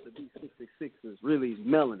 the mark of the beast 666 is really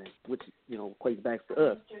melanin, which, equates back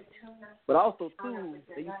to us. But also, too,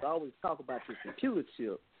 they used to always talk about this computer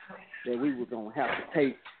chip that we were going to have to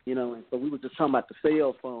take, and so we were just talking about the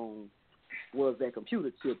cell phone was that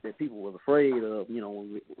computer chip that people was afraid of,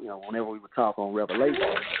 whenever we would talk on Revelation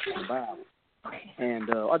and the Bible. And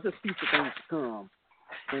or just future things to come.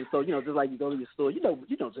 And so, just like you go to your store, you know,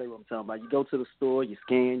 Jay, what I'm talking about. You go to the store, you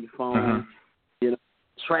scan your phone,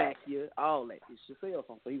 track you, all that. It's your cell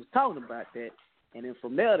phone. So he was talking about that. And then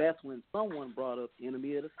from there, that's when someone brought up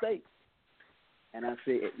enemy of the state. And I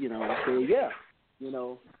said, yeah.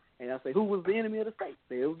 And I said, who was the enemy of the state?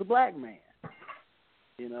 They said, it was the black man.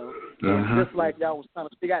 Just like y'all was trying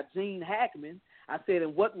to figure out Gene Hackman, I said,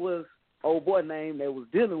 and what was old boy name that was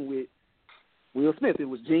dealing with Will Smith? It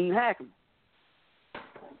was Gene Hackman.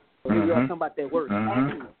 So we were talking about that word,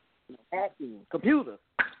 hacking, computer.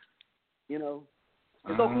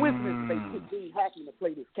 It's no coincidence they put Gene Hackman to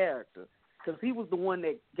play this character because he was the one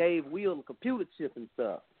that gave Will a computer chip and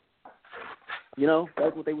stuff.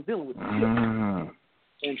 That's what they were dealing with.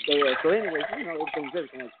 And so anyway, everything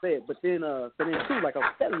like said. But then too, like I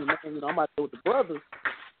was telling you, man, I'm about to go with the brothers,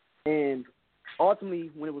 and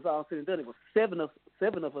ultimately, when it was all said and done, it was seven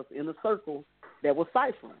of us in a circle that was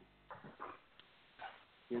ciphering.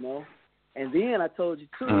 And then I told you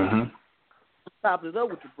too, topped it up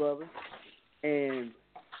with the brothers, and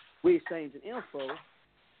we exchanging info,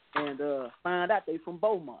 and find out they from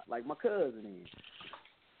Beaumont, like my cousin is.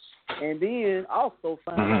 And then also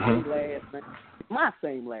find out their last name, my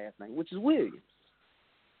same last name, which is Williams.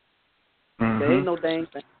 There ain't no dang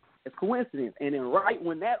thing. It's coincidence. And then right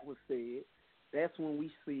when that was said, that's when we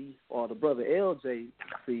see, or the brother LJ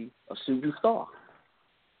see, a shooting star.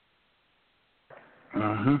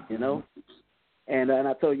 And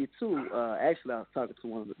I told you too. Actually, I was talking to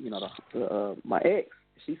one of my ex.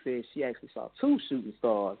 She said she actually saw 2 shooting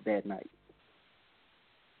stars that night.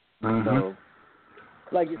 So,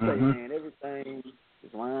 like you say, man, everything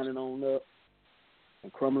is lining on up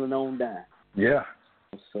and crumbling on down. Yeah,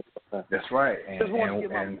 so, that's right. Just want to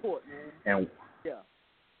give my report, man. And yeah,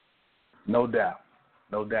 no doubt,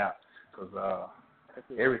 because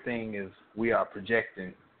everything is we are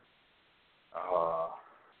projecting.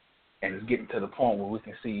 And it's getting to the point where we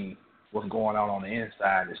can see what's going on the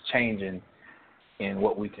inside is changing in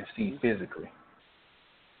what we can see physically.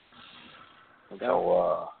 Okay.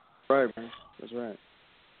 So, right, man. That's right.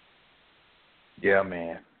 Yeah,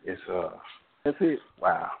 man. It's that's it.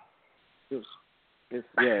 Wow. It's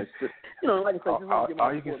just, like I said,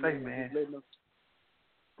 all you can say, man.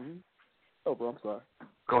 Oh, bro, I'm sorry.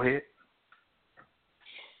 Go ahead.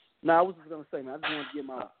 No, I was just gonna say, man. I just wanted to give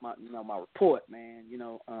my report, man.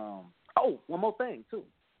 One more thing too.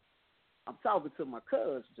 I'm talking to my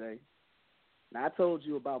cousin Jay. Now I told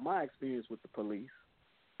you about my experience with the police,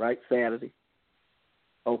 right? Saturday.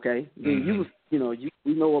 Okay. Then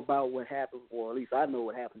you know about what happened, or at least I know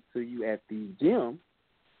what happened to you at the gym.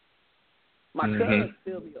 My cousin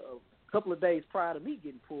told me a couple of days prior to me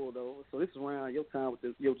getting pulled over. So this is around your time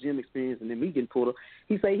with your gym experience, and then me getting pulled over.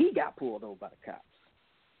 He said he got pulled over by the cops.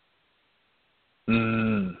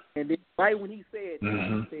 And then right when he said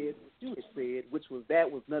that, he said what you had said, which was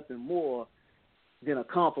that was nothing more than a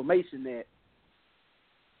confirmation that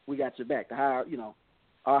we got your back. The higher,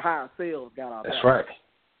 our higher selves got our That's back. right.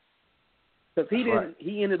 Because he didn't. right.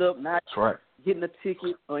 He ended up not That's right. getting a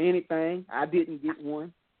ticket or anything. I didn't get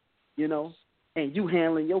one, you know. And you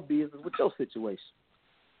handling your business with your situation,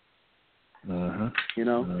 Mhm. you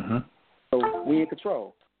know. Mhm. So we in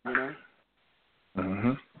control, you know.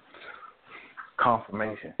 Mhm.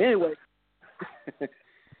 Confirmation. Anyway, yeah,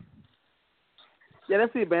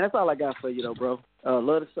 that's it, man. That's all I got for you, though, bro.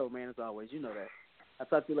 Love the show, man. As always, you know that. I'll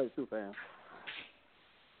talk to you later too, fam.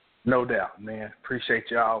 No doubt, man. Appreciate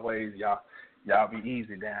you always. Y'all be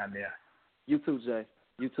easy down there. You too, Jay.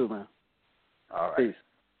 You too, man. All right. Peace.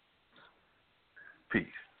 Peace.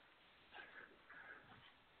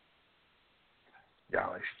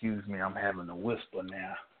 Y'all excuse me, I'm having a whisper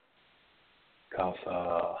now. Because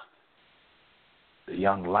the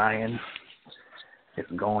young lion is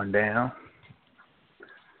going down.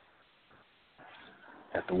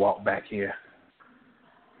 Have to walk back here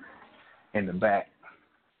in the back.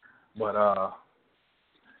 But,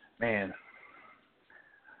 man,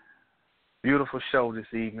 beautiful show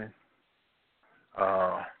this evening.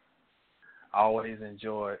 I always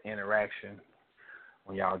enjoy interaction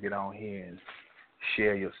when y'all get on here and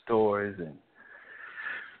share your stories and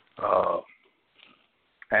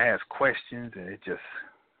ask questions, and it just,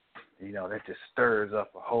 you know, that just stirs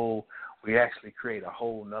up we actually create a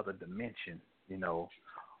whole nother dimension, you know,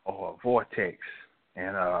 or a vortex,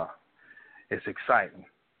 and it's exciting.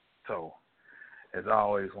 So, as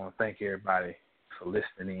always, I want to thank everybody for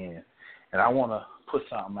listening in, and I want to put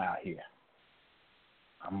something out here.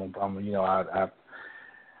 I've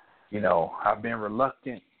been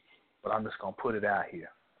reluctant, but I'm just gonna put it out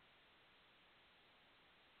here.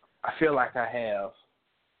 I feel like I have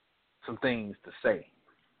some things to say,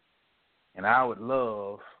 and I would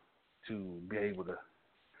love to be able to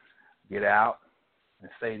get out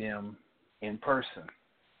and say them in person.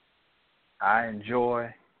 I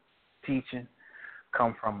enjoy teaching,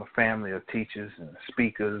 come from a family of teachers and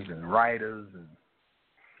speakers and writers, and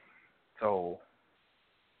so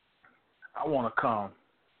I want to come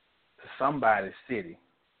to somebody's city,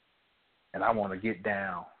 and I want to get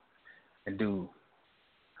down and do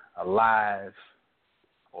a live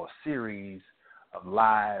or series of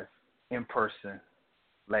live in-person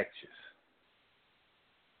lectures.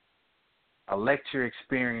 A lecture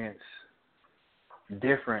experience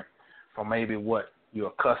different from maybe what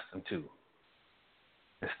you're accustomed to.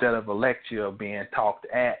 Instead of a lecture being talked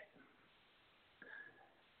at,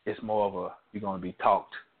 it's more of you're going to be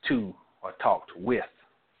talked to or talked with,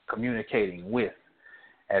 communicating with,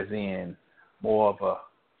 as in more of a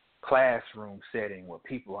classroom setting where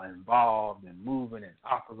people are involved and moving and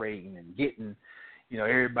operating and getting, you know,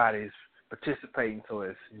 everybody's participating, so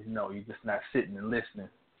it's, you know, you're just not sitting and listening.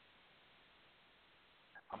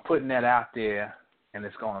 I'm putting that out there, and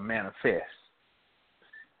it's going to manifest.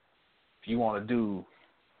 If you want to do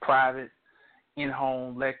private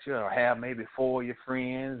in-home lecture or have maybe 4 of your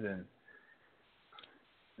friends and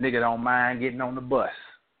nigga don't mind getting on the bus,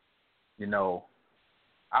 you know,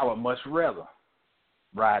 I would much rather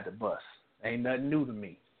ride the bus. Ain't nothing new to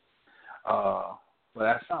me. But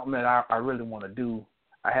that's something that I really want to do.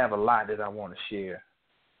 I have a lot that I want to share,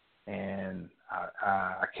 and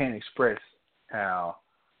I can't express how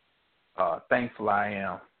thankful I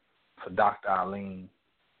am for Dr. Arlene,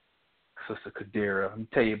 Sister Kadira. Let me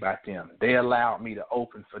tell you about them. They allowed me to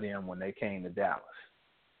open for them when they came to Dallas.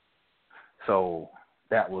 So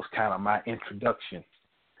that was kind of my introduction.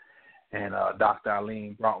 And Dr.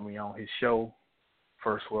 Arlene brought me on his show,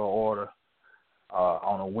 First World Order,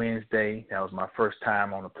 on a Wednesday. That was my first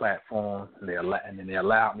time on the platform. And then they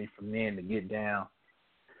allowed me from then to get down.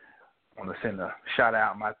 I want to send a shout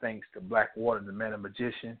out, my thanks to Blackwater, the Meta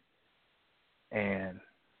Magician, and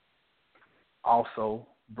also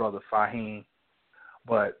Brother Fahim.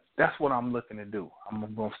 But that's what I'm looking to do.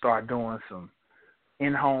 I'm going to start doing some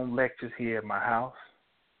in-home lectures here at my house,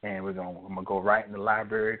 and I'm going to go right in the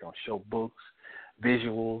library, going to show books,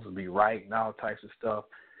 visuals, and be writing, all types of stuff,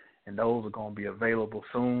 and those are going to be available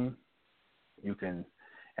soon. You can,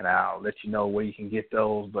 and I'll let you know where you can get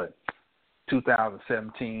those, but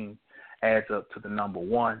 2017 adds up to the number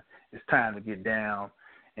 1. It's time to get down,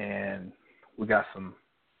 and we got some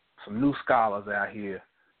new scholars out here,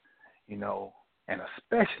 you know, and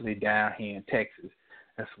especially down here in Texas.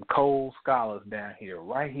 There's some cold scholars down here,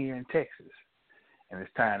 right here in Texas, and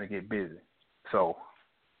it's time to get busy. So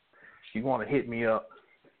if you want to hit me up,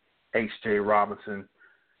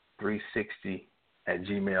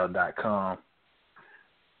 hjrobinson360@gmail.com.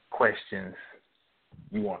 Questions,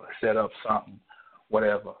 you want to set up something,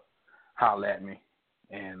 whatever, holler at me,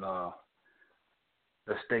 and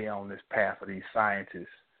let's stay on this path of these scientists.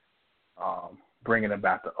 bringing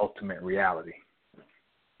about the ultimate reality.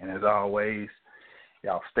 And as always,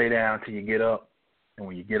 y'all stay down till you get up, and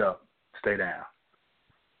when you get up, stay down.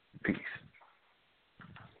 Peace.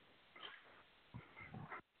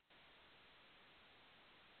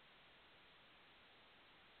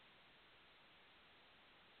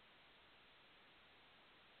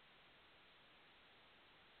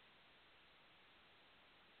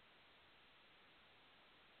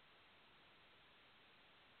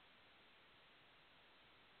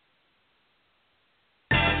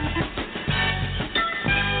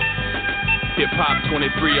 Hip Hop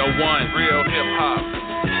 2301, real hip hop.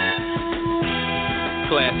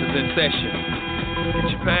 Class is in session.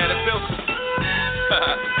 Get your pad and pencil.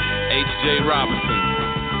 H.J. Robinson.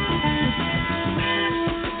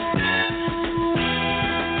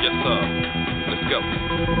 Yes, sir. Let's go.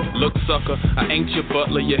 Look, sucker, I ain't your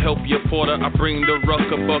butler, you help your porter. I bring the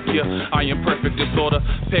rucker, buck ya. I am perfect disorder.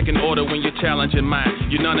 Pecking order when you're challenging mine.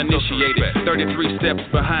 You're non-initiated, 33 steps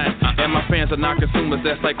behind. And my fans are not consumers,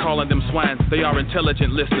 that's like calling them swine. They are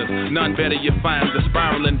intelligent listeners, none better you find. The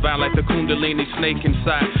spiraling vine like the kundalini snake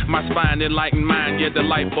inside. My spine enlightened mind, yeah, the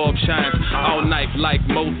light bulb shines. All night like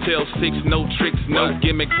Motel 6, no tricks, no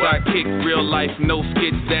gimmicks. I kick real life, no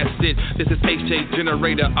skits, that's it. This is HJ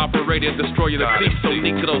Generator, operator, destroyer, the beast. So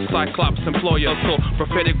Decoded, Cyclops, employer, so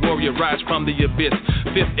prophetic warrior, rise from the abyss.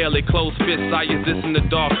 Fifth LA, closed fist, I exist in the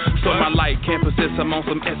dark. So my light can't persist, I'm on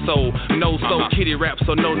some SO. No so kitty rap,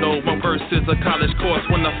 so no. One verse is a college course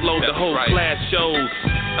when I flow, the whole class shows.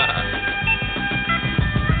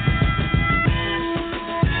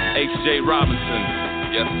 H.J. Robinson,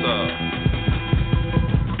 yes sir.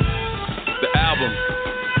 The album,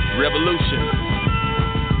 Revolution.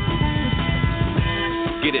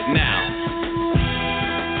 Get it now.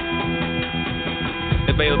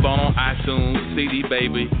 Available on iTunes, CD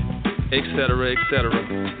Baby, etc.,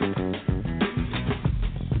 etc.